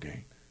basketball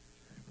game.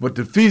 But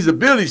the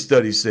feasibility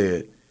study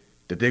said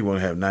that they want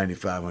to have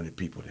 9,500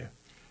 people there.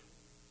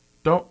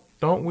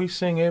 Don't we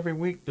sing every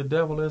week, the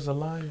devil is a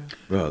liar?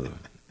 Brother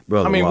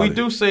I mean, Wally, we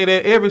do say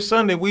that every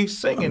Sunday we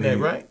singing that,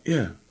 right?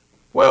 Yeah.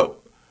 Well,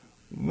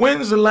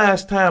 when's the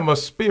last time a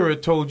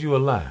spirit told you a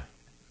lie?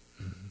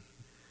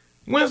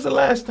 Mm-hmm. When's the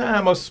last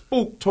time a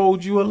spook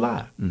told you a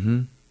lie?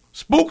 Mm-hmm.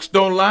 Spooks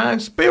don't lie,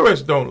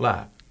 spirits don't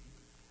lie.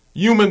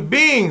 Human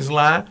beings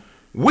lie.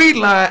 We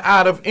lie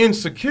out of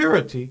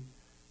insecurity.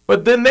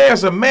 But then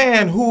there's a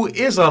man who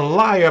is a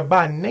liar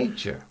by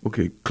nature.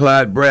 Okay,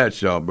 Clyde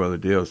Bradshaw, Brother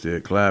Dale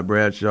said. Clyde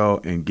Bradshaw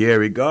and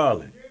Gary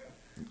Garland.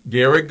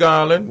 Gary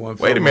Garland.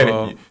 Wait a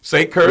minute.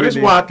 Say Curtis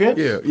Watkins.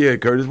 Yeah,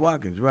 Curtis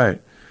Watkins,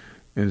 right.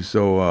 And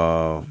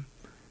so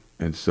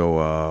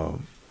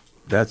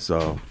that's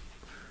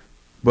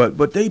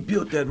but they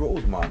built that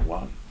Rosemont,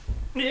 Wally.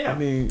 Yeah. I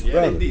mean, yeah,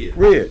 brother, they did.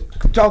 Red,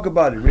 talk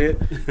about it,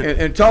 Red.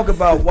 and talk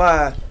about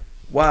why,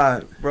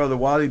 Brother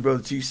Wally,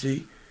 Brother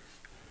TC,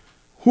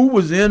 who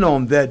was in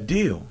on that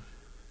deal?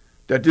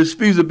 That this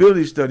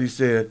feasibility study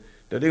said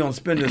that they're going to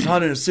spend this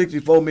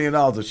 $164 million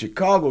of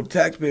Chicago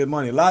taxpayer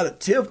money, a lot of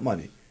TIF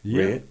money,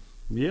 Red.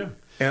 Yeah.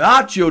 And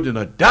our children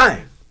are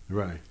dying.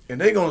 Right. And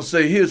they're going to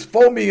say, here's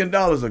 $4 million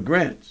of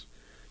grants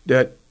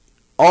that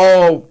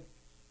all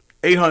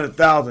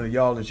 800,000 of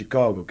y'all in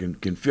Chicago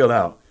can fill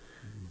out.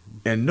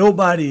 And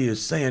nobody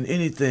is saying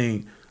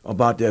anything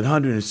about that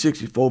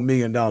 $164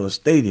 million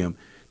stadium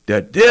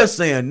that they're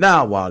saying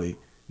now, Wally,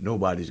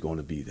 nobody's going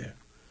to be there.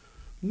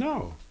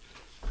 No.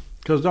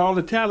 Because all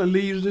the talent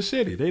leaves the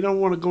city. They don't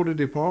want to go to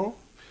DePaul.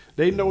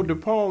 They know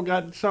DePaul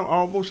got some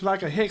almost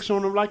like a hex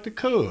on them like the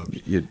Cubs.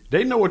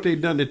 They know what they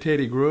done to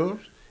Teddy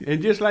Grubbs. And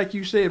just like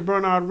you said,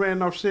 Bernard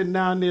Randolph sitting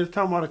down there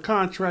talking about a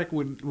contract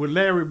with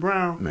Larry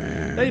Brown.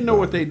 Man, they know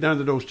what they done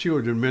to those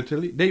children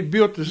mentally. They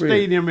built the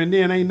stadium and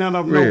then ain't none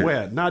of them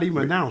nowhere, not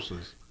even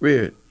announcers.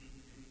 Red,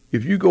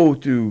 if you go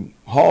to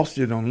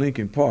Halsted on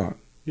Lincoln Park,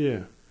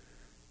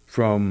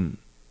 from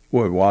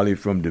Wally,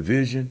 from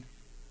Division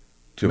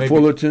to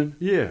Fullerton,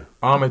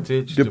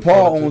 Armitage,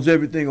 DePaul owns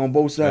everything on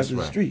both sides of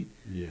the street.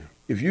 Yeah.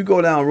 If you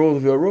go down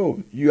Roosevelt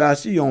Road,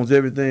 UIC owns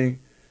everything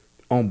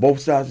on both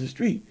sides of the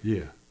street.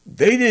 Yeah.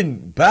 They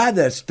didn't buy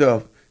that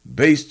stuff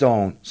based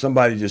on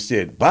somebody just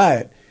said buy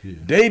it. Yeah.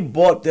 They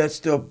bought that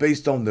stuff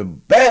based on the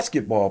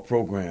basketball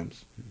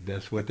programs.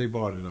 That's what they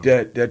bought it on.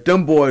 That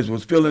them boys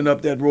was filling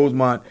up that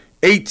Rosemont,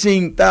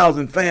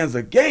 18,000 fans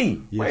a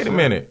game. Yes, Wait sir. a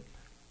minute.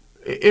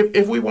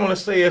 If we want to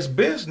say it's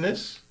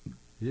business,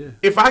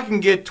 if I can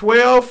get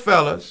 12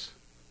 fellas,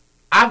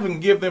 I can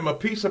give them a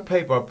piece of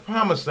paper, a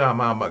promise I'm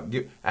going to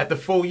give after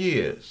 4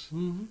 years.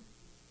 Mm-hmm.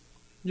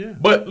 Yeah.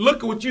 But look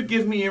at what you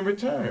give me in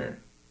return.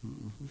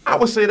 I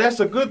would say that's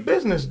a good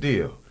business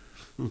deal.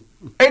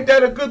 Ain't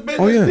that a good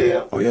business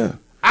deal? Oh, yeah.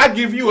 I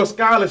give you a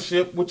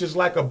scholarship, which is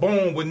like a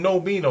bone with no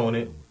meat on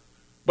it,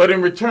 but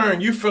in return,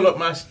 you fill up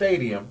my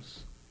stadiums.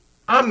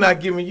 I'm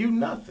not giving you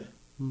nothing.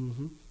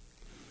 Mm-hmm.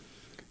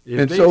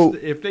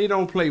 If they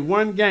don't play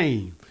one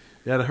game,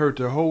 that'll hurt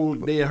the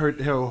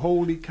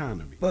whole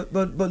economy. But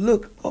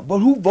look, but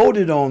who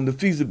voted on the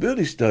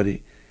feasibility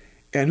study,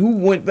 and who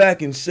went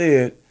back and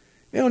said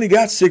they only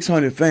got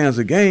 600 fans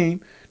a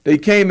game? They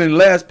came in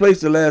last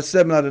place the last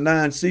 7 out of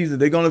 9 seasons.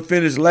 They're going to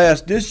finish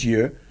last this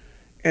year.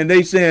 And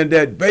they saying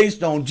that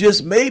based on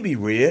just maybe,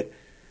 Red,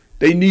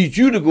 they need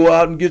you to go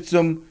out and get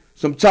some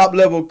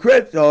top-level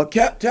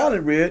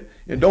talent, Red,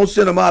 and don't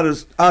send them out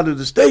of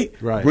the state.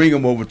 Right. Bring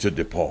them over to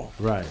DePaul.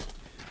 Right.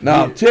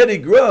 Now, Teddy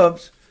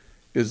Grubbs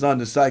is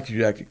under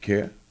psychiatric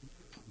care.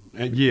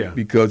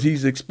 Because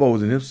he's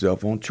exposing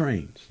himself on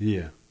trains.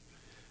 Yeah.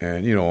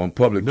 And, on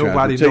public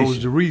Nobody transportation.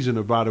 knows the reason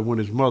about it when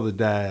his mother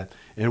died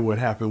and what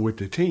happened with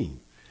the team.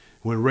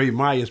 When Ray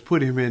Myers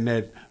put him in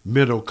that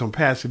middle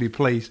capacity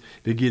place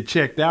to get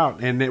checked out,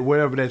 and that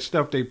whatever that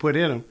stuff they put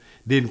in him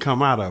didn't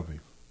come out of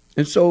him.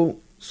 And so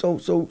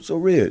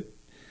Red,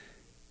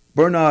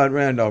 Bernard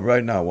Randolph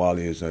right now,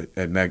 Wally, is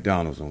at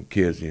McDonald's on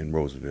Kersey and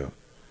Roosevelt.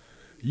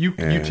 You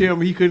tell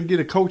me he couldn't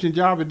get a coaching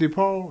job at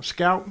DePaul,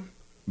 scouting?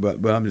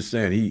 But I'm just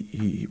saying,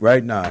 he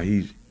right now,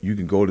 you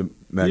can go to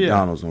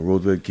McDonald's on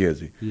Roosevelt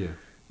Kersey. Yeah.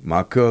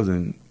 My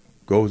cousin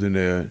goes in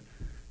there,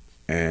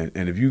 and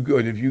if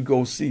you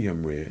go see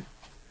him, Red,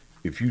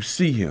 if you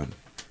see him,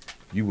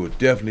 you will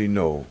definitely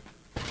know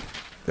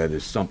that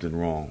there's something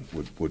wrong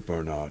with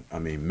Bernard. I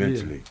mean,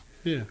 mentally.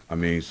 Yeah. I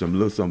mean, some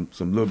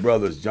little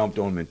brothers jumped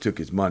on him and took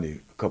his money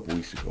a couple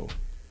weeks ago,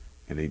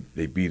 and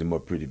they beat him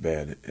up pretty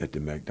bad at the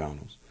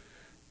McDonald's.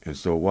 And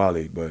so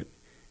Wally, but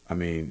I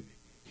mean,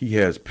 he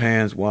has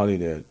pants, Wally,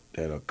 that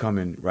are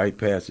coming right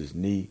past his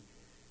knee,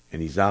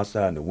 and he's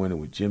outside in the winter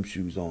with gym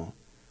shoes on.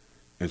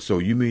 And so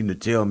you mean to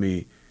tell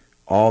me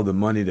all the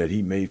money that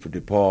he made for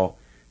DePaul,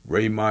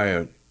 Ray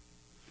Meyer,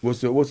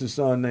 what's his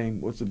son name?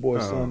 What's the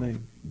boy's son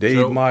name?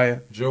 Dave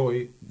Meyer.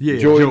 Joey. Yeah.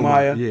 Joey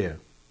Meyer. Yeah.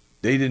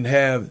 They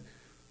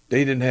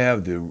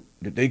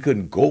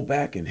couldn't go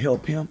back and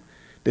help him.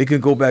 They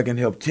couldn't go back and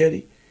help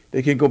Teddy.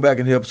 They couldn't go back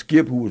and help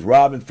Skip, who was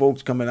robbing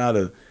folks coming out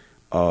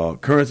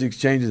of currency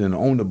exchanges and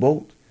on the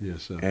boat.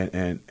 Yes, sir.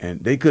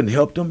 And they couldn't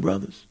help them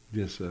brothers.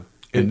 Yes, sir.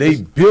 And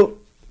they built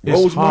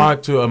Rosemont. It's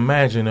hard to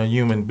imagine a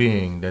human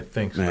being that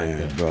thinks like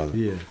that. Brother.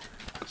 Yeah.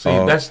 See,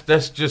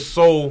 that's just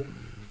so.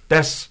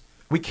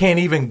 We can't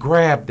even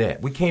grab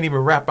that. We can't even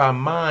wrap our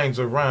minds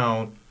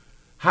around.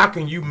 How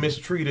can you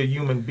mistreat a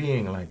human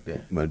being like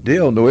that? But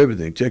they'll know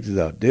everything. Check this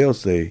out. They'll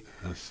say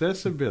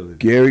accessibility.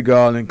 Gary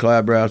Garland,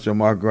 Clyde Bradshaw,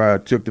 Mark Grier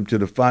took them to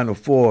the Final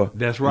Four.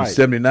 That's right. In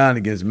 '79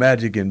 against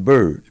Magic and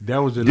Bird. That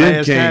was the Then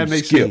last came time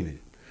they Skip. seen it.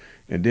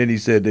 And then he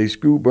said they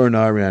screwed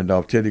Bernard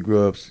Randolph, Teddy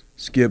Grubbs,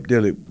 Skip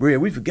Dillard.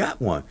 We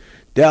forgot one.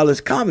 Dallas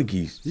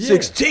Comikeys,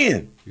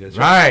 6'10". That's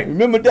right.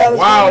 Remember Dallas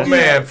Wild Comikeys?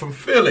 Man from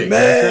Philly.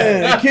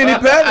 Man, Kenny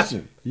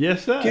Patterson.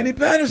 Yes, sir. Kenny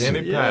Patterson.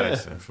 Kenny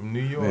Patterson from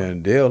New York.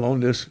 Man, they'll own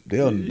this.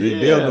 They'll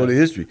know the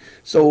history.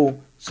 So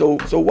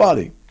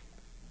Wally.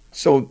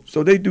 So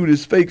they do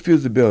this fake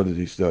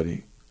feasibility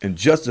study and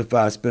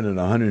justify spending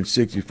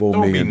 $164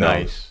 Don't million. be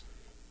nice.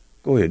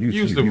 Go ahead.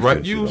 Use the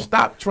right. You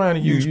stop trying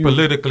to use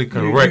politically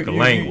correct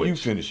language. You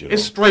finish it.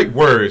 It's straight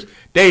words.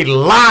 They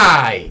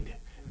lied.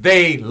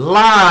 They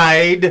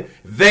lied.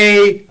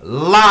 They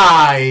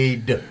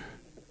lied.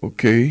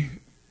 Okay.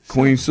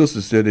 Queen's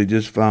sister said they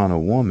just found a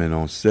woman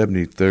on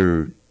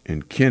 73rd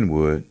in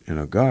Kenwood in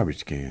a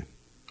garbage can.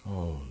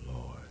 Oh,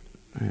 Lord.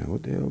 Man,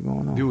 what the hell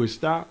going on? Do it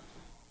stop?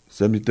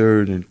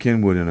 73rd and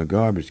Kenwood in a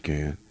garbage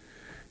can.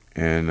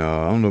 And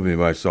I don't know if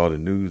anybody saw the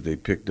news. They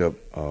picked up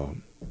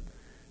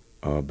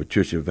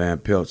Patricia Van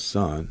Pelt's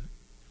son,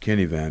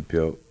 Kenny Van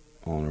Pelt,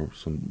 on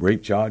some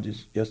rape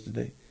charges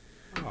yesterday.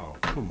 Oh,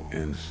 come on.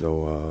 And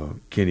so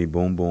Kenny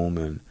Boom Boom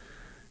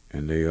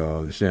and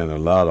they're saying a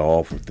lot of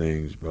awful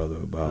things, brother,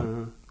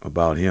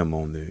 about him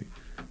on the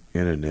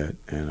internet.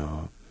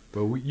 And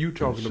but you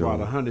talking about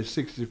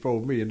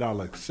 $164 million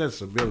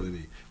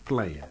accessibility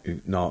plan?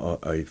 No,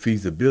 a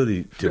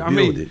feasibility to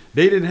build it.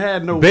 They didn't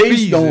have no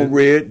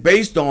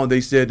based on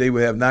they said they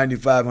would have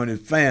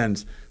 9,500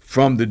 fans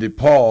from the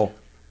DePaul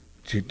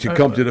to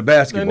come to the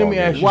basketball. Let me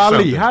ask you Wally,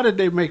 something. how did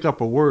they make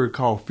up a word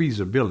called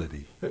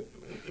feasibility?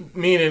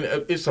 Meaning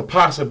it's a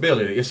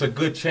possibility. It's a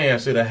good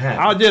chance it'll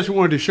happen. I just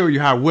wanted to show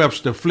you how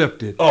Webster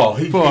flipped it for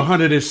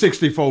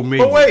 $164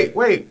 million. But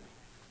wait.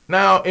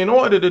 Now, in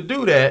order to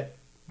do that,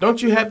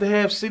 don't you have to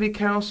have city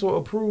council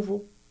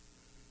approval?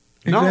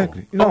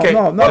 Exactly. No. Okay.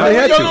 No, they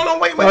had to.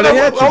 Wait.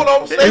 Hold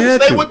on.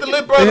 Stay with the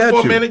little brother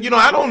for a minute. You know,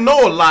 I don't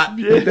know a lot.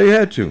 Yeah. They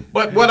had to.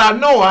 But what I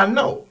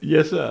know.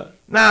 Yes, sir.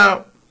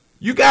 Now,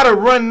 you got to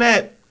run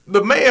that.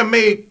 The mayor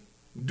may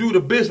do the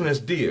business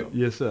deal.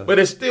 Yes, sir. But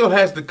it still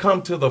has to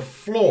come to the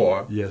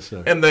floor. Yes,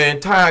 sir. And the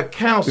entire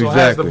council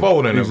has to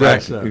vote in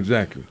it.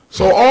 Exactly.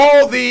 So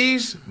all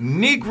these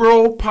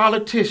Negro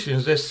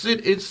politicians that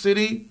sit in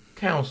city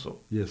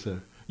council. Yes,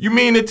 sir. You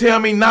mean to tell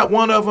me not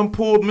one of them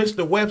pulled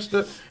Mr.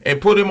 Webster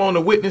and put him on the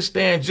witness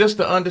stand just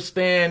to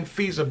understand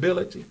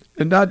feasibility?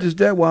 And not just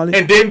that, Wally.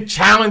 And then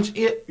challenge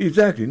it?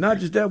 Exactly. Not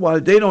just that,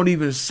 Wally. They don't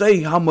even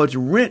say how much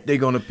rent they're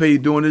going to pay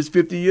during this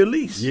 50-year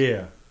lease.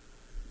 Yeah.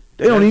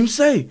 They don't even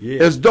say.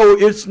 Yeah. As though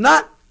it's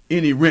not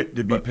any rent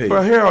to be paid.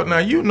 But Harold, now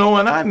you know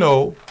and I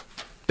know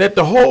that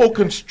the whole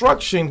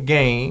construction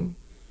game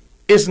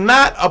is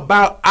not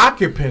about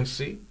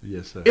occupancy.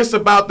 Yes, sir. It's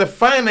about the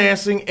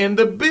financing and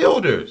the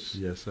builders.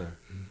 Yes, sir.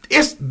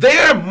 It's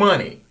their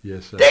money.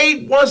 Yes, sir.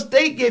 Once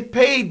they get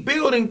paid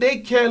building, they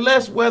care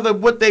less whether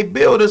what they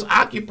build is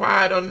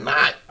occupied or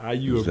not. Are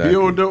you a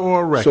builder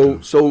or a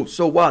wrecker?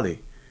 So Wally,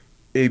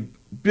 a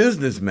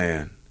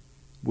businessman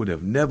would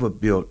have never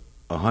built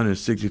a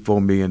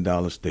 $164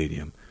 million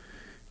stadium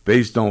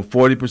based on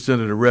 40%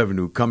 of the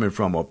revenue coming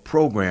from a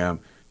program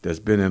that's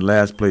been in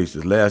last place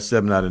the last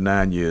 7 out of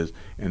 9 years,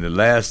 and the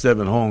last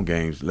 7 home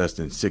games, less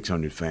than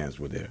 600 fans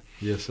were there.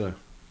 Yes, sir.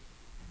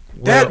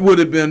 That would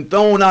have been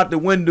thrown out the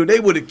window. They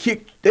would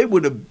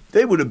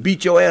have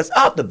beat your ass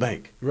out the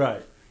bank.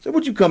 Right. So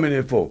what you coming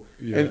in for?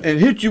 Yeah. And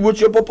hit you with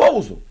your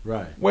proposal.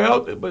 Right.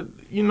 Well, but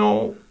you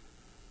know.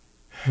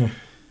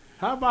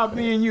 How about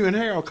me and you and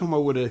Harold come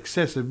up with an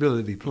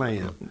accessibility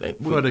plan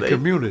for the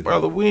community?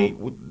 Brother,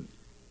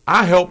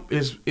 our help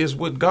is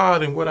with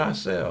God and with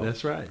ourselves.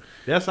 That's right.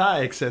 That's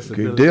our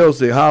accessibility. Okay, Dale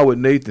said Howard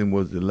Nathan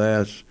was the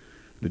last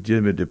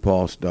legitimate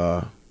DePaul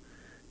star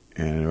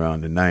and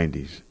around the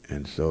 90s.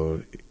 And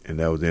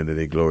that was the end of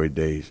their glory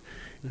days.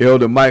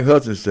 Elder Mike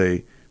Hudson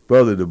say,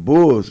 brother, the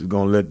Bulls is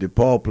going to let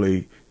DePaul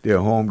play their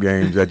home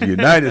games at the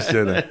United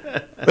Center.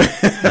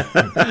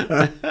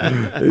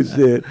 They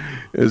said,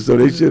 and so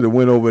they should have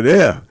went over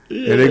there.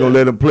 Yeah. And they're going to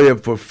let them play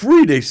it for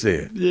free, they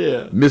said.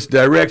 Yeah.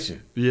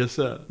 Misdirection. Yes,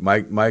 sir.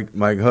 Mike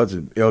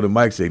Hudson, Elder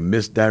Mike say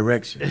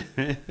misdirection.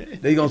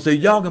 They going to say,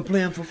 y'all can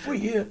play them for free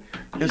here.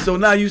 And so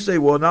now you say,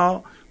 well,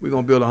 now we're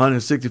going to build a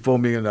 $164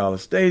 million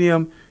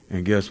stadium.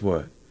 And guess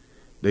what?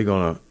 They're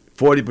going to,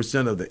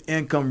 40% of the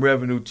income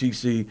revenue,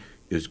 TC,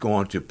 is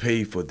going to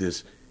pay for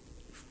this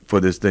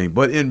thing.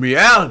 But in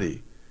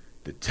reality,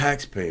 the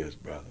taxpayers,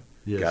 brother,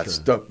 got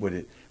stuck with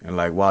it. And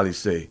like Wally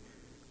say,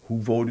 who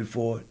voted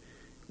for it?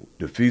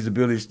 The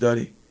feasibility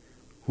study?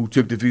 Who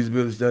took the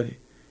feasibility study?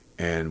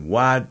 And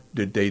why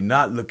did they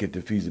not look at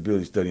the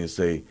feasibility study and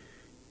say,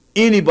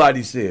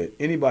 anybody said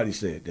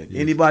that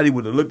anybody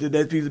would have looked at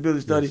that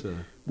feasibility study,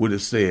 would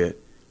have said,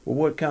 well,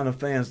 what kind of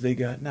fans they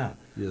got now?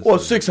 Yes, or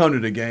sir.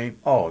 600 a game.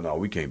 Oh, no,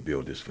 we can't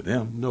build this for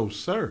them. No,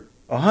 sir.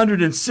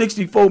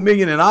 164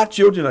 million and our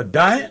children are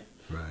dying?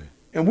 Right.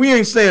 And we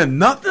ain't saying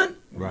nothing?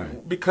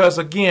 Right. Because,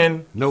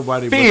 again,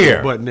 nobody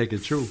fear, but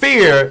naked truth.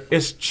 Fear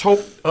has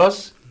choked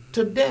us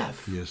to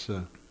death. Yes,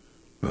 sir.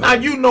 Now,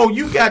 you know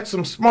you got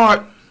some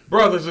smart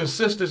brothers and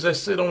sisters that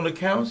sit on the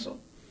council.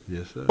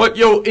 Yes, sir. But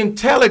your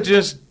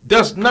intelligence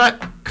does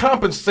not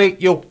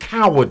compensate your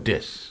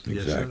cowardice.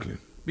 Exactly.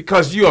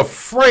 Because you're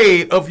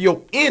afraid of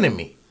your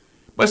enemy.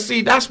 But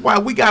see, that's why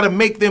we got to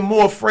make them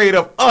more afraid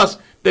of us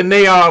than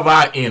they are of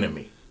our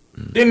enemy.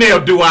 Then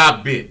they'll do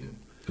our bidding.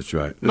 That's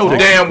right. No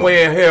damn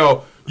way in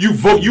hell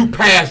you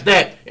pass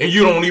that and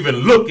you don't even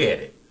look at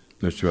it.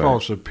 That's right.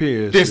 False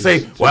appears. They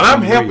say, well,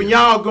 I'm helping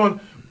y'all going.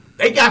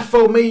 They got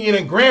 $4 million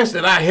in grants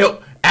that I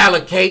help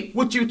allocate.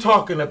 What you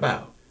talking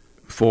about?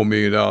 $4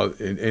 million,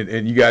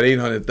 and you got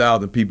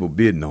 800,000 people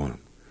bidding on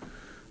them.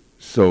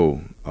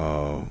 So,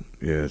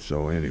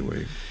 so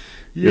anyway.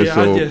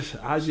 Yeah,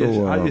 I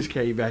just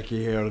came back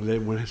here and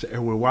then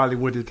when Wiley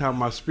went to talk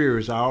about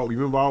spirits, I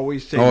remember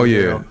always saying,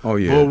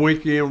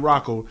 Bullwinkle and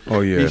Rocco.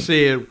 He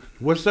said,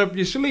 "What's up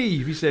your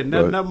sleeve?" He said,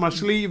 "Nothing up my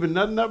sleeve and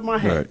nothing up my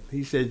hat." Right.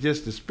 He said,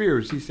 "Just the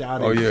spirits." He said,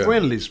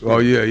 friendly spirits." Oh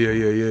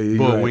yeah.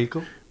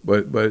 Bullwinkle.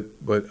 Right.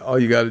 But all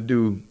you got to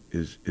do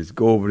is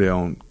go over there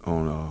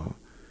on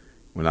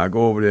when I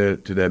go over there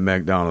to that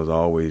McDonald's, I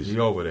always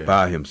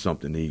buy him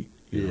something to eat.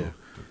 You know?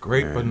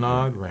 Great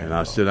Bernard Randolph. And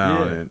I sit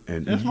down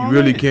and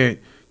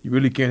you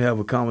really can't have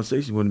a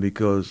conversation with him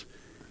because,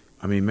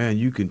 I mean, man,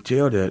 you can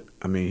tell that,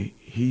 I mean,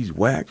 he's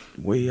whacked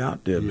way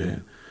out there,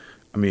 man.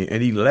 I mean,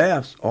 and he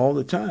laughs all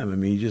the time. I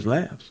mean, he just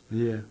laughs.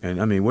 Yeah. And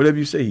I mean, whatever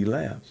you say, he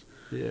laughs.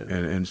 Yeah.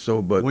 And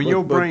so, but when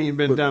your brain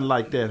been done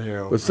like that,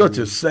 Harold. But such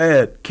a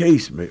sad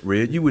case,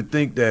 Red. You would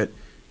think that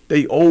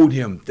they owed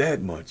him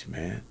that much,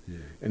 man. Yeah.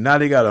 And now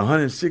they got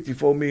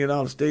 $164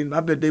 million stadium.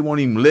 I bet they won't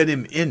even let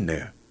him in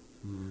there.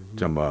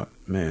 Talking about,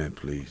 man,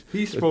 please.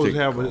 He's supposed to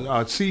have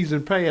a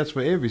season pass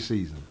for every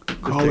season.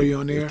 Caller, you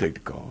on there? Take the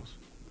calls.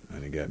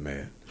 And they got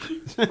mad.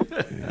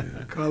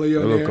 Caller,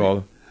 you on there? Hello,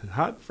 caller.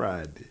 Hot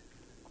Friday.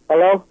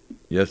 Hello?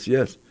 Yes.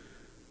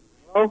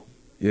 Hello?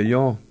 Yeah, you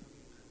on?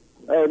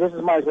 Hey, this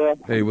is Mike, sir.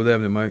 Hey, what's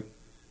happening, Mike?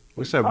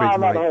 What's up, Big Mike?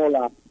 Not a whole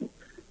lot.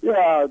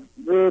 Yeah,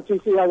 real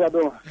TC, how y'all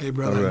doing? Hey,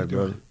 brother. All right,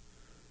 brother.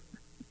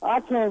 I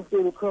came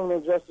through the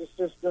criminal justice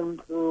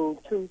system through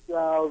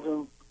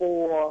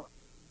 2004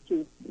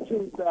 to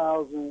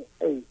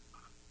 2008.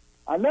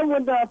 I never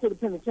went down to the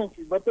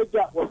penitentiary, but they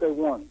got what they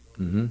wanted.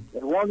 Mm-hmm. They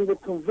wanted a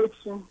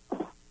conviction,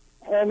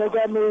 and they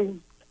got me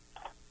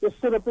to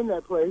sit up in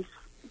that place.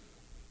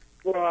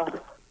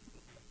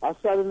 I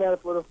sat in there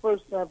for the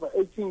first time for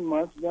 18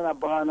 months, then I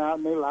bond out,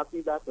 and they locked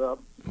me back up.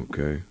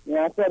 Okay. And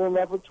I sat in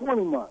there for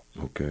 20 months.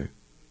 Okay.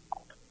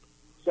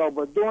 So,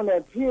 but during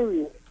that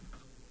period,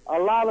 a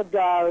lot of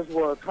guys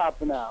were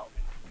copping out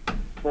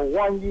for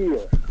 1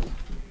 year.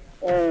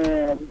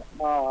 And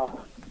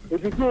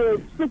if you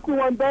did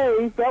 61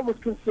 days, that was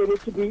considered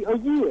to be a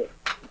year.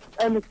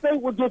 And the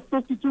state would get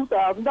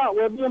 $52,000.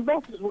 Well, the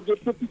investors would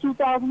get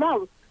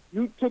 $52,000.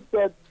 You took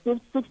that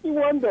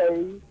 61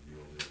 days,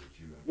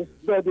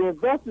 the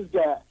investors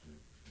got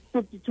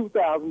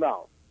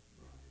 $52,000.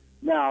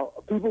 Now,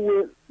 people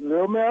with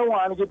little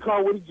marijuana get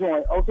caught with a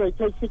joint. Okay,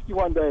 take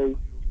 61 days,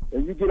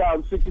 and you get out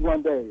in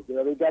 61 days.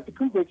 They got the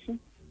conviction,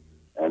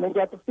 and they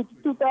got the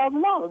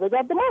 $52,000. They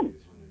got the money.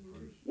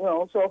 You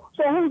know, so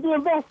who's the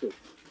investors?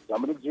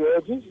 Some of the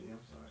judges,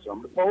 some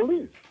of the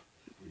police,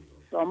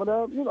 some of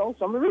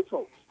the rich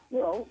folks. You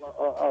know,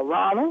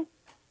 Ronna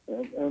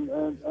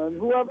and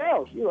whoever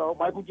else. You know,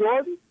 Michael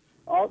Jordan.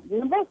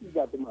 The investors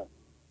got the money.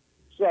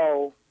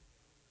 So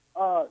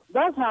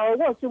that's how it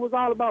was. It was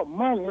all about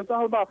money. It's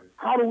all about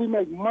how do we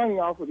make money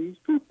off of these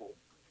people.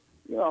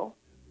 You know,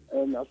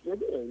 and that's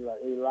what it is.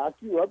 They lock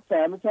you up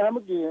time and time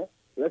again.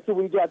 That's what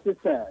we got this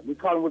time. We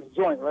caught him with a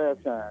joint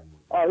last time.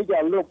 Oh, he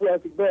got a little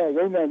plastic bag.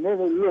 Ain't nothing. There's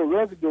a little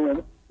residue in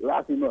it.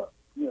 Lock him up.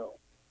 You know,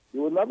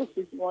 do another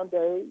 61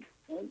 days,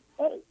 and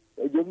hey,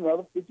 they give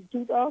another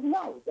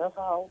 $52,000. That's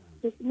how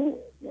the system is.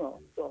 You know,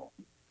 so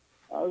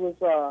I was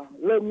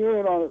just letting you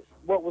in on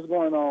what was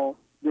going on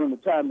during the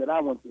time that I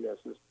went through that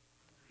system.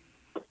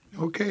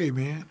 Okay,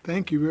 man.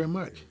 Thank you very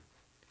much.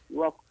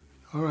 You're welcome.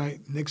 All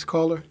right, next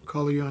caller.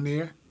 Caller, you on the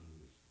air?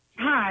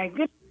 Hi,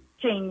 good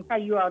evening. How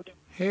you all doing?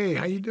 Hey,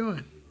 how you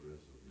doing?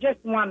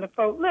 Just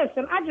wonderful.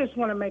 Listen, I just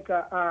want to make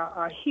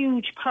a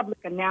huge public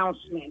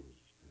announcement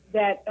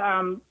that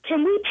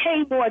can we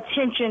pay more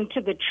attention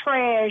to the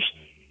trash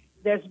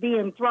that's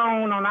being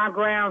thrown on our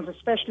grounds,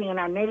 especially in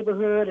our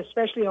neighborhood,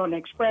 especially on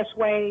the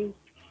expressways.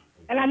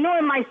 And I know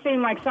it might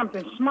seem like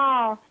something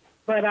small,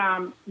 but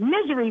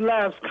misery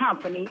loves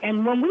company.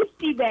 And when we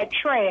see that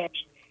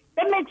trash,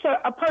 that makes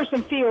a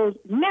person feel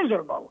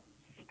miserable.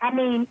 I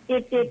mean,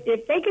 if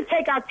they could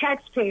take our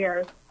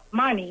taxpayer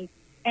money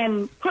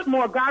and put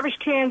more garbage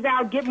cans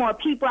out, get more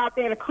people out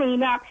there to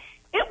clean up,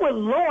 it would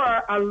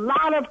lower a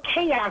lot of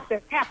chaos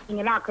that's happening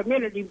in our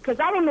community, because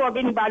I don't know if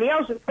anybody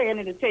else is paying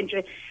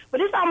attention,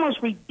 but it's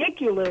almost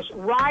ridiculous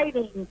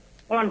riding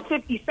on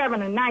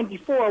 57 and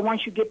 94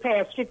 once you get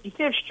past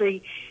 55th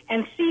Street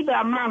and see the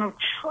amount of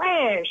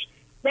trash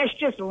that's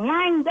just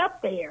lined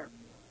up there.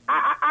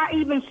 I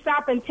even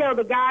stop and tell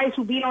the guys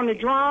who beat on the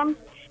drums,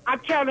 I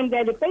tell them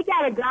that if they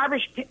got a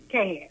garbage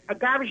can, a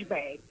garbage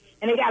bag,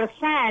 and they got a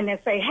sign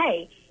that say,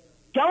 hey,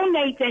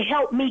 donate to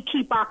help me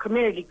keep our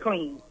community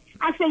clean.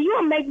 I said,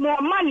 you'll make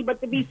more money, but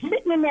to be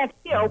sitting in that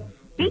field,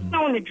 beating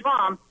on the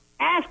drum,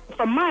 asking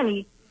for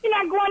money, you're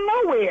not going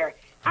nowhere.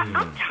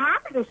 I'm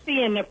tired of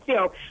seeing the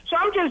filth. So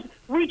I'm just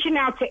reaching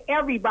out to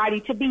everybody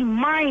to be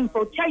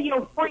mindful. Tell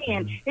your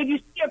friend, if you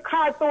see a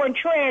car throwing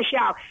trash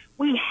out,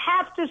 we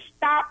have to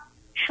stop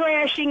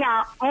trashing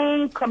our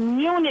own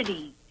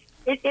community.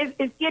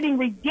 It's getting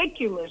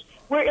ridiculous.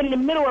 We're in the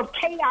middle of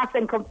chaos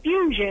and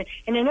confusion,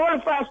 and in order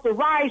for us to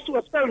rise to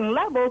a certain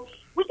level,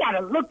 we got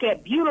to look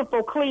at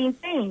beautiful, clean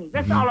things.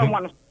 That's all I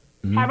want to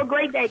say. Have a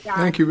great day, guys.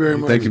 Thank you very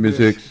much. Thank you, Ms.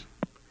 Hicks.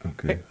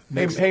 Okay.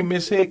 Hey,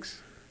 Miss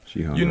Hicks.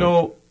 She hung you up.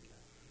 know,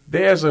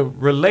 there's a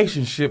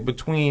relationship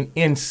between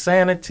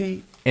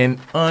insanity and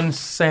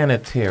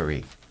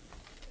unsanitary.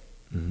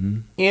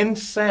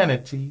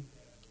 Insanity,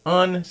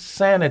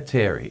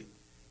 unsanitary.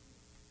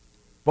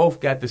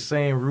 Both got the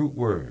same root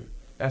word.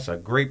 That's a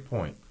great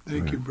point.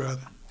 Thank you,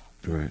 brother.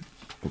 Right.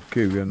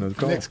 Okay, we got another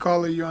call. Next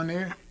caller, you on the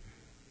air?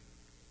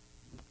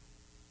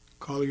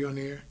 Caller, you on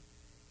the air?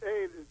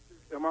 Hey,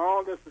 am I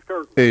on? This is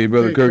Kirkland. Hey,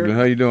 Brother Kirkland.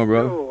 How you doing,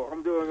 brother? Oh,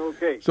 I'm doing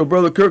okay. So,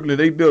 Brother Kirkland,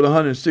 they built a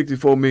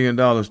 $164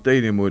 million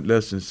stadium with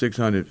less than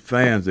 600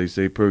 fans, they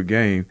say, per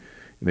game.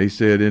 And they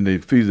said in the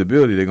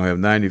feasibility they're going to have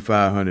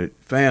 9,500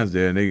 fans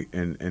there,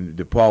 and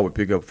DePaul would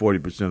pick up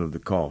 40% of the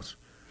cost.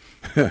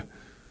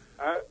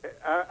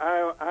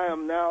 I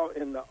am now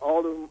in the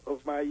autumn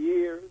of my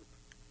years,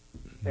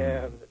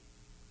 and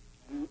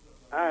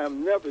I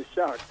am never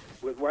shocked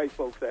when white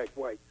folks act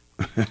white.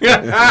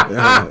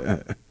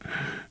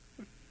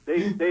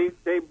 They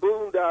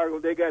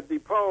boondoggled. They got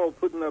DePaul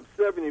putting up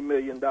 $70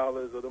 million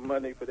of the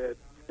money for that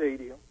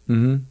stadium.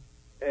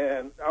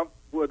 And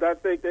what I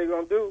think they're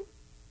going to do.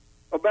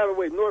 Oh, by the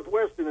way,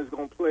 Northwestern is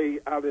going to play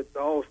out at the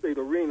All-State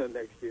Arena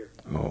next year.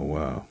 Oh,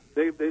 wow.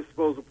 They're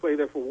supposed to play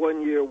there for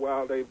 1 year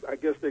while I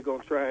guess they're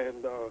going to try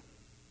and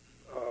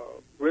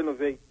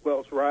renovate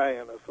Welsh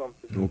Ryan or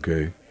something.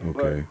 Okay.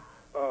 But,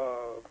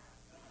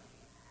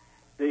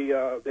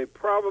 they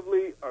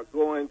probably are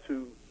going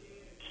to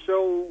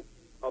show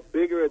a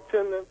bigger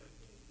attendance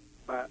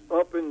by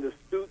upping the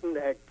student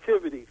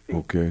activity fee.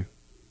 Okay.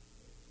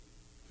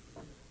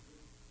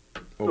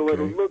 So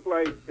it'll look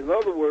like, in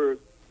other words,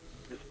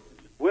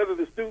 whether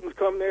the students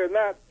come there or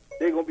not,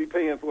 they're going to be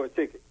paying for a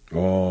ticket.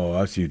 Oh,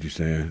 I see what you're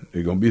saying.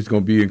 It's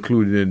going to be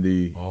included in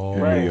the.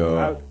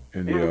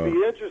 It'll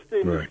be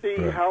interesting to see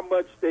how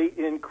much they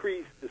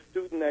increase the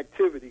student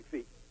activity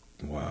fee.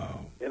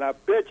 Wow. And I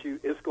bet you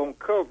it's going to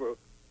cover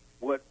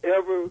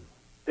whatever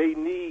they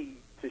need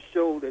to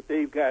show that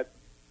they've got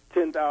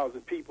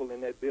 10,000 people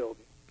in that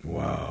building.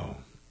 Wow.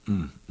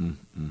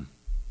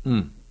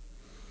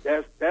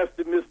 That's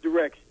the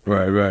misdirection.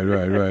 Right. All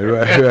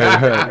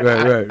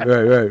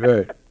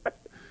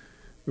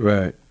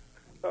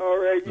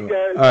right, you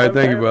guys. All right,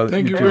 thank you, brother.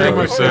 Thank you very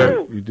much,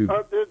 sir. You do.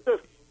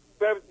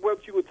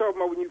 What you were talking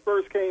about when you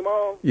first came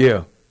on.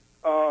 Yeah.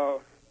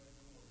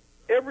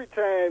 Every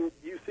time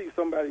you see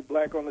somebody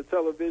black on the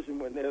television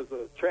when there's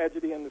a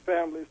tragedy in the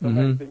family,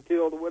 somebody's been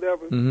killed or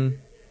whatever, the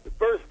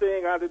first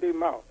thing out of their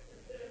mouth,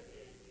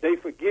 they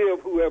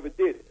forgive whoever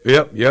did it.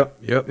 Yep.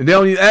 And they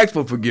don't even ask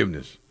for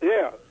forgiveness.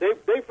 Yeah, they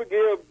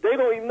forgive. They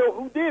don't even know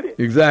who did it.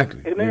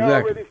 Exactly. And they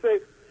already say,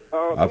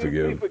 I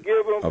forgive we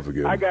forgive them. I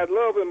forgive I them. got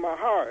love in my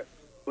heart.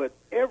 But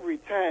every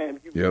time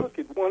you look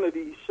at one of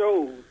these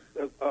shows,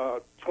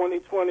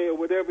 2020 or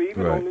whatever,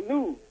 even on the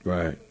news,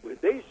 right, when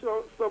they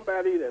show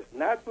somebody that's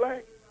not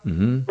black,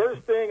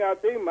 first thing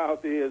out their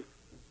mouth is,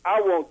 I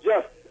want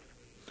justice.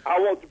 I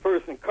want the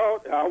person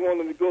caught. I want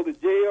them to go to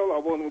jail. I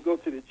want them to go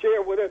to the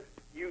chair, whatever.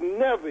 You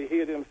never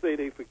hear them say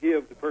they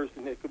forgive the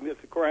person that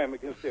commits a crime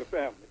against their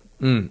family.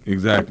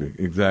 Exactly.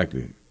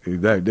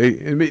 They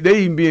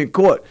even be in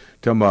court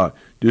talking about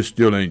this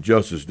still ain't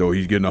justice though.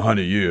 He's getting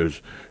 100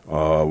 years.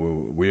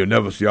 We'll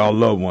never see our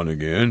loved one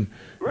again.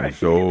 Right. And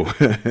so,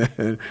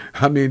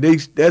 I mean,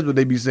 that's what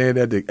they be saying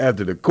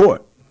after the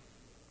court.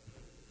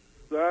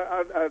 So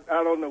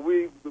I don't know.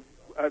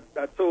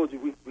 I told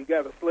you we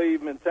got a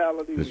slave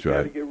mentality. That's we right.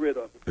 got to get rid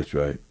of it. That's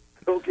right.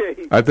 Okay.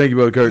 I thank you,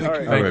 Brother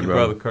Kirkland. Thank you,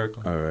 Brother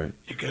Kirkland. All right.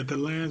 You got the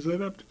lines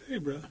lit up today,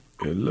 brother.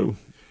 Hello.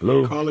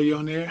 Caller, you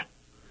on the air?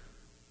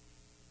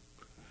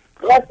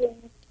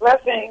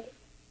 Blessings.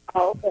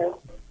 Oh, okay.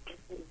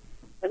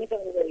 Let me turn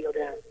the radio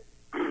down.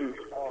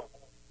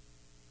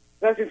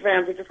 Blessings,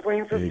 fam. This is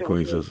Queen Sister. Hey,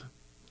 Queen Sister.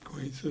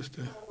 Queen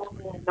Sister.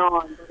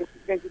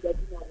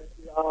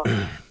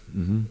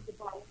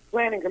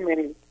 Planning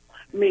committee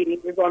meeting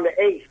is on the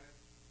 8th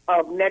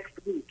of next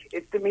week.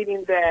 It's the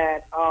meeting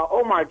that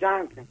Omar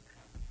Johnson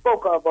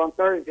spoke of on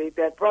Thursday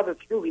that Brother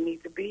Stewie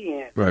needs to be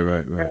in.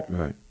 Right.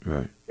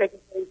 Taking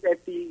place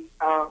at the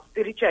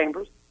city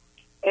chambers,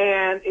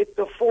 and it's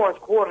the 4th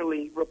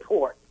quarterly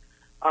report.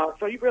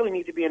 So you really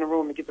need to be in the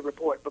room to get the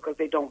report because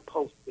they don't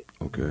post it.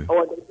 Okay.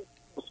 Or they just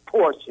post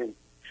portions.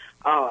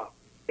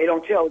 They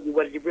don't tell you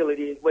what it really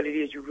is. What it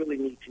is you really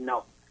need to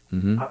know.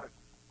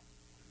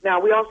 Now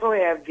we also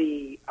have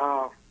the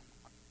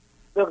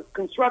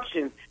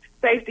construction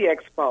safety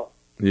expo.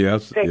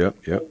 Yes.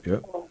 Yep.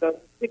 On the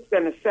 6th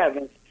and the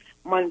 7th,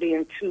 Monday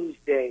and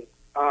Tuesday.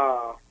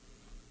 Oh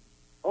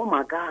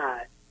my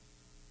God.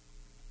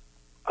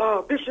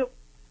 Bishop,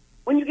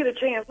 when you get a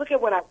chance, look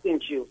at what I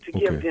sent you to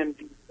give them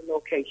the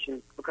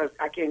location because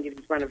I can't get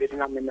in front of it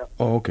and I'm in the.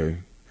 Oh, okay.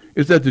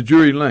 It's at the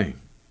Drury Lane.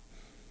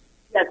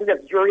 Yes, it's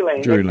at Drury Lane.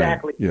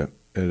 Exactly. Lane.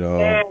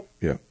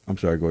 Yeah. I'm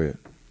sorry. Go ahead.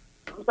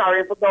 I'm sorry.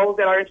 And for those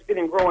that are interested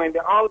in growing,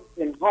 the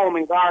Arlington Home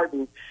and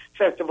Garden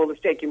Festival is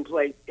taking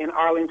place in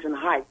Arlington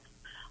Heights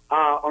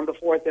on the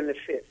 4th and the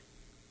 5th.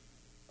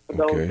 For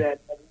those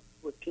that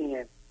would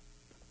attend.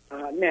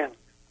 Now,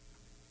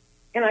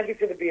 can I get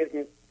to the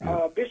business?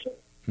 Bishop,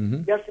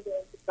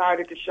 yesterday we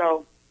started the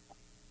show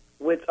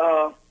with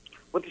the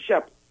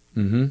Shepard.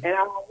 And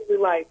I would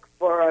really like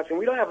for us, and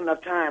we don't have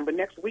enough time, but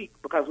next week,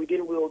 because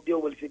we'll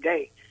deal with it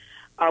today,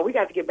 we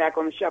got to get back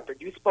on the shepherd.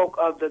 You spoke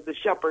of the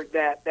shepherd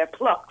that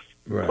plucks.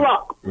 Right.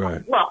 Pluck.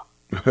 Right. Pluck.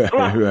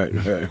 Right.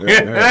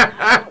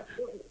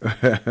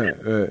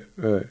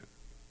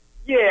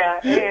 Yeah,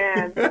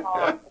 and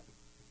that's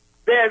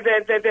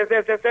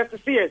the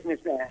seriousness,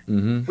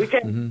 man. We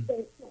can't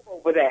skip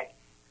over that.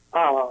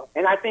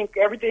 And I think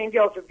everything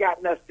else has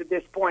gotten us to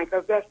this point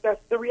because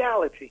that's the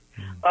reality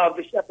of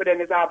the shepherd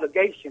and his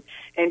obligation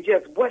and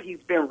just what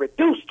he's been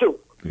reduced to.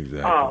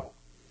 Exactly.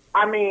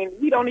 I mean,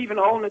 we don't even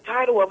own the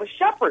title of a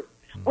shepherd.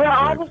 We're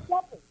all the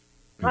shepherds,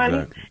 honey.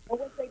 Exactly. And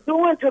what they're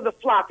doing to the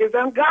flock is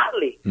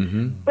ungodly.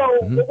 So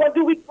what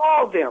do we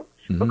call them?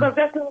 Because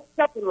that's not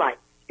shepherd-like.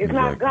 It's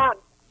not God.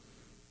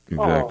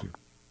 Exactly.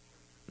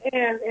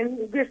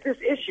 And this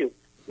issue.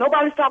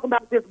 Nobody's talking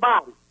about this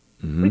body.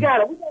 We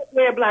got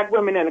red black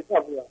women in the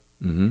cover-up.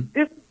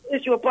 This is the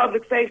issue of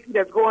public safety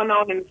that's going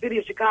on in the city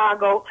of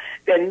Chicago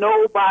that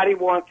nobody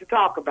wants to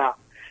talk about.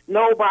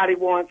 Nobody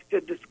wants to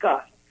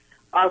discuss.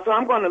 So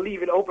I'm going to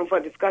leave it open for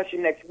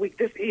discussion next week.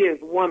 This is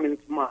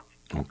Women's Month.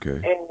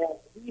 Okay. And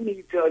we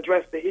need to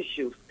address the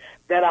issues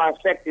that are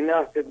affecting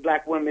us as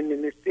black women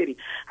in this city.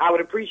 I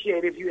would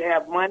appreciate if you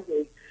have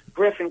Monday,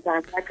 Griffin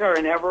contact her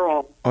and have her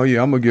on. Oh,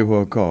 yeah, I'm going to give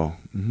her a call.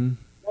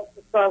 Let's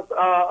discuss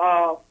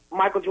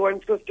Michael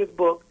Jordan's sister's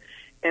book,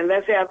 and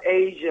let's have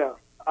Asia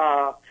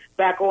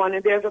back on.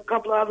 And there's a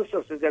couple of other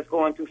sisters that's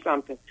going through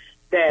something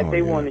that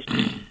they want to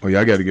share. Oh,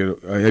 yeah, I got to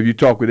get her. Have you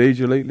talked with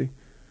Asia lately?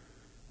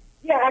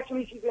 Yeah,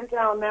 actually, she's in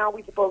town now.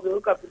 We're supposed to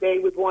hook up today.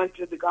 We're going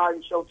to the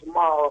garden show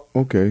tomorrow.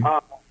 Okay.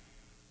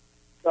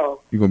 So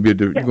you gonna be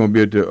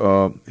at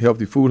the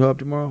Healthy Food Hub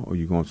tomorrow, or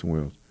you going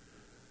somewhere else?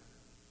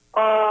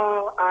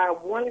 I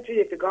wanted to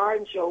at the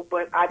garden show,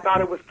 but I thought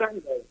it was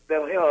Sunday.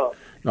 The hub.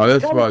 No,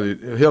 that's probably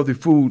Healthy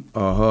Food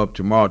Hub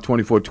tomorrow,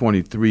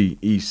 2423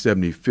 East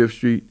 75th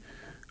Street.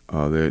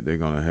 They're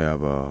gonna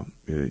have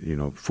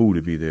food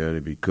to be there.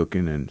 They'll be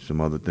cooking and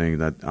some other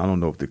things. I don't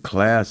know if the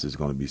class is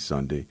gonna be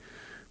Sunday.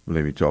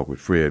 Let me talk with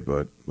Fred,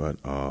 but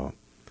what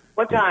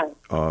time?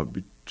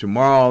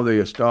 Tomorrow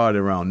they start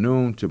around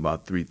noon to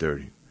about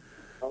 3:30.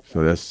 Okay.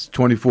 So that's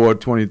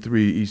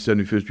 2423 East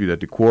 75th Street at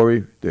the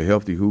Quarry, the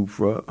Healthy Food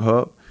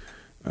Hub,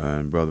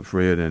 and Brother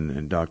Fred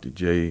and Dr.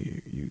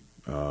 J.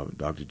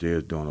 Dr. J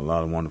is doing a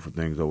lot of wonderful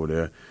things over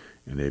there,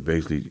 and they're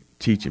basically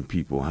teaching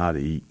people how to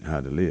eat,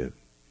 how to live.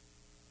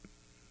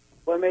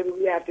 Well, maybe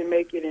we have to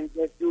make it and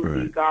just do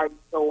the garden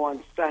show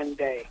on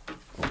Sunday.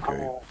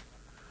 Okay.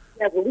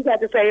 Yeah, but we got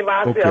to save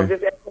ourselves. Okay.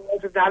 This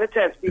episode is not a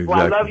test, people.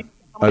 Exactly. I love you.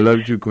 I love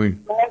you too,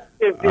 Queen. All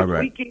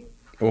right. Weekend.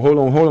 Well, hold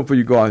on before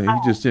you go out. He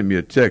just sent me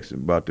a text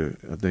about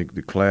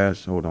the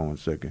class. Hold on 1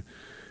 second.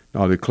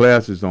 No, the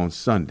class is on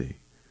Sunday.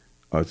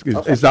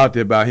 It's out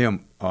there by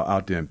him,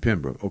 out there in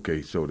Pembroke.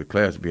 Okay, so the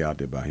class will be out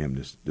there by him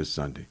this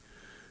Sunday.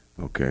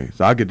 Okay,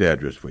 so I'll get the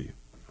address for you.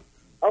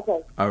 Okay.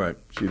 All right.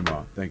 See you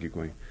tomorrow. Thank you,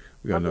 Queen.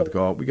 We got another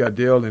call. We got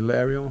Dale and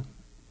Larry on.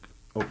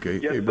 Okay.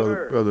 Yes, hey,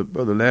 brother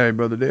Larry,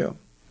 brother Dale.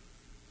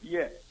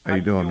 Yes. How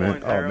you doing,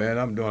 man? Harold? Oh, man,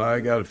 I'm doing. I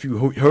got a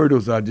few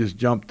hurdles I just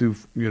jumped through,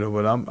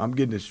 but I'm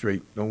getting it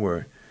straight. Don't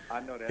worry.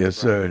 I know that. Yes,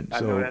 sir. I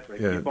know that's right.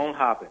 Keep on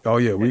hopping. Oh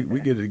yeah, we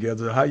get it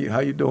together. How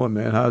you doing,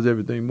 man? How's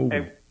everything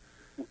moving?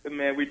 Hey,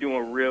 man, we're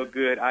doing real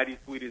good. ID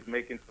Suite is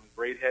making some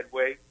great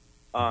headway.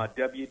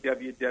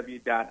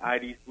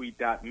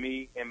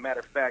 www.idsuite.me. And matter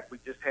of fact, we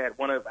just had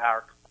one of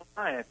our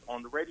clients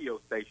on the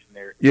radio station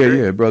there.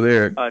 Yeah, Brother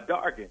Eric.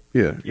 Dargan.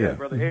 Yeah,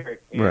 Brother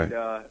Eric. And,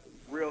 right.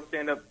 Real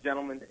stand-up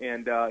gentleman,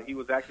 and he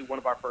was actually one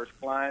of our first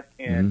clients.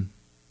 And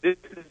this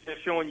is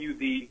just showing you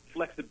the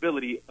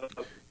flexibility of.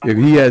 Yeah,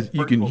 he has.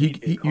 You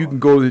can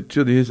go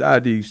to his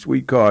ID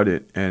Suite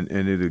card and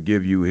it'll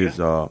give you his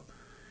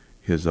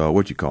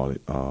what you call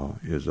it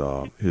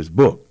his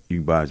book. You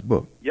can buy his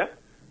book. Yep.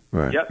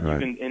 Right. Yep.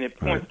 Right. And it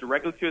points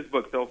directly to his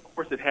book. So of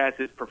course it has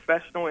his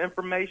professional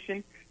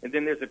information, and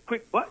then there's a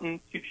quick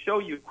button to show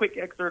you a quick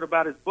excerpt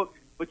about his book.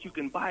 But you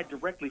can buy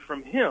directly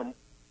from him.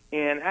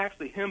 And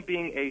actually, him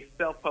being a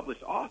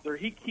self-published author,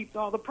 he keeps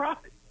all the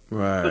profits.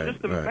 Right. So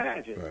just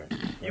imagine,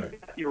 you've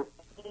got your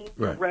own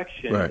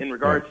direction in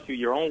regards to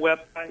your own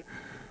website,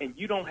 and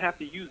you don't have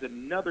to use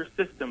another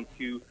system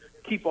to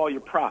keep all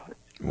your profits.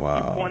 Wow.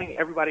 You're pointing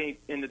everybody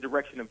in the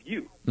direction of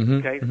you.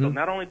 Okay. So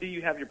not only do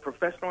you have your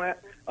professional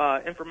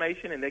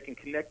information, and they can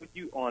connect with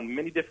you on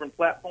many different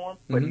platforms,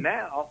 but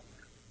now,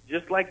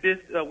 just like this,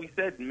 we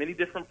said many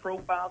different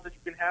profiles that you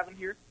can have in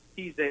here.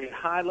 He's a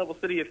high-level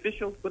city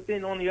official, but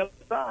then on the other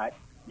side,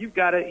 you've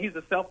got he's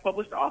a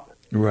self-published author.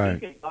 Right. You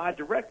can buy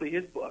directly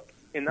his book.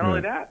 And not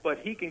only that, but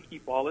he can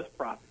keep all his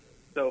profits.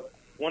 So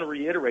I want to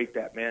reiterate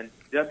that, man,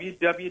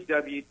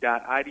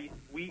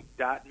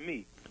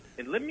 www.idsuite.me.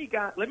 And let me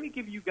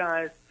give you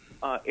guys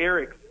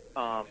Eric's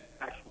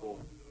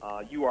actual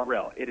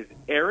URL. It is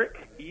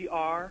Eric,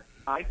 ERIC,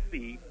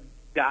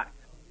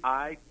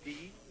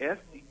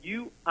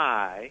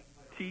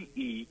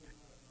 IDSUITE.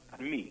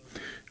 Me.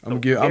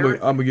 I'm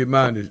gonna get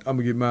mine.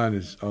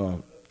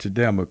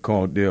 Today. I'm gonna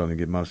call Dale and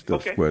get my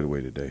stuff squared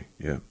away today.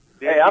 Yeah.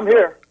 Hey, I'm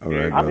here. All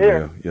right, I'm brother.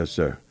 here. Yeah. Yes,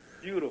 sir.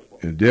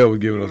 And Dale was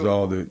giving us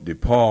all the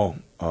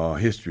DePaul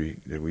history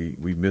that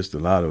we missed a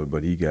lot of it,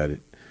 but he got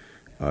it.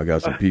 I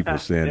got some people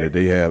saying that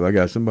they have. I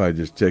got somebody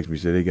just text me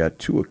said they got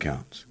 2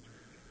 accounts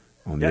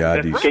on the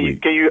ID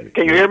Suite. Can you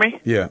hear me?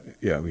 Yeah,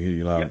 we hear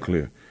you loud and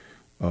clear.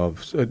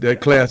 So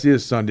that class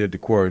is Sunday at the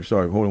Quarry.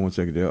 Sorry, hold on one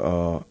second there.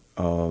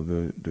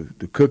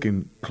 The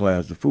cooking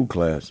class, the food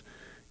class,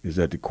 is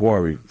at the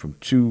Quarry from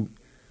 2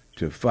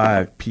 to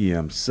 5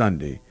 p.m.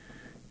 Sunday,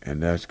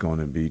 and that's going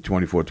to be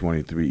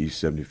 2423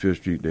 East 75th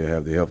Street. They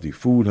have the Healthy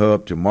Food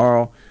Hub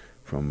tomorrow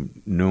from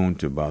noon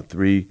to about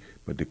 3,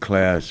 but the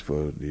class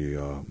for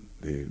the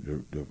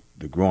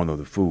growing of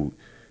the food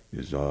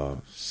is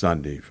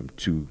Sunday from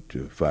 2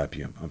 to 5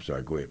 p.m. I'm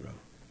sorry, go ahead, brother.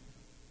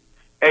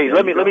 Hey,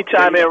 let me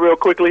chime in real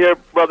quickly here,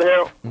 Brother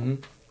Harold. Mm-hmm.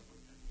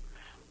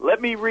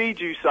 Let me read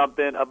you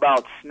something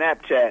about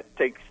Snapchat.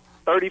 Takes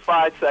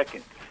 35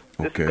 seconds.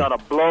 This is going to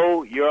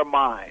blow your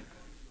mind.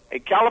 A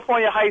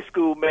California high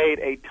school made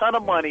a ton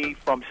of money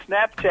from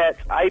Snapchat's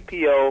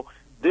IPO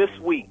this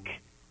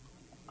week.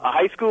 A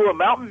high school in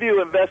Mountain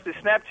View invested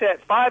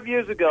Snapchat 5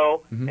 years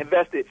ago,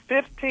 invested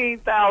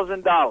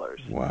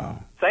 $15,000.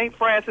 Wow. St.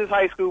 Francis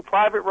High School,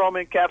 private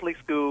Roman Catholic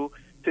school,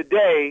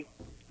 today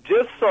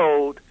just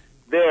sold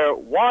their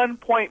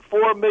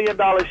 $1.4 million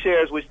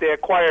shares, which they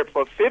acquired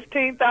for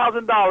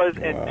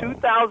 $15,000 in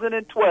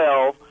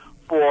 2012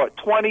 for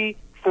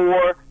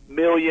 $24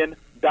 million.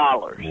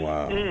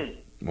 Wow.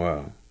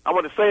 Wow. I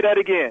want to say that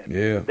again.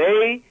 Yeah.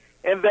 They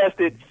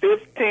invested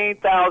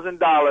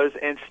 $15,000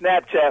 in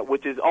Snapchat,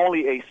 which is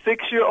only a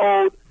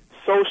 6-year-old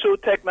social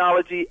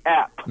technology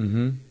app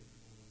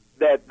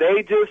that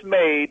they just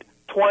made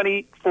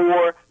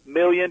 $24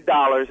 million,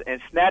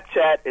 and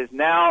Snapchat is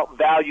now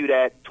valued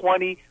at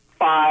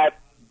 $25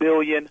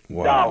 billion.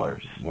 Wow.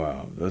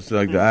 That's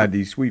like the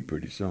ID Suite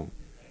pretty soon.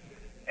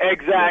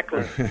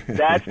 Exactly.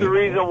 That's the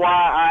reason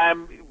why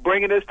I'm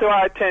bringing this to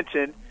our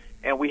attention,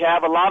 and we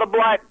have a lot of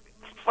black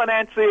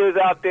financiers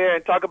out there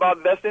and talk about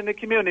investing in the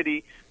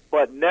community,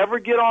 but never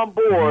get on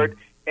board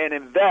and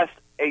invest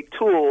a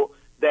tool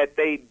that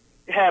they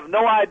have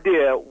no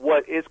idea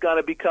what it's going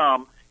to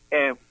become.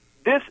 And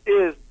this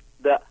is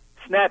the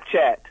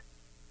Snapchat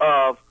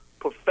of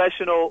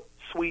professional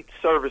suite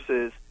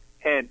services,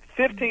 and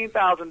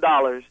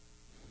 $15,000,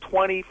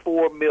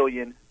 $24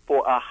 million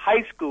for a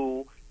high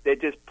school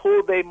that just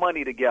pulled their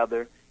money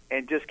together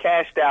and just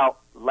cashed out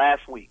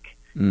last week.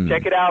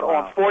 Check it out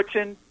on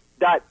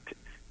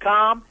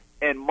Fortune.com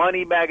and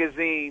Money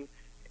Magazine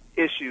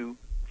issue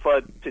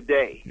for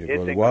today. Yeah,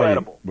 it's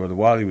incredible. Brother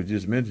Wally was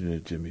just mentioning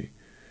it to me.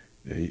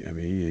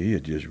 He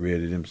had just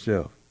read it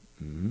himself.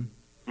 Mm-hmm.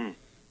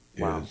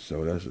 Wow. Yeah,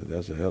 so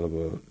that's a hell of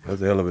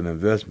an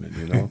investment,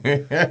 you know.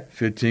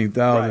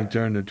 15,000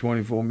 turned to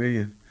 24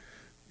 million.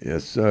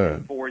 Yes,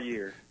 sir. 4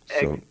 years.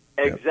 So,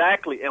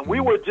 exactly. And we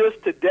were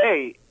just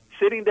today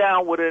sitting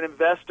down with an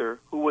investor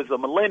who was a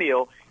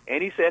millennial,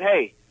 and he said,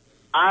 "Hey,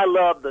 I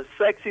love the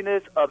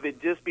sexiness of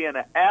it just being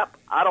an app.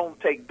 I don't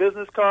take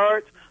business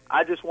cards.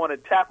 I just want to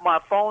tap my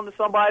phone to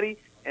somebody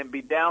and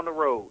be down the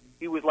road."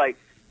 He was like,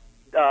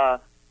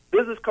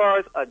 business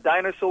cards are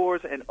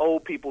dinosaurs and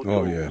old people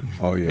tools.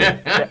 Oh,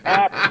 yeah. The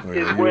app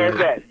is where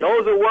it's at.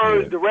 Those are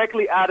words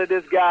directly out of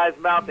this guy's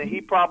mouth, and he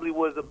probably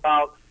was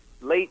about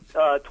late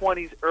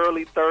 20s,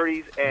 early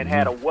 30s, and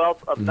had a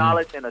wealth of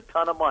knowledge and a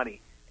ton of money.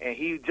 And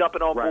he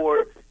jumping on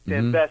board to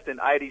invest in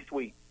ID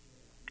Suite.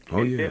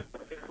 Oh, yeah.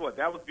 Guess what?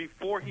 That was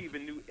before he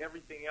even knew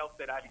everything else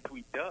that ID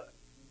Suite does.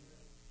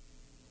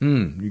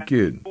 You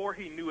kidding? Before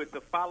he knew it's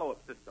a follow-up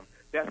system.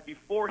 That's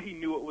before he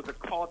knew it was a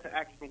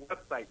call-to-action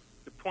website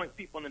to point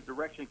people in the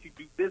direction to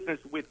do business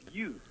with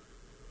you.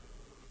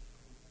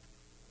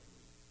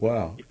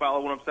 Wow. You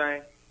follow what I'm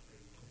saying?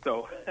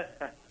 So,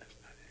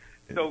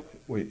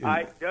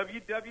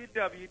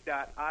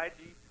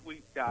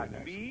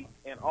 www.idsuite.me,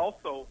 and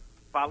also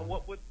follow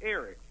up with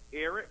Eric.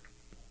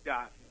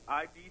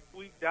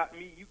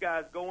 Eric.idsuite.me. You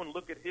guys go and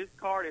look at his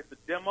card. It's a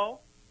demo.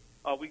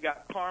 We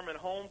got Carmen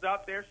Holmes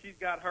out there. She's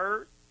got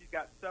hers. She's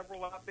got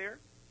several out there.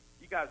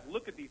 You guys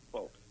look at these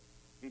folks.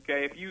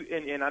 Okay, if you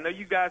and I know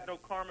you guys know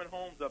Carmen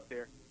Holmes up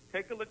there.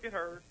 Take a look at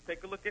her.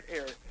 Take a look at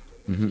Eric.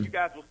 You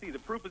guys will see the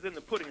proof is in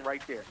the pudding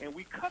right there, and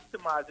we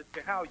customize it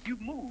to how you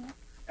move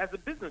as a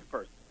business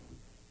person.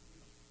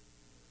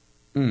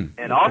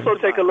 And also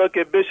take a look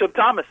at Bishop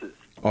Thomas's.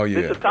 Oh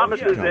yeah, Bishop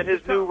Thomas's and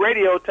his new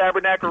radio,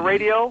 Tabernacle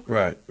Radio.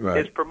 Right.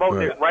 Is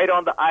promoting it right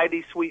on the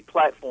ID Suite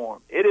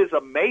platform. It is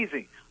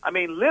amazing. I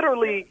mean,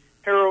 literally,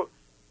 Harold,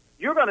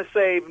 you're going to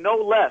save no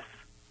less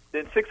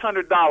than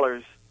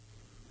 $600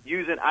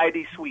 using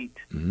ID Suite,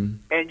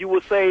 and you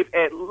will save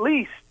at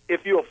least,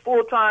 if you're a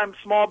full-time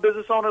small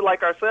business owner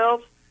like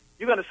ourselves,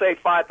 you're going to save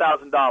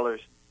 $5,000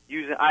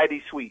 using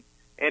ID Suite.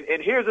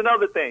 And here's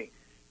another thing.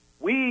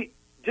 We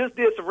just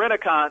did some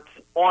rent-a-cons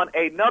on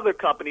another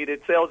company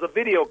that sells a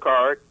video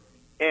card,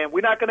 and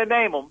we're not going to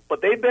name them,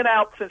 but they've been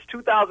out since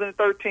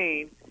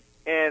 2013,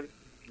 and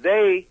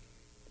they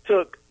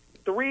took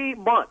 3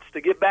 months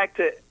to get back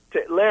to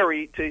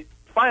Larry to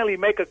finally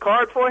make a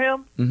card for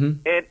him, and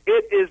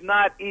it is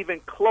not even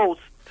close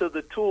to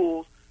the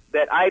tools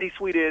that ID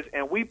Suite is,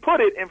 and we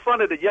put it in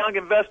front of the young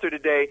investor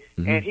today,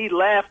 and he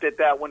laughed at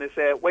that one and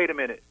said, wait a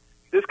minute,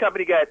 this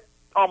company got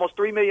almost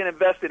 $3 million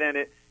invested in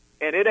it,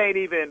 and it ain't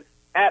even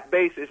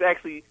app-based. It's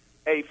actually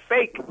a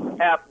fake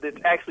app that's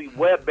actually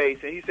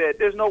web-based. And he said,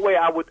 there's no way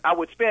I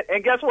would spend.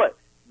 And guess what?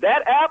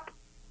 That app,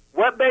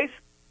 web-based,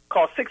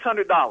 cost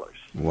 $600.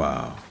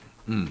 Wow.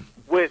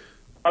 With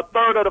a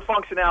third of the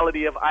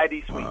functionality of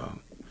ID Suite. Wow.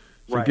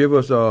 So give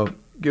us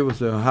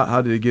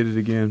how did they get it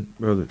again,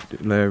 Brother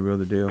Larry,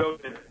 Brother Dale? Go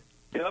to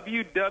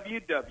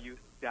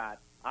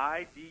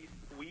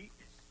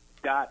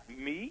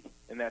www.idsuite.me,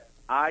 and that's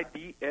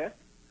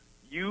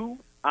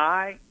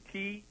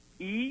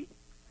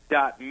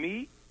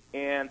IDSUITE.me,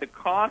 and the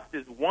cost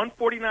is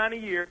 $149 a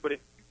year. But if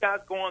you guys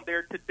go on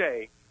there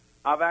today,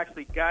 I've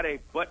actually got a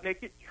Butt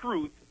Naked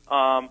Truth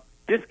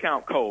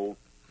discount code,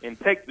 and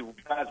take the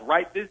guys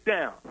write this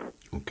down.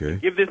 Okay.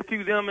 Give this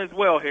to them as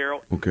well,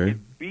 Harold. Okay. It's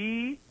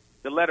B,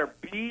 the letter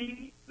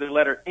B, the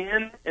letter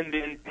N, and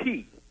then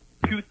T.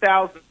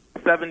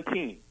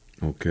 2017.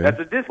 Okay. That's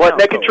a discount. Butt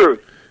Naked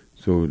Truth.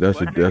 So that's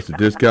a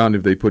discount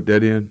if they put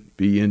that in,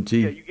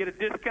 BNT. Yeah, you get a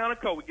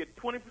discounted code. We get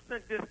 20%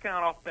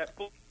 discount off that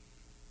book.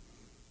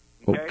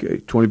 Okay,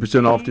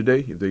 20% off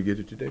today if they get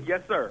it today.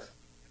 Yes, sir.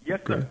 Yes,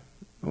 okay. sir.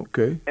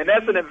 Okay. And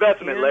that's an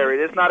investment,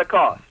 Larry. It's not a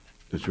cost.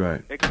 That's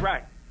right.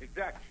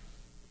 Exactly.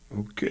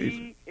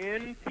 Okay.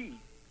 BNT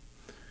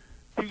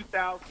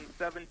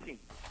 2017.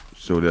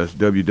 So that's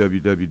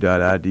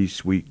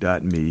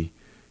www.idsuite.me,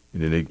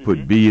 and then they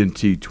put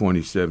BNT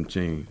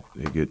 2017.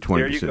 They get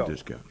 20%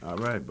 discount. All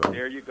right, bro.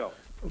 There you go.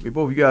 Okay,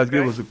 both of you guys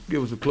give us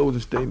a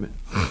closing statement.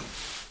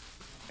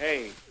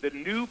 Hey, the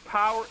new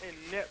power in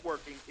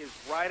networking is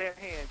right at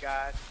hand,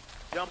 guys.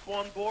 Jump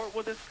on board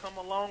with us. Come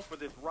along for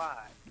this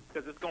ride,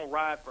 because it's going to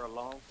ride for a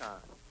long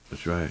time.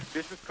 That's right.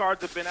 Business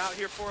cards have been out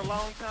here for a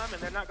long time, and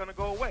they're not going to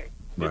go away.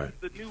 Right.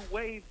 This is the new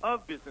wave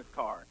of business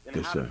cards and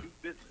Yes, how sir. to do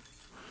business.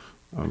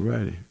 All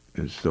righty.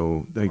 And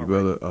so, thank you,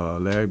 Brother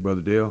Larry,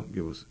 Brother Dale.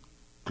 Give us a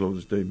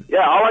closing statement.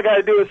 Yeah, all I got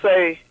to do is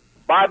say,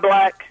 buy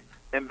black,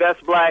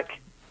 invest black,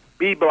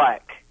 be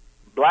black.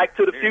 Black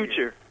to the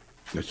future.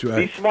 That's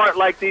right. Be smart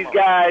like these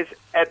guys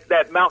at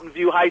that Mountain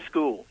View High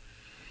School.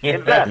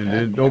 Invest. And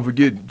then don't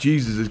forget,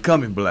 Jesus is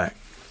coming black.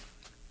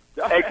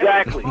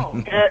 Exactly.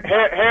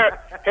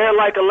 hair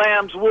like a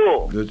lamb's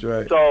wool. That's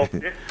right. So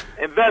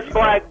invest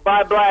black,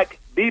 buy black,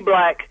 be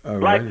black. All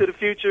Black right. to the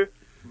future.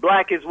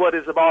 Black is what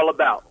it's all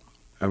about.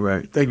 All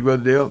right. Thank you,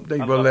 Brother Dale.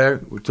 Thank you, Brother Larry.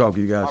 We'll talk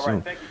to you guys All soon.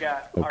 right. Thank you,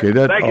 guys. Okay, All right.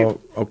 that's Thank you.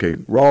 all. Okay,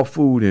 raw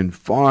food and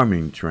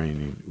farming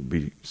training will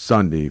be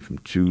Sunday from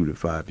 2 to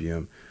 5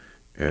 p.m.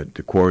 at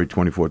the Quarry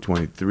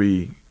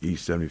 2423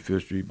 East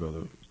 75th Street.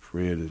 Brother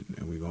Fred,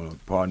 and we're going to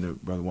partner,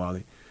 Brother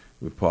Wally.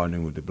 We're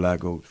partnering with the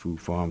Black Oak Food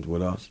Farms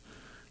with us,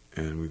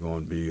 and we're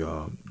going to be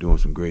doing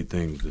some great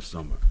things this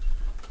summer.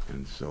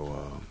 And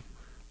so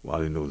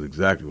Wally knows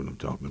exactly what I'm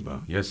talking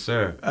about. Yes,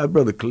 sir.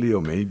 Brother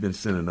Khalil, man, he's been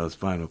sending us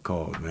final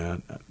calls,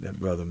 man. That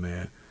brother,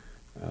 man,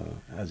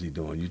 how's he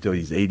doing? You tell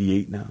he's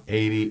 88 now?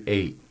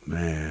 88.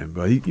 Man,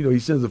 but he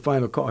sends a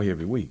final call here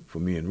every week for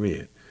me and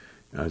Red.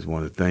 And I just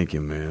want to thank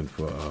him, man,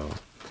 for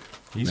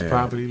He's man,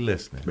 probably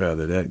listening.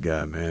 Brother, that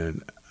guy,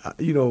 man.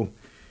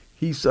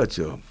 He's such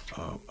a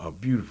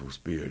beautiful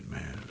spirit,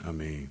 man. I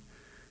mean,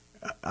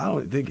 I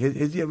don't think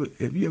have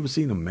you ever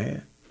seen him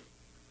mad?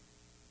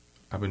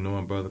 I've been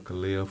knowing Brother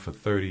Khalil for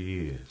 30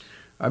 years.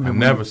 I've mean,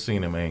 never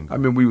seen him angry. I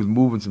mean, we was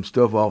moving some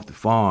stuff off the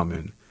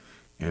farm,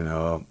 and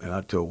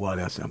I told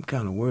Wally, I said, I'm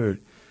kind of worried,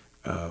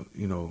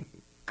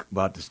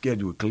 about the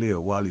schedule with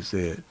Khalil. Wally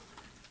said,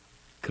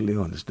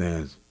 Khalil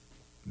understands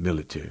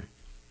military.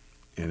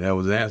 And that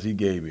was the answer he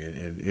gave me,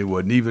 and it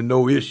wasn't even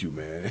no issue,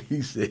 man.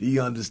 He said he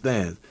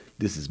understands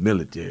this is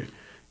military.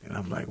 And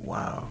I'm like,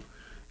 wow.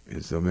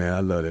 And so, man, I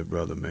love that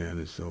brother, man.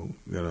 And so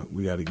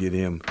we got to get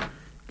him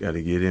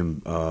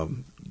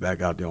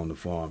back out there on the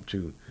farm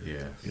too.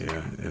 Yes.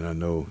 Yeah. And I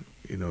know,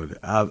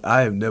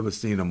 I have never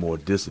seen a more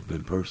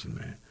disciplined person,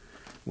 man.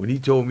 When he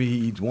told me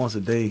he eats once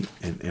a day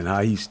and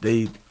how he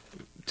stayed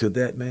to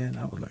that, man,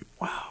 I was like,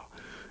 wow.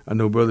 I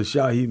know Brother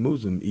Shahid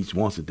Muslim eats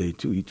once a day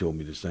too. He told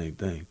me the same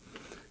thing.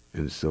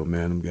 And so,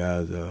 man, them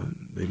guys,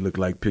 they look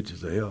like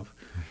pictures of health.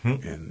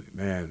 And,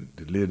 man,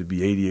 to live to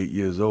be 88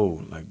 years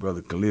old, like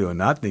Brother Khalil,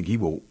 and I think he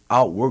will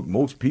outwork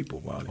most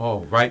people, Wally. Oh,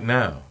 right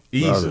now.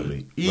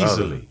 Easily.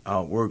 Brother,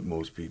 outwork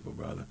most people,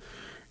 brother.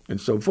 And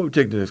so before we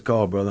take to this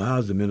call, brother,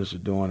 how's the minister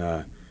doing?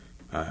 I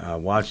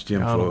watched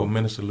him Honorable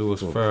Minister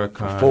Louis Farrakhan.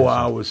 For 4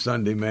 hours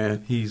Sunday,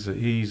 man. He said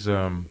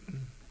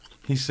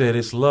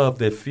it's love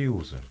that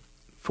fuels him.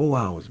 4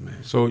 hours,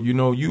 man. So,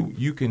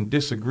 you can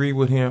disagree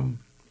with him,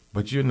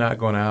 but you're not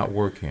going to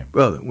outwork him.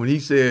 Brother, when he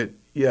said,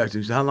 he asked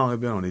him, how long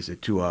have you been on? They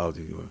said 2 hours.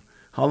 He goes,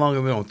 how long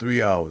have you been on?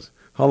 3 hours.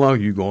 How long are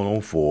you going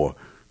on 4?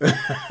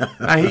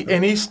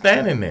 And he's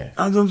standing there.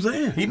 That's what I'm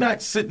saying. He's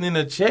not sitting in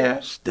a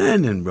chair.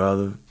 Standing,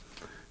 brother.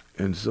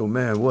 And so,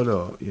 man, what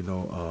a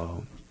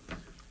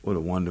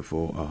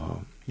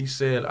wonderful. He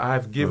said,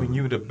 I've given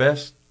you the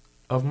best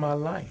of my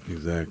life.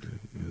 Exactly.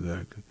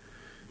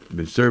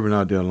 Been serving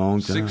out there a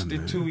long time.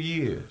 62 man.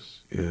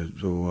 years. Yeah,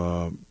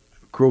 so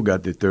Crow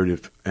got their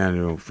 30th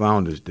annual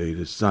Founders Day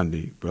this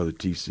Sunday, Brother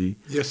TC.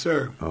 Yes,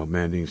 sir.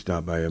 Mandine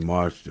stopped by on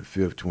March the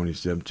 5th,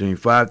 2017,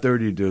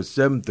 5:30 to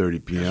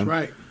 7:30 p.m. That's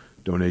right.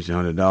 Donation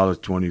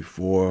 $100,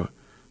 24.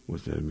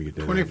 What's that? Let me get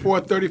that.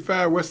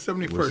 2435 West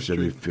 71st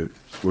Street.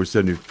 West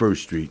 71st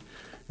Street.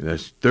 And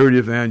that's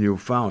 30th annual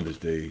Founders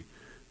Day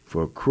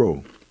for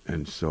Crow.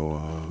 And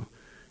so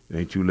it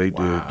ain't too late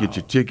to get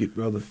your ticket,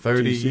 brother.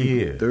 30 TC.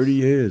 years. 30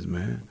 years,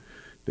 man.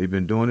 They've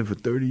been doing it for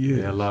 30 years.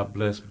 Yeah, Allah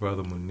bless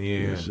Brother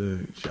Munir, yes,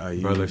 sir.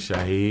 Shahid. Brother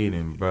Shahid,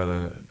 and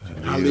Brother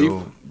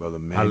Alif, Brother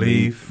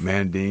Mandine,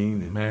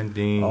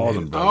 all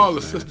them brothers, all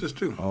the sisters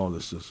too. All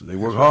the sisters. They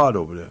work hard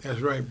over there.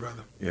 That's right,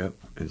 brother. Yep.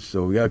 And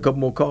so we got a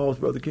couple more calls,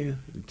 Brother Ken.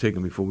 Take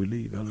them before we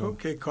leave. Hello.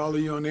 Okay, caller,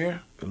 you on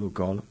there? Hello,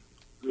 caller.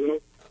 Hello.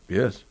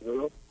 Yes.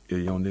 Hello. Yeah,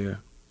 you on there?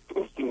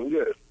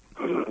 Yes.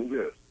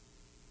 Yes.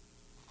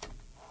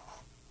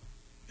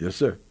 Yes,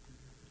 sir.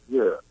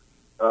 Yeah.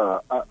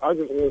 I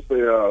just want to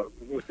say,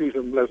 peace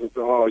and blessings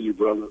to all you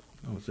brothers.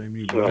 Oh, same to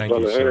you, brother.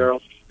 Brother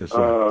Harold, yes,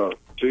 sir.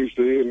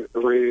 TC, and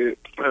Red,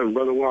 and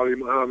Brother Wally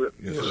Muhammad.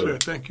 Yes, sir.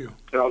 Thank you.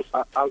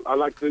 I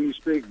like to hear you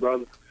speak,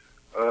 brother,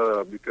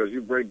 because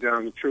you break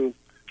down the truth.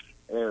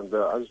 And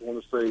I just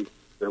want to say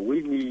that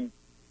we need,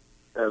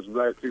 as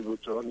black people,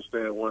 to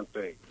understand one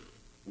thing.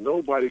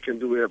 Nobody can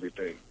do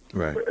everything.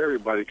 Right. But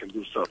everybody can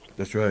do something.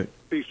 That's right.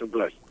 Peace and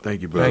blessings.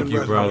 Thank you, brother. Thank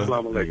you, brother.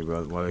 Thank you,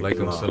 brother.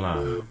 Walaikum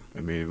salam. I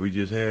mean, we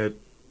just had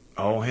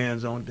all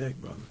hands on deck,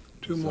 brother.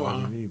 Two That's more, all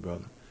huh? we need,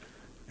 brother.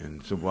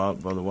 And so,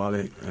 Brother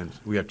Wally, and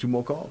we have two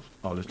more calls.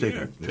 Oh, let's take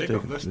them. Let's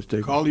take them. Let's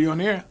take Caller, you on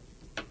there?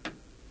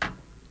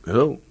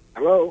 Hello.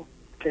 Hello.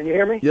 Can you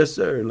hear me? Yes,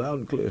 sir. Loud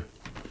and clear.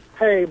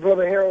 Hey,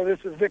 Brother Harold, this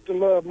is Victor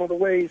Love, Mother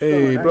Wade's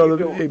Hey, son. brother.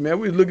 Hey, man,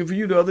 we was looking for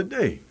you the other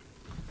day.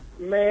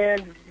 Man,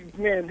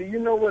 do you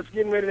know what's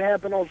getting ready to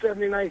happen on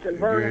 79th and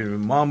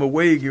Vernon? Mama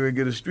Wade going to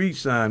get a street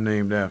sign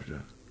named after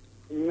her.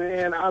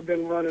 Man, I've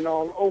been running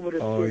all over the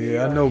city. Oh,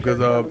 yeah, I know, because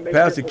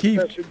Pastor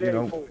Keith,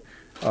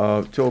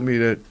 told me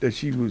that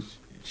she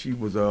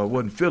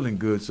wasn't feeling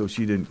good, so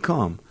she didn't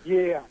come.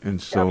 Yeah,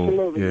 and so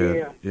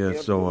absolutely, yeah.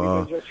 So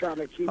we're just trying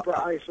to keep her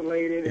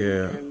isolated.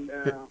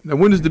 Now,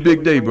 when is the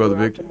big day, Brother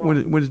Vic?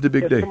 When is the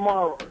big day?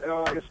 Tomorrow.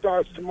 It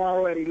starts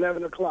tomorrow at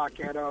 11 o'clock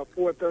at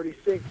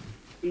 436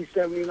 East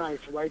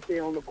 79th, right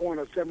there on the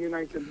corner of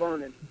 79th and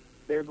Vernon.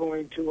 They're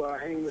going to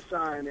hang the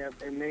sign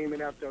and name it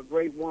after a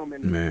great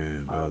woman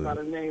by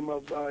the name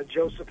of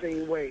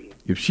Josephine Wade.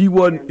 If she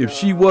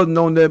wasn't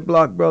on that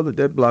block, brother,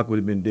 that block would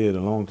have been dead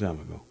a long time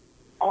ago.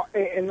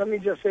 And let me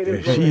just say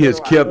this. She has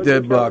kept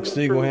that block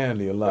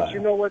single-handedly alive. But you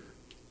know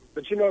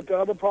what? The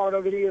other part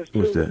of it is, too.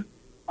 What's that?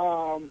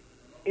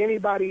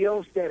 Anybody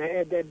else that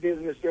had that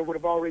business there would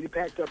have already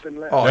packed up and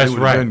left. Oh, that's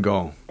right. Been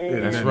gone.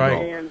 That's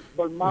right.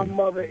 But my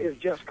mother is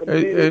just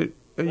committed.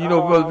 Hey, you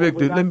know, Brother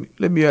Victor,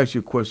 let me ask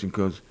you a question,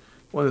 because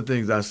one of the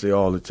things I say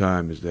all the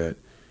time is that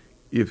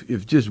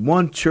if just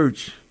one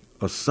church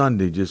a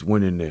Sunday just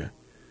went in there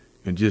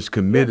and just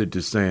committed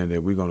to saying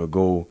that we're going to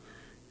go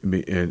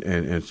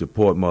and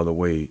support Mother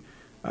Wade,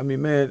 I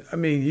mean, man,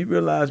 you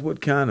realize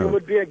what kind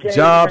of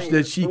jobs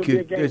that she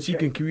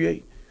can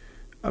create.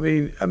 I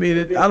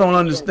don't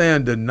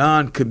understand the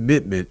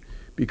non-commitment,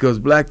 because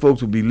black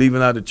folks will be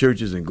leaving out the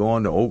churches and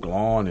going to Oak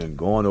Lawn and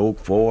going to Oak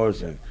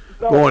Forest and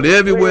going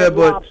everywhere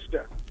but on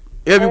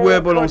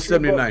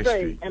 79th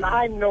Street. And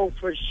I know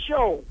for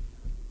sure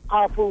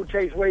our food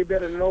tastes way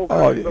better than Old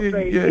Country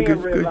Buffet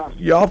and Red Lobster.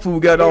 Y'all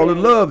food got all the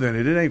love in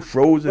it. It ain't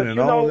frozen and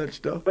all that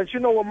stuff. But you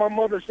know what my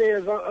mother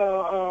says,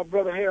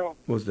 Brother Harold?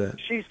 What's that?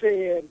 She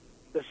said,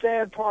 the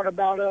sad part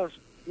about us,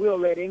 we'll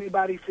let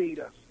anybody feed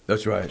us.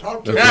 That's right. Teach,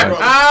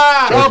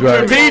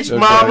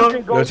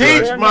 mama.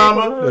 Teach,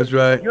 mama. That's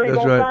right. You ain't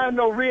gonna find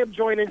no rib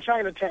joint in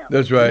Chinatown.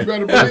 That's right. You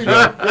better believe it.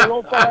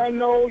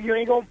 You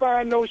ain't gonna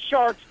find no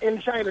sharks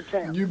in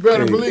Chinatown. You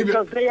better believe it.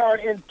 Because they are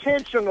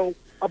intentional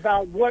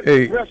about what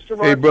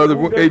restaurants. Hey, brother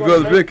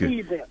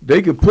Vicky,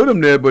 they can put them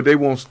there, but they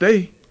won't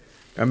stay.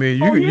 I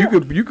mean,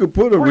 you could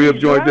put a rib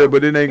joint there,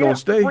 but it ain't gonna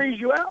stay. Freeze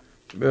you out.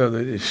 Well,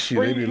 they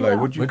be like,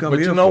 what you come here for?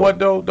 But you know what,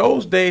 though?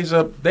 Those days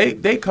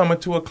they coming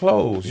to a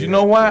close. You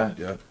know why?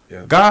 Yeah.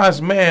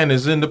 God's man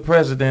is in the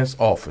president's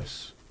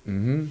office.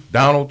 Mm-hmm.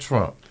 Donald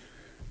Trump.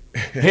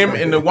 Him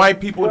and the white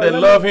people that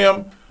love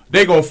him,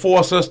 they going to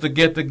force us to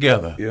get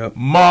together. Yep.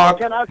 Mark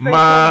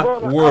my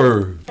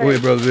word. Go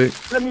ahead, Brother Vic.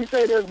 Let me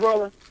say this,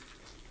 brother.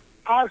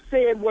 I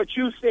said what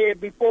you said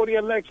before the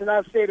election.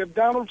 I said if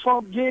Donald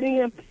Trump get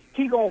in,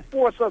 he gonna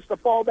force us to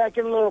fall back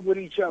in love with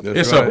each other.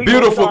 It's a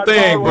beautiful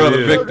thing,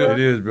 Brother Victor. It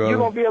is, brother. You're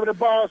gonna be able to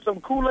borrow some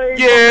Kool-Aid.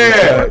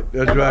 Yeah,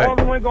 that's right.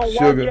 The one gonna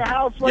walk your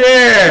house.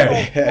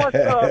 Yeah. Force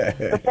us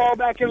to fall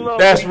back in love.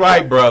 That's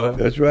right, brother.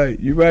 That's right.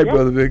 You're right,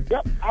 Brother Vic.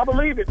 Yep, I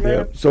believe it,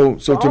 man. Yep. So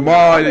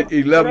tomorrow at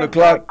 11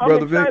 o'clock,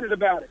 Brother Vic. I'm excited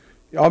about it.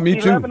 Oh, me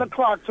too. 11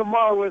 o'clock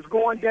tomorrow is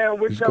going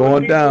down. It's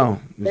going down.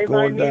 They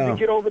might need to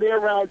get over there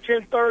around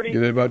 10:30.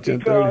 Get there about 10:30.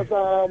 Because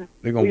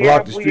they're going to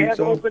block the streets. We have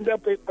opened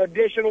up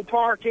additional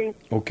parking.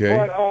 Okay.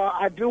 But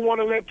I do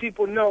want to let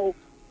people know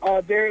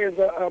there is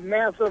a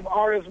massive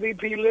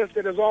RSVP list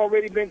that has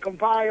already been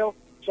compiled.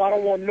 So I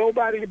don't want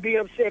nobody to be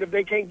upset if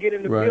they can't get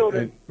in the Right,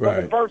 building for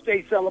the right.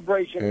 birthday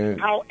celebration.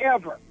 And-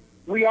 However,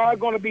 we are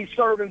going to be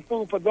serving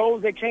food for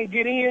those that can't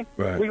get in.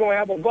 Right. We're going to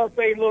have a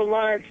buffet little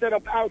line set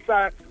up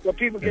outside where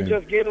people can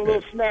just get a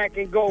little snack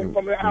and go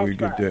from the outside. We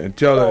get that. And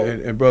tell her,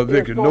 and Brother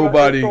Victor, it's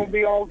gonna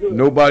be all good.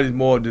 nobody's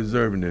more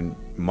deserving than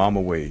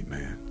Mama Wade,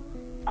 man.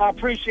 I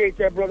appreciate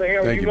that, Brother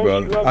Harold. Thank you, know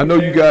brother. she loves I know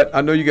me, you man. got.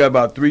 I know you got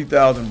about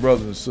 3,000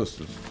 brothers and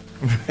sisters.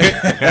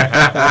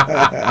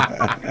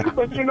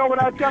 But you know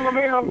what I tell them,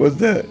 Harold? What's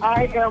that?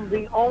 I am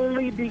the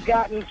only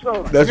begotten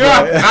son. That's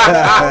right.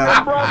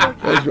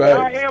 That's right.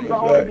 I am the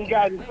That's only right.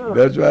 begotten son.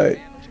 That's right.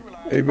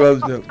 Hey,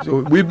 brother.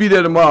 So we'll be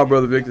there tomorrow,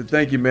 Brother Victor.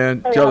 Thank you,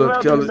 man. Hey, tell I her,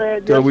 love tell you, her,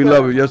 man. tell her Yes, we sir.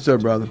 love her. Yes, sir,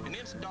 brother.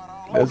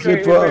 That's Okay,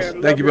 it for us.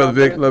 man. Thank you, Love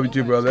Brother y'all, Vic. Love you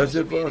too, brother. That's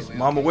it for us.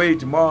 Mama Wade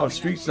tomorrow.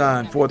 Street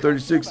sign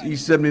 436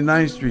 East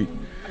 79th Street.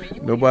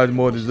 Nobody's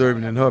more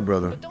deserving than her,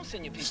 brother.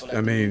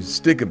 I mean,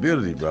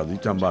 stickability, brother. You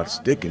talking about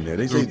sticking there?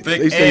 They say Through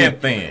thick they say and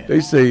thin. They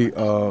say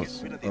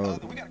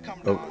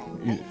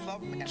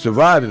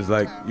surviving is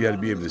like you got to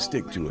be able to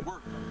stick to it.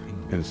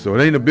 And so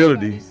it ain't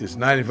ability, it's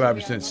 95%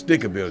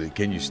 stickability.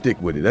 Can you stick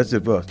with it? That's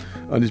it for us.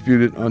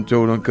 Undisputed,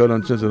 untold, uncut,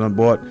 uncensored,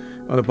 unbought,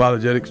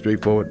 unapologetic,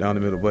 straightforward, down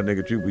the middle, butt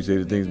naked truth. We say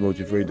the things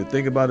most afraid to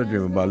think about or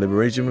dream about.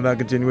 Liberation without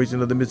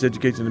continuation of the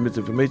miseducation and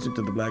misinformation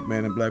to the black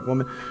man and black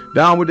woman.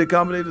 Down with the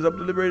accommodators, up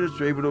the liberators,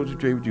 trade with those who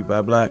trade with you.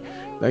 Bye, black.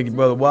 Thank you,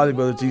 Brother Wally,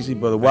 Brother TC,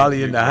 Brother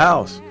Wally in the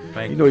house.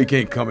 Thank You know he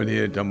can't come in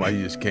here and talk about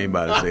he just came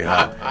by to say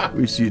hi.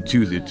 We see you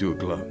Tuesday at 2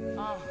 o'clock.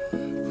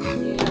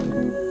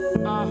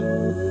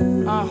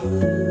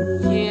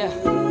 Yeah.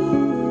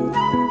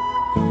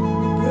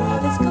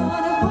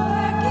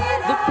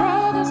 The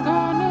brother's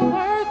gonna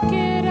work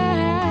it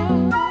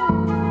out.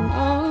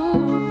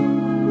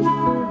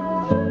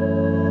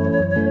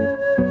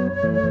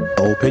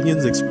 The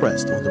opinions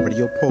expressed on the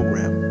radio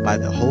program by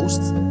the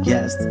hosts,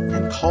 guests,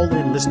 and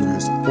call-in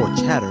listeners or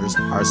chatters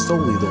are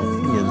solely the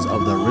opinions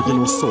of the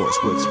original source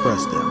who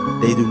expressed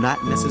them. They do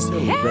not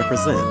necessarily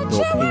represent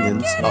the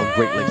opinions of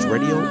Great Lakes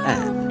Radio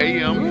and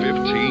AM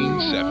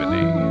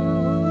 1570.